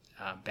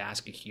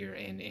basket here,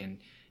 and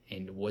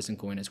it wasn't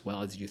going as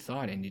well as you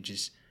thought, and it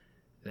just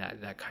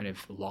that kind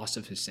of loss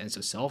of his sense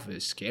of self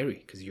is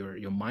scary, because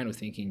your mind was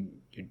thinking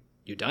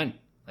you're done,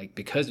 like,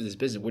 because of this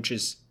business, which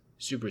is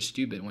super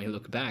stupid when you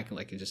look back.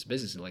 Like, it's just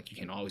business, like, you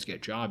can always get a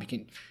job,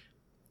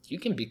 you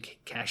can be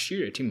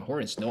cashier at Tim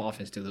Hortons. No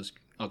offense to those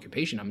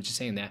occupation, I'm just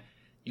saying that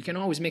you can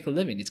always make a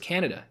living. It's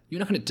Canada. You're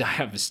not going to die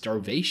of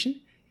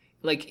starvation.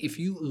 Like, if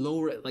you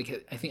lower it,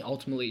 like, I think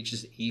ultimately it's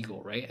just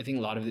ego, right? I think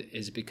a lot of it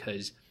is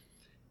because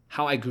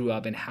how I grew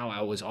up and how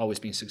I was always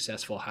being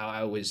successful, how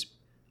I was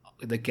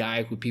the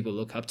guy who people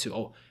look up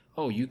to.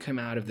 Oh, you come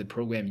out of the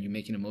program, you're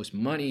making the most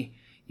money,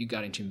 you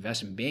got into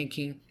investment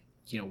banking,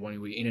 when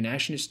you were an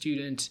international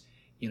student,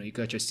 you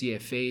got your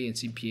CFA and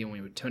CPA when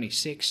you were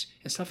 26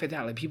 and stuff like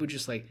that. Like, people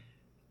just like,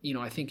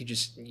 I think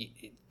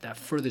that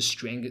further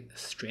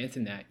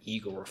strengthened that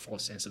ego or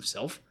false sense of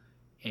self,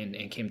 and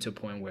came to a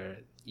point where,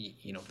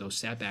 those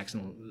setbacks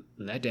and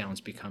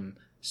letdowns become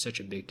such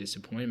a big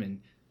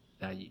disappointment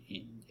that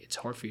it's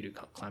hard for you to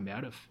climb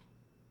out of.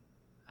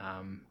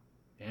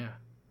 Yeah.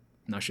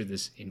 I'm not sure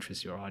this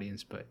interests your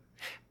audience, but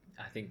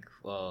I think,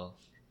 well,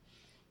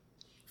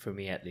 for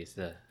me at least,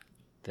 the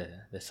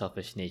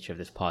selfish nature of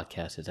this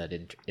podcast is that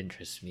it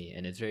interests me,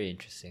 and it's very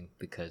interesting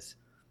because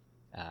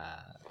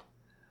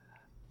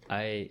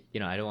I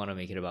don't want to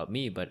make it about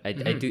me, but I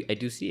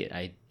do see it.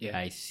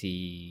 I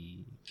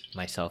see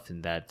myself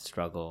in that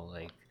struggle.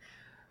 Like,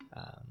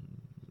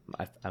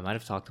 I might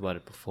have talked about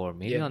it before,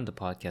 maybe on the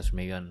podcast or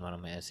maybe on one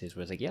of my essays,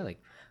 where it's like,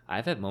 like,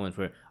 I've had moments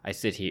where I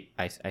sit here,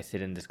 I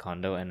sit in this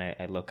condo, and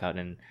I look out,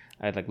 and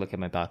I like look at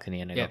my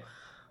balcony, and I go,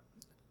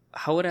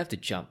 how would I have to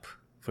jump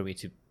for me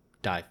to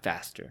die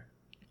faster?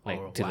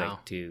 Like,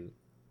 to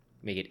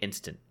make it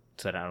instant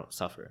so that I don't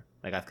suffer.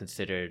 Like, I've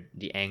considered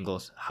the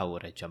angles. How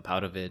would I jump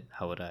out of it?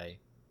 How would I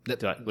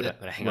would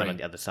I hang out on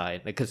the other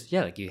side? Like, because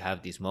like, you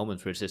have these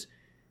moments where it's just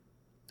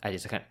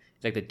it's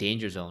like the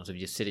danger zones. If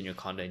you just sit in your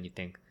condo and you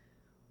think,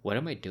 what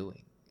am I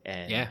doing?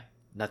 And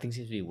nothing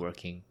seems to be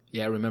working.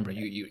 Yeah, I remember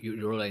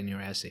you wrote that in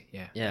your essay.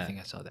 Yeah, I think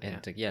I saw that. And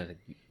it's like, like,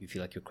 you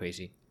feel like you're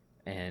crazy,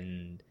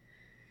 and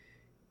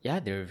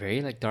there are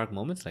very like dark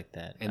moments like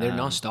that, and they're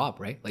nonstop,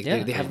 right? Like,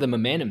 they have the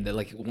momentum. They're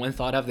like one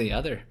thought after the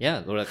other.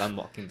 Yeah, or like I'm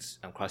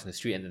crossing the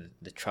street, and then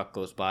the truck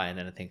goes by, and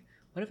then I think,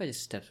 what if I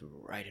just stepped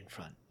right in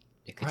front?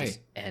 It could just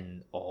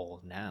end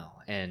all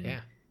now.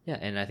 And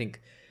and I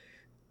think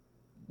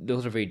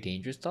those are very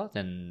dangerous thoughts,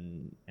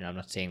 and I'm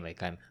not saying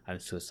like I'm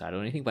suicidal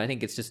or anything, but I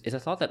think it's a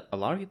thought that a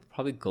lot of people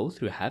probably go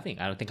through having.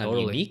 I don't think I'm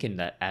unique in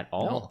that at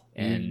all.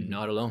 No, and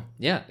not alone.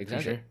 Yeah,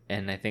 exactly. Sure.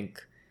 And I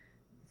think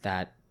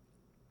that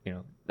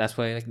that's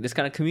why like this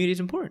kind of community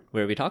is important,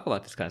 where we talk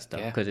about this kind of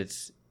stuff, because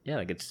it's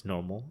like, it's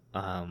normal.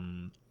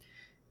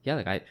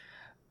 Like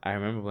I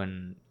remember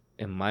when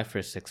in my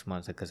first 6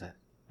 months, because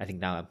I think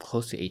now I'm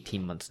close to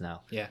 18 months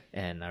now. Yeah.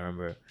 And I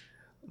remember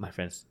my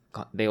friends,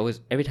 they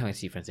always, every time I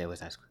see friends, they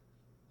always ask,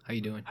 how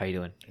you doing?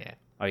 Yeah.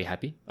 Are you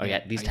happy? Are you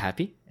at least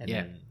happy? And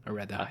then, I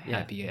read that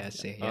happy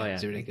essay. Yeah,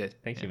 it's really good.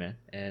 Thank you, man.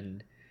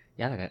 And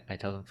like I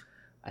tell them,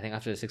 I think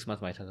after the 6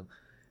 months, I tell them,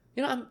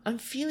 I'm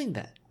feeling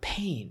that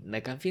pain.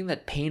 Like, I'm feeling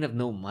that pain of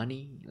no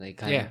money. Like,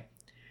 the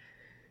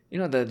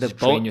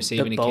bonus I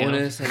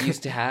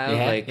used to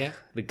have,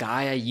 the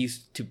guy I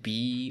used to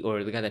be,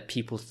 or the guy that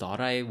people thought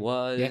I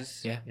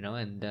was.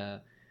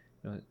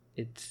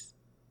 It's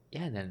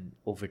and then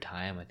over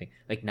time, I think,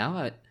 like,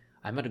 now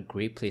I'm at a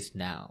great place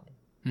now.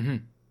 Mm-hmm.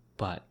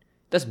 But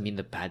it doesn't mean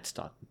the bad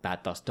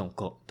thoughts don't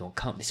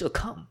come. They still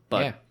come.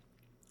 But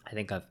I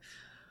think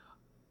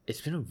it's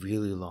been a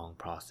really long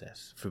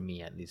process for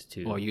me, at least,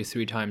 too. Well, you're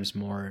 3 times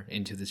more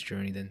into this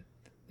journey than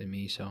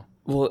me, so.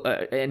 Well,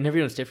 and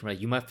everyone's different.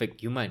 Like, you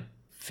might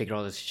figure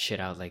all this shit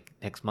out like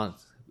next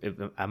month.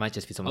 I might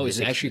just be someone. Oh, is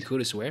it actually cool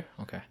to swear?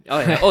 Okay.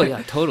 Oh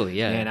yeah, totally.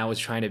 Yeah. And I was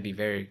trying to be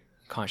very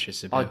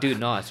conscious about. Oh, dude,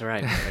 no, it's all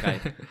right.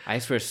 Like, I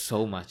swear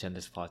so much on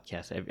this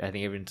podcast. I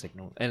think everyone's like,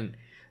 no, and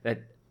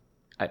that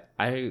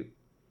I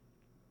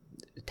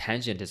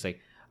tangent is like,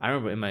 I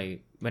remember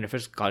when I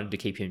first got into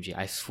KPMG,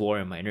 I swore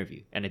in my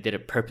interview, and I did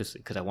it purposely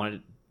because I was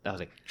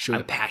like, show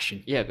the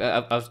passion.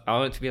 Yeah, I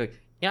wanted to be like,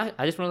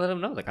 I just want to let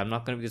them know, like, I'm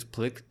not going to be this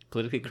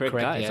politically correct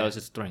guy. Yeah. So I was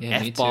just throwing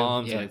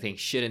F-bombs and like saying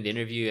shit in the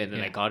interview, and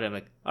then I got it. I'm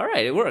like, all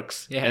right, it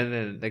works. Yeah. And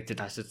then like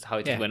that's just how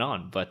it just went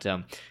on. But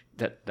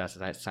that's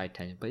that side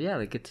tangent. But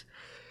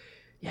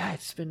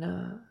it's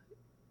been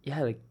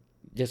like,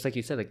 just like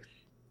you said, like,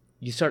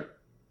 you start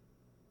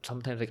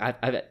sometimes, like,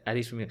 I've at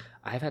least for me,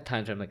 I've had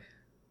times where I'm like,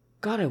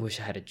 God, I wish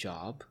I had a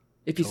job.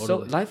 It'd be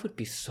life would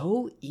be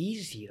so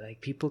easy.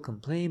 Like, people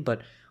complain,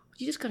 but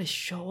you just gotta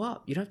show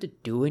up. You don't have to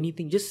do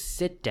anything. Just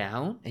sit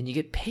down and you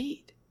get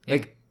paid. Yeah.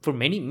 Like, for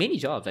many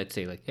jobs, I'd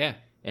say, like,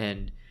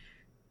 and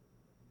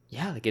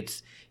like,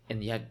 it's,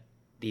 and you have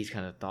these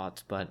kind of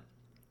thoughts, but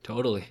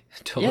totally.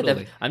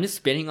 I'm just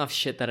spinning off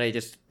shit that I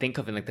just think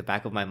of in like the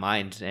back of my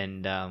mind,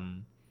 and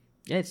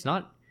it's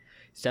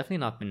definitely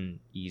not been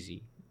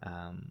easy.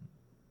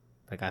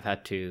 Like I've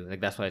had to, like,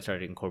 that's why I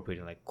started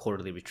incorporating like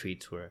quarterly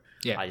retreats where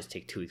Yeah. I just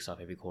take 2 weeks off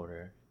every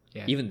quarter.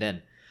 Yeah. Even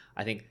then,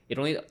 I think it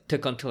only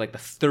took until like the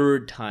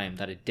third time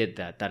that I did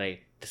that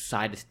I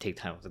decided to take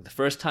time off. Like the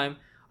first time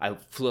I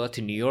flew out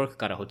to New York,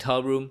 got a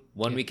hotel room,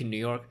 1 week in New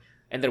York,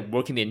 ended up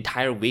working the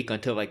entire week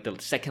until like the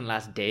second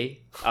last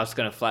day. I was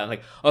gonna fly. I'm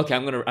like, okay,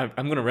 I'm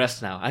gonna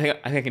rest now. I think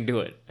I can do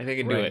it. I think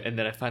I can do it. And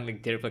then I finally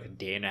did it for like a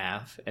day and a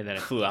half, and then I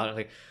flew out. I was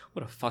like,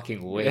 what a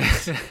fucking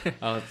waste.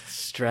 I was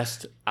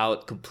stressed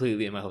out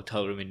completely in my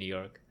hotel room in New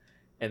York,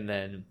 and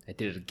then I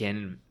did it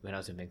again when I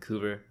was in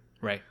Vancouver.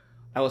 Right.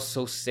 I was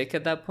so sick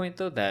at that point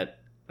though that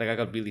like I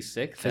got really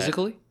sick.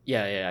 Physically?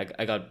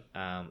 I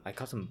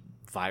got some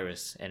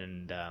virus,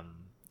 and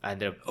I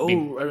ended up.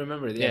 I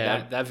remember.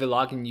 Yeah, that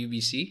vlog in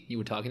UBC you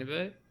were talking about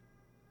it.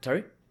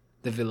 Sorry.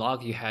 The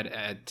vlog you had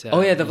at the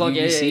vlog,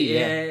 UBC,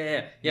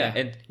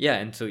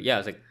 and so I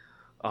was like,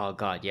 oh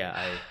god,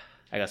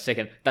 I got sick,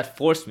 and that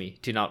forced me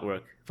to not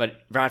work.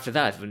 But right after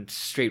that, I've been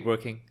straight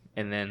working,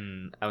 and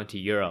then I went to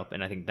Europe,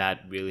 and I think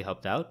that really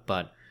helped out.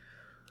 But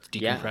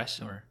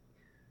decompress or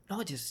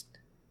no, just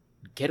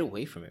get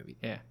away from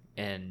everything,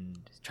 and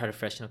try to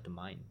freshen up the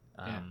mind.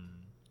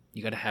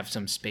 You got to have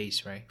some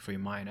space, right, for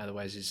your mind.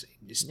 Otherwise,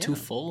 it's too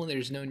full.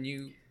 There's no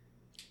new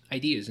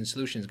ideas and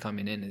solutions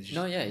coming in. It's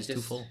just, it's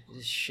too full. It's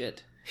just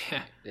shit.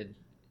 Yeah.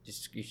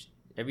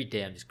 Every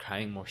day I'm just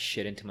crying more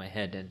shit into my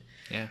head, and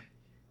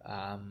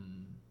I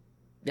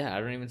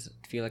don't even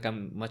feel like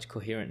I'm much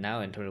coherent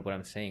now in terms of what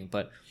I'm saying.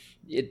 But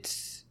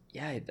it's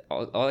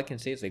all I can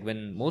say is like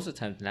when most of the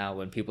times now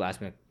when people ask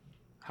me like,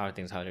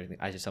 how's everything,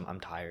 I'm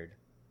tired.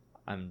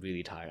 I'm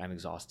really tired. I'm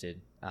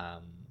exhausted.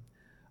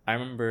 I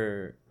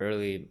remember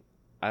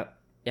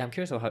I'm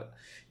curious about how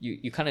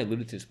you kind of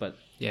alluded to this, but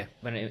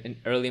when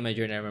early in my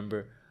journey, I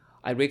remember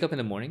I'd wake up in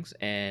the mornings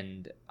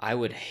and I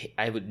would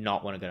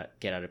not want to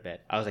get out of bed.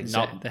 I was like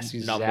not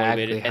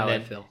motivated,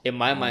 and then in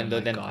my mind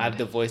though, I have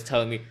the voice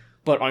telling me,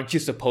 "But aren't you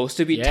supposed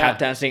to be tap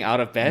dancing out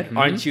of bed? Mm-hmm.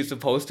 Aren't you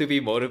supposed to be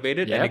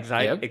motivated and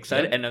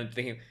excited?" And I'm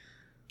thinking,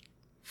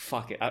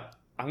 "Fuck it,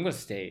 I'm gonna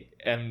stay."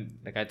 And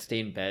like I'd stay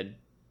in bed.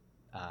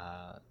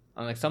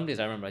 On like some days,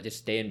 I remember I just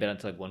stay in bed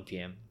until like 1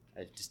 p.m.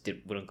 I just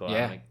wouldn't go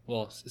out. Like,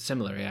 well,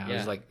 similar. Yeah, it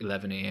was like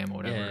 11 a.m. or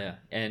whatever. Yeah.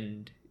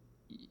 And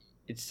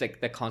it's like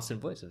that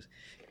constant voice of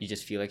you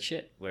just feel like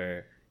shit,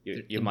 where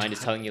your mind is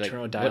telling you like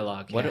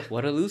dialogue.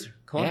 What a loser!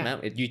 Come on, man,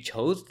 you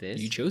chose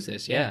this. You chose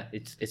this.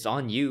 It's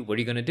on you. What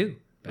are you gonna do?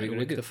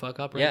 Wake the fuck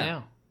up right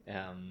now.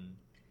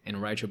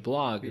 And write your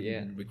blog.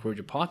 And record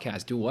your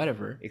podcast. Do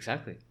whatever.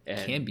 Exactly. You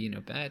can't be in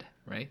a bed,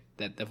 right?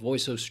 That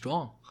voice so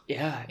strong.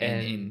 Yeah,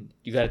 and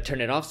you gotta turn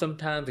it off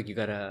sometimes. Like you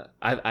gotta.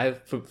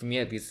 For me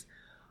at least,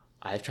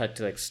 I've tried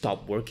to like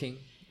stop working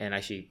and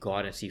actually go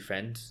out and see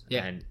friends.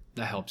 Yeah, and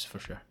that helps for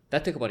sure.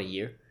 That took about a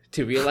year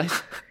to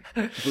realize,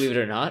 believe it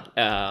or not.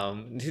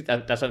 That's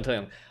what I'm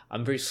telling you.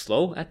 I'm very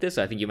slow at this.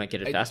 So I think you might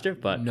get it faster,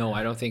 but no,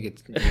 I don't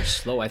think you're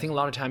slow. I think a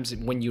lot of times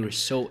when you're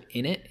so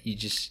in it,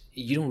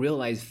 you don't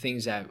realize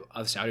things that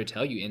others out to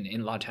tell you, and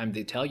a lot of times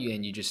they tell you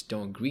and you just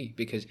don't agree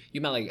because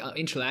you might like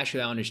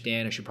intellectually I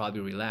understand I should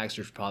probably relax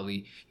or should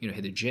probably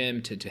hit the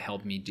gym to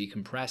help me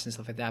decompress and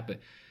stuff like that.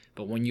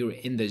 But when you're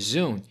in the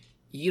zone,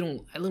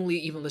 I literally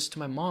even listen to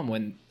my mom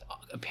when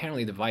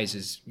apparently the advice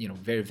is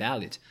very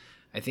valid.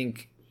 I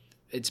think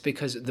it's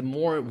because the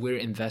more we're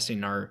investing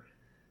in our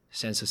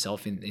sense of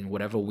self in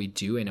whatever we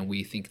do and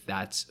we think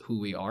that's who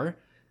we are,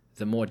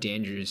 the more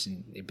dangerous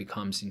it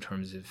becomes in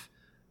terms of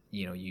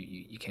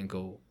you can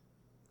go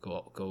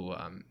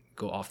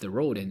off the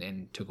road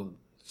and took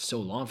so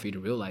long for you to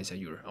realize that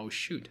you're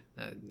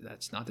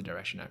that's not the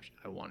direction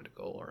I wanted to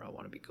go or I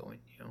want to be going.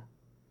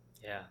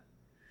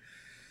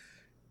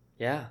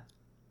 Yeah,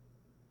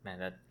 man,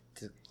 that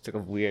took a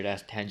weird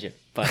ass tangent,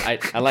 but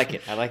I like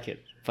it.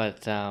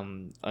 But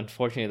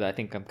unfortunately, I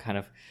think we're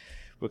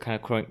kind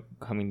of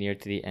coming near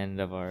to the end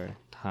of our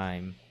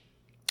time,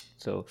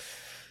 so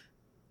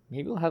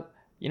maybe we'll have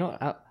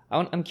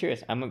I'm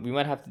curious. We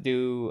might have to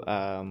do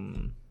a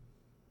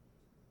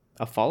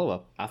follow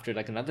up after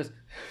like another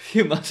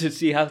few months to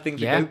see how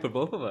things are going for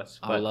both of us.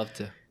 I would love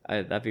to.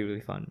 That'd be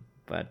really fun.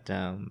 But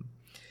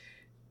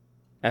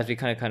as we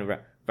kind of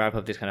wrap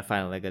up this kind of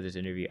final leg of this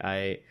interview,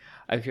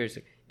 I'm curious.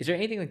 Is there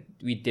anything like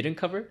we didn't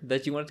cover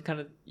that you wanted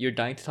to you're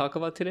dying to talk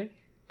about today?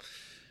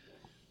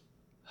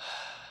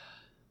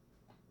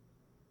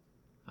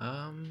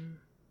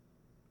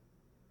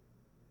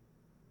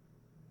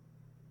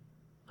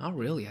 Not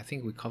really. I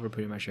think we covered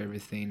pretty much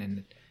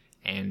everything,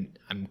 and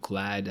I'm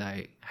glad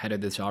I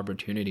had this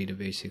opportunity to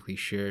basically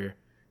share,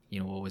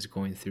 what was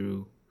going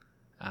through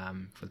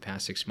for the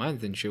past 6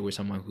 months and share with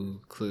someone who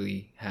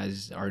clearly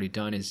has already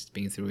done is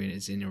being through it,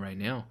 is in it right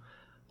now.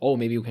 Oh,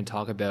 maybe we can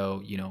talk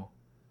about,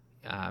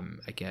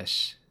 I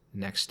guess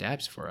next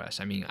steps for us.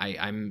 I mean,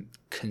 I'm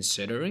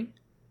considering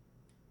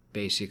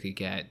basically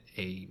get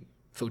a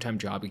full-time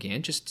job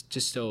again, just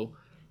so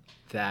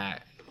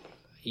that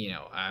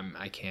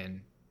I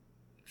can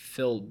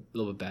feel a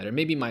little bit better.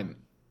 Maybe my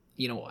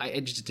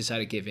I just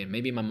decided to give in.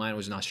 Maybe my mind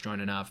was not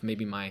strong enough.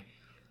 Maybe my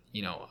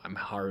my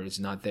heart is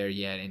not there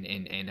yet,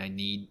 and I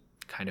need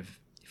kind of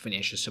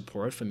financial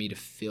support for me to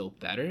feel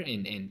better.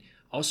 And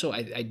also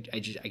I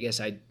guess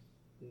I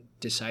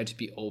decided to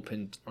be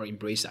open or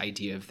embrace the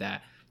idea of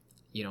that,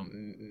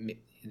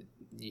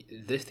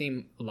 this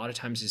thing a lot of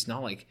times is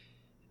not like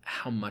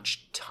how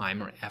much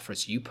time or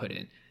efforts you put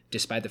in,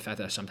 despite the fact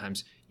that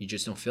sometimes you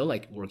just don't feel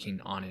like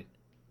working on it,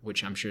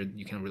 which I'm sure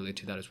you can relate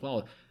to that as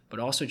well. But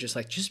also just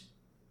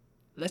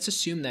let's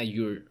assume that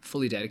you're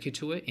fully dedicated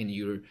to it and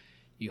you're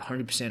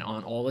 100%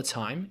 on all the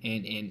time,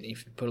 and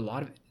if you put a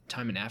lot of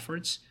time and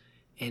efforts,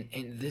 and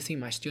this thing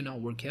might still not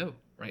work out,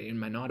 right? It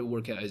might not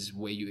work out as the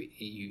way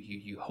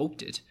you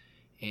hoped it,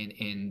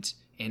 and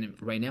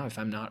right now, if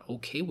I'm not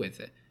okay with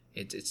it,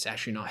 it's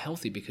actually not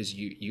healthy, because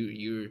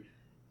you're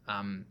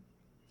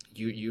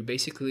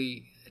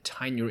basically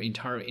tying your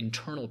entire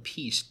internal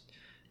peace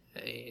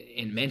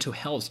and mental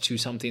health to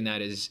something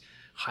that is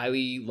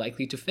highly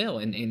likely to fail,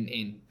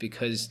 and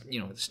because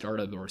the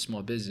startup or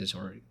small business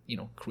or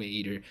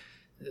creator,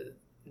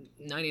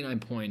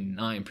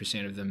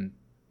 99.9% of them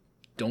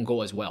don't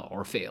go as well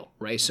or fail,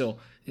 right? So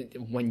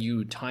when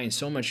you tie in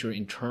so much your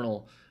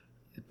internal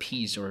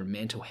peace or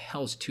mental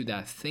health to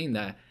that thing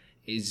that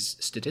is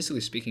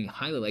statistically speaking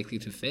highly likely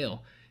to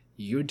fail,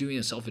 you're doing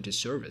yourself a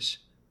disservice,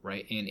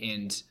 right?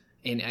 And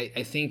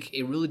I think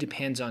it really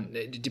depends on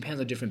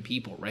different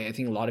people, right? I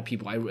think a lot of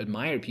people, I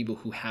admire people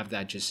who have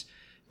that, just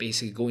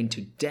basically go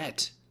into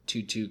debt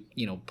to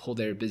pull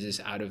their business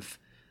out of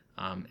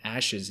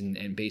ashes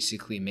and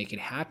basically make it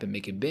happen,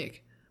 make it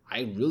big.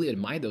 I really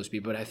admire those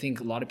people, but I think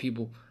a lot of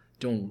people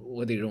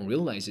what they don't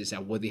realize is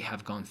that what they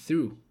have gone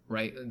through,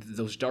 right?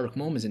 Those dark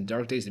moments and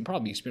dark days, they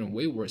probably experience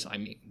way worse. I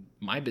mean,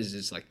 my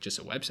business is like just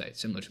a website,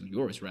 similar to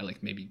yours, right?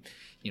 Like maybe,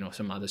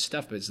 some other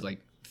stuff, but it's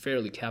like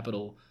fairly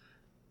capital,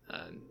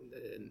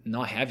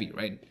 not heavy,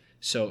 right?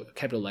 So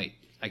capital light,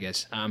 I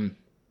guess.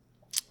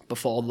 But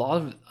for a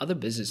lot of other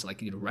business,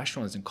 like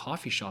restaurants and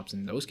coffee shops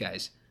and those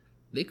guys,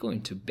 they go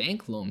into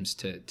bank loans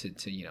to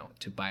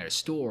buy a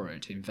store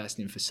and to invest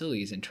in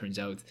facilities, and turns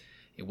out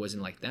it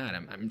wasn't like that.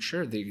 I'm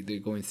sure they're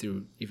going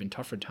through even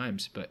tougher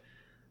times, but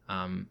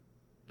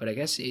I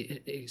guess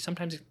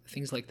sometimes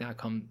things like that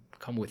come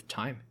with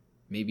time.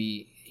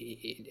 Maybe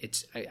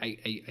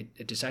I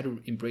decided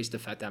to embrace the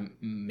fact that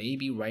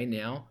maybe right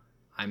now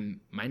I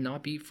might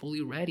not be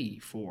fully ready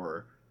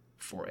for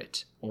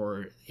it,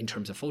 or in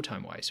terms of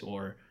full-time wise,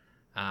 or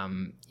I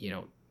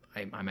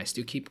might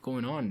still keep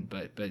going on,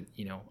 but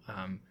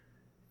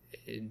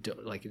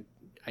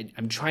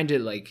I'm trying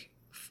to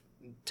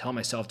tell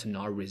myself to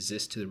not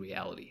resist to the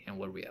reality,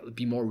 and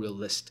be more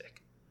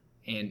realistic,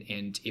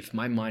 and if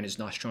my mind is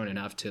not strong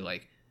enough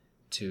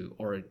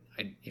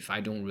if I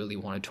don't really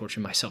want to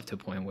torture myself to a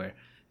point where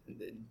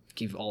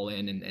give all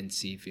in and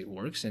see if it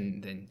works,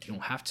 and then you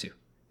don't have to.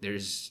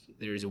 There's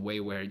a way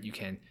where you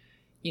can,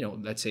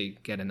 let's say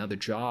get another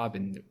job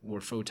and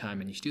work full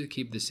time, and you still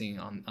keep this thing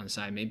on the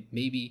side.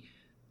 Maybe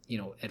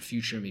at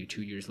future, maybe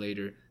 2 years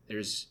later,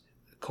 there's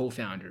a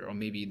co-founder, or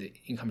maybe the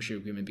income share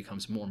agreement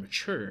becomes more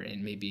mature,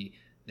 and maybe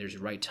there's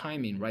right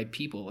timing, right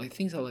people,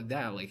 things like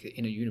that. Like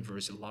in a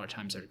universe, a lot of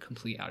times are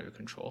completely out of your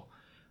control.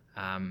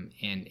 I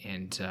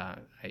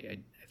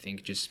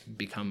think just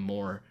become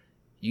more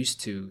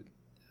used to,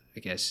 I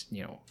guess,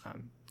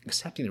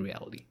 accepting the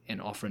reality and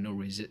offer no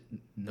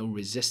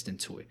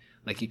resistance to it.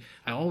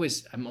 I'm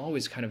always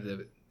kind of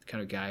the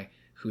kind of guy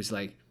who's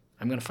like,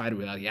 I'm gonna fight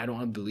reality. I don't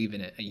want to believe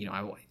in it.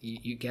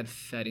 You get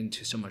fed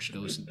into so much of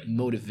those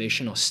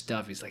motivational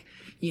stuff. It's like,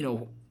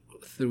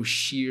 through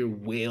sheer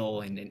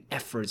will and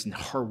efforts and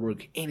hard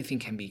work, anything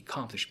can be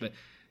accomplished. But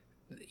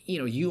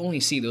you only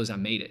see those that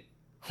made it.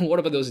 What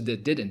about those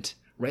that didn't?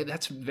 Right?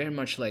 That's very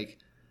much like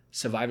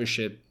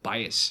survivorship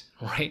bias,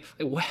 right?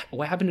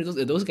 What happened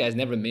to those guys?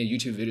 Never made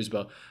YouTube videos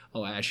about,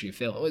 I actually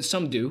failed. Well,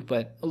 some do,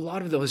 but a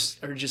lot of those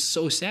are just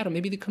so sad. Or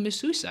maybe they commit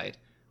suicide,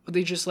 or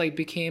they just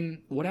became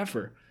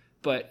whatever.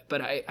 But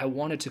I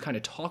wanted to kind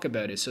of talk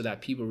about it so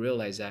that people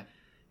realize that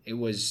it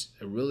was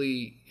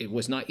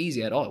not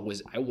easy at all.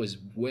 I was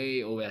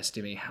way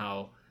overestimating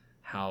how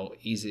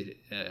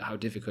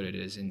difficult it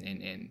is,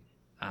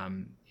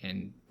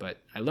 but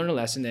I learned a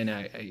lesson, and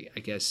I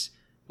guess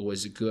it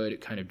was a good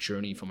kind of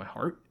journey for my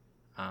heart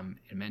and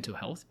mental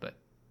health. But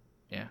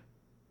yeah,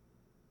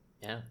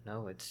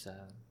 no, it's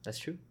that's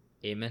true.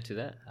 Amen to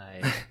that.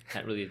 I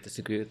can't really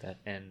disagree with that.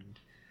 And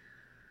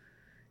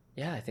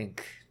I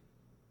think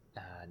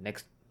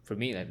next for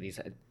me, at least,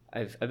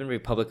 I've been very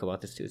public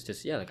about this too. It's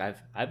just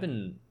I've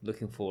been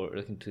looking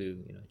to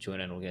join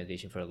an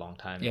organization for a long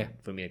time. Yeah. And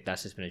for me,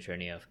 that's just been a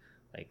journey of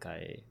I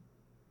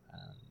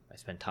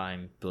spent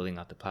time building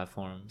out the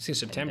platform. Since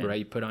September, right?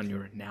 You put on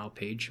your now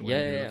page what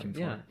you're looking for.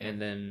 Yeah. And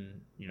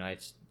then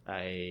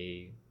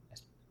I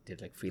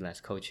did freelance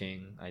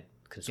coaching. I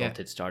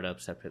consulted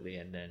startups separately,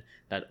 and then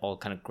that all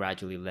kind of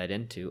gradually led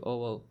into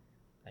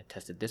I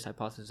tested this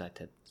hypothesis, I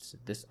tested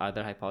this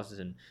other hypothesis,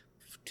 and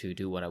to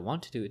do what I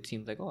want to do, it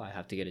seems like, oh, I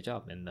have to get a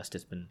job. And that's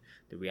just been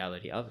the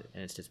reality of it.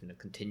 And it's just been a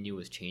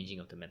continuous changing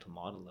of the mental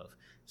model of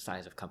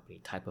size of company,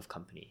 type of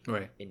company,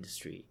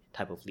 industry,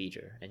 type of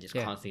leader, and just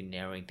constantly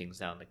narrowing things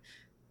down, like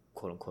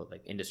quote unquote,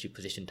 like industry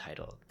position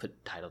title,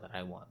 put title that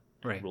I want,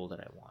 role that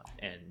I want.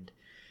 And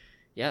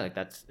yeah, like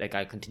that's like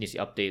I continuously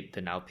update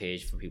the now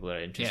page for people that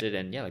are interested.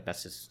 And yeah, like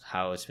that's just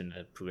how it's been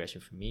a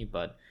progression for me.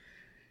 But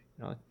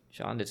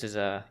Shawn, this is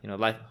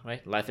life,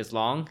 right? Life is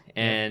long,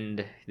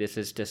 and this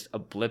is just a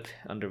blip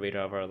on the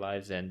radar of our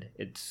lives, and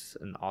it's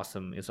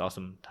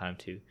awesome time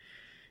to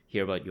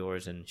hear about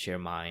yours and share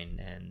mine,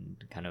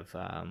 and kind of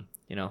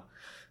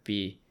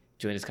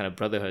join this kind of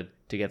brotherhood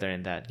together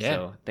in that.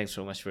 So thanks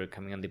so much for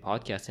coming on the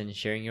podcast and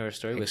sharing your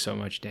story with so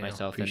much, Daniel.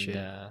 Myself Appreciate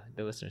and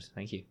the listeners.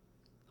 Thank you.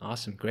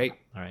 Awesome, great.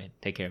 All right,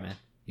 take care, man.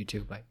 You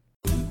too. Bye.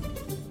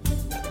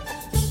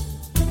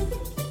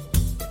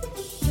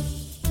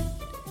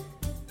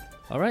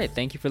 All right,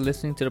 thank you for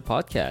listening to the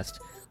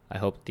podcast. I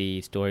hope the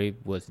story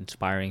was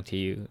inspiring to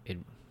you.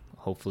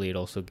 Hopefully it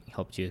also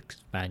helped you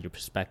expand your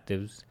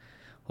perspectives.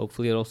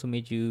 Hopefully it also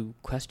made you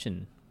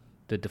question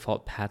the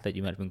default path that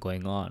you might have been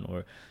going on,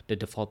 or the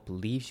default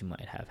beliefs you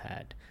might have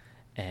had.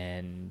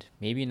 And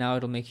maybe now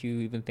it'll make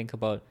you even think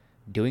about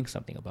doing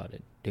something about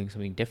it, doing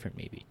something different,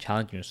 maybe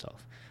challenging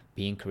yourself,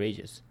 being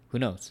courageous. Who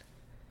knows?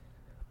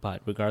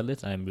 But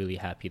regardless, I'm really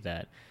happy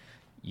that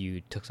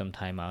you took some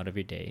time out of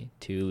your day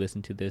to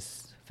listen to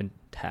this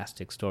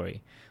fantastic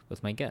story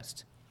with my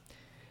guest.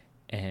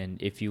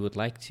 And if you would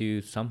like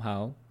to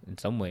somehow, in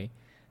some way,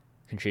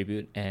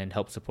 contribute and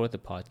help support the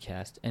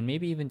podcast, and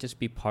maybe even just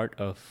be part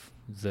of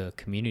the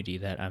community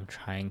that I'm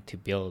trying to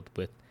build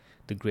with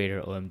the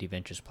greater OMD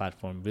Ventures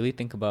platform, really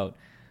think about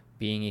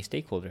being a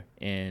stakeholder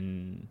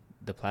in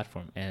the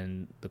platform.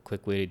 And the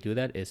quick way to do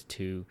that is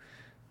to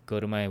go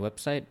to my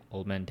website,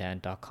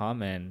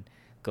 oldmandan.com, and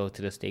go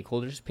to the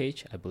stakeholders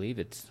page. I believe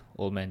it's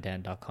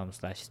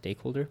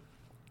oldmandan.com/stakeholder.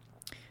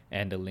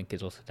 And the link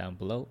is also down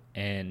below.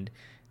 And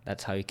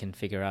that's how you can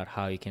figure out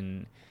how you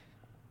can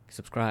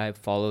subscribe,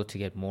 follow to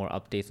get more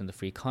updates on the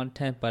free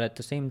content. But at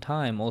the same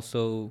time,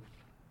 also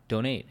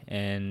donate.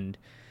 And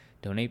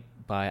donate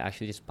by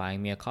actually just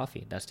buying me a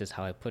coffee. That's just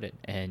how I put it.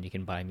 And you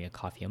can buy me a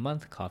coffee a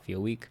month, coffee a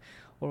week,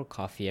 or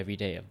coffee every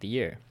day of the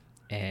year.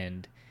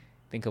 And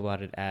think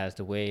about it as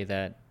the way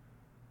that,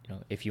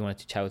 if you wanted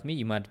to chat with me,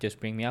 you might just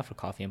bring me out for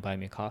coffee and buy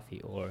me a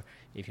coffee. Or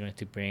if you wanted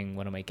to bring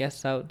one of my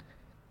guests out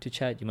to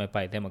chat, you might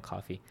buy them a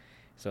coffee.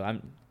 So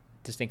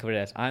just think of it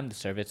as I'm the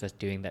service that's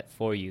doing that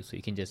for you, so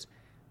you can just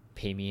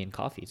pay me in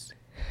coffees.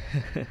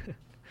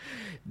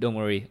 Don't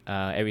worry,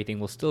 everything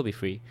will still be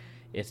free.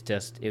 It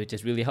would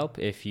just really help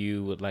if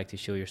you would like to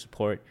show your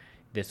support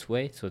this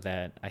way, so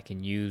that I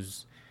can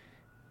use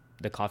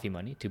the coffee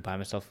money to buy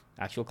myself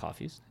actual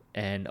coffees,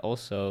 and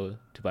also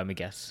to buy my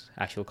guests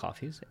actual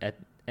coffees,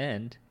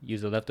 and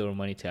use the leftover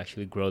money to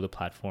actually grow the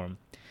platform,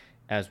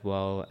 as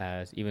well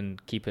as even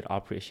keep it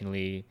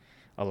operationally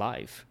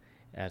alive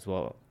as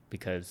well,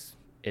 because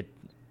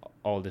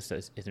all this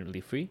isn't really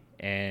free,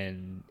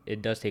 and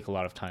it does take a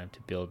lot of time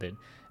to build it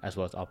as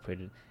well as operate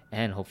it,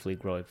 and hopefully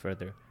grow it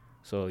further.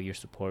 So your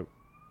support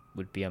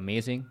would be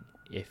amazing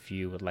if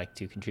you would like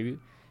to contribute.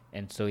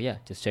 And so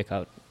just check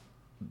out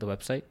the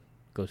website,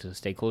 go to the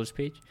stakeholders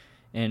page,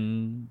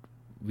 and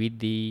read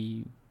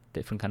the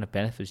different kind of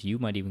benefits you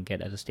might even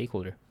get as a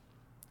stakeholder.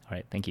 All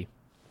right, thank you.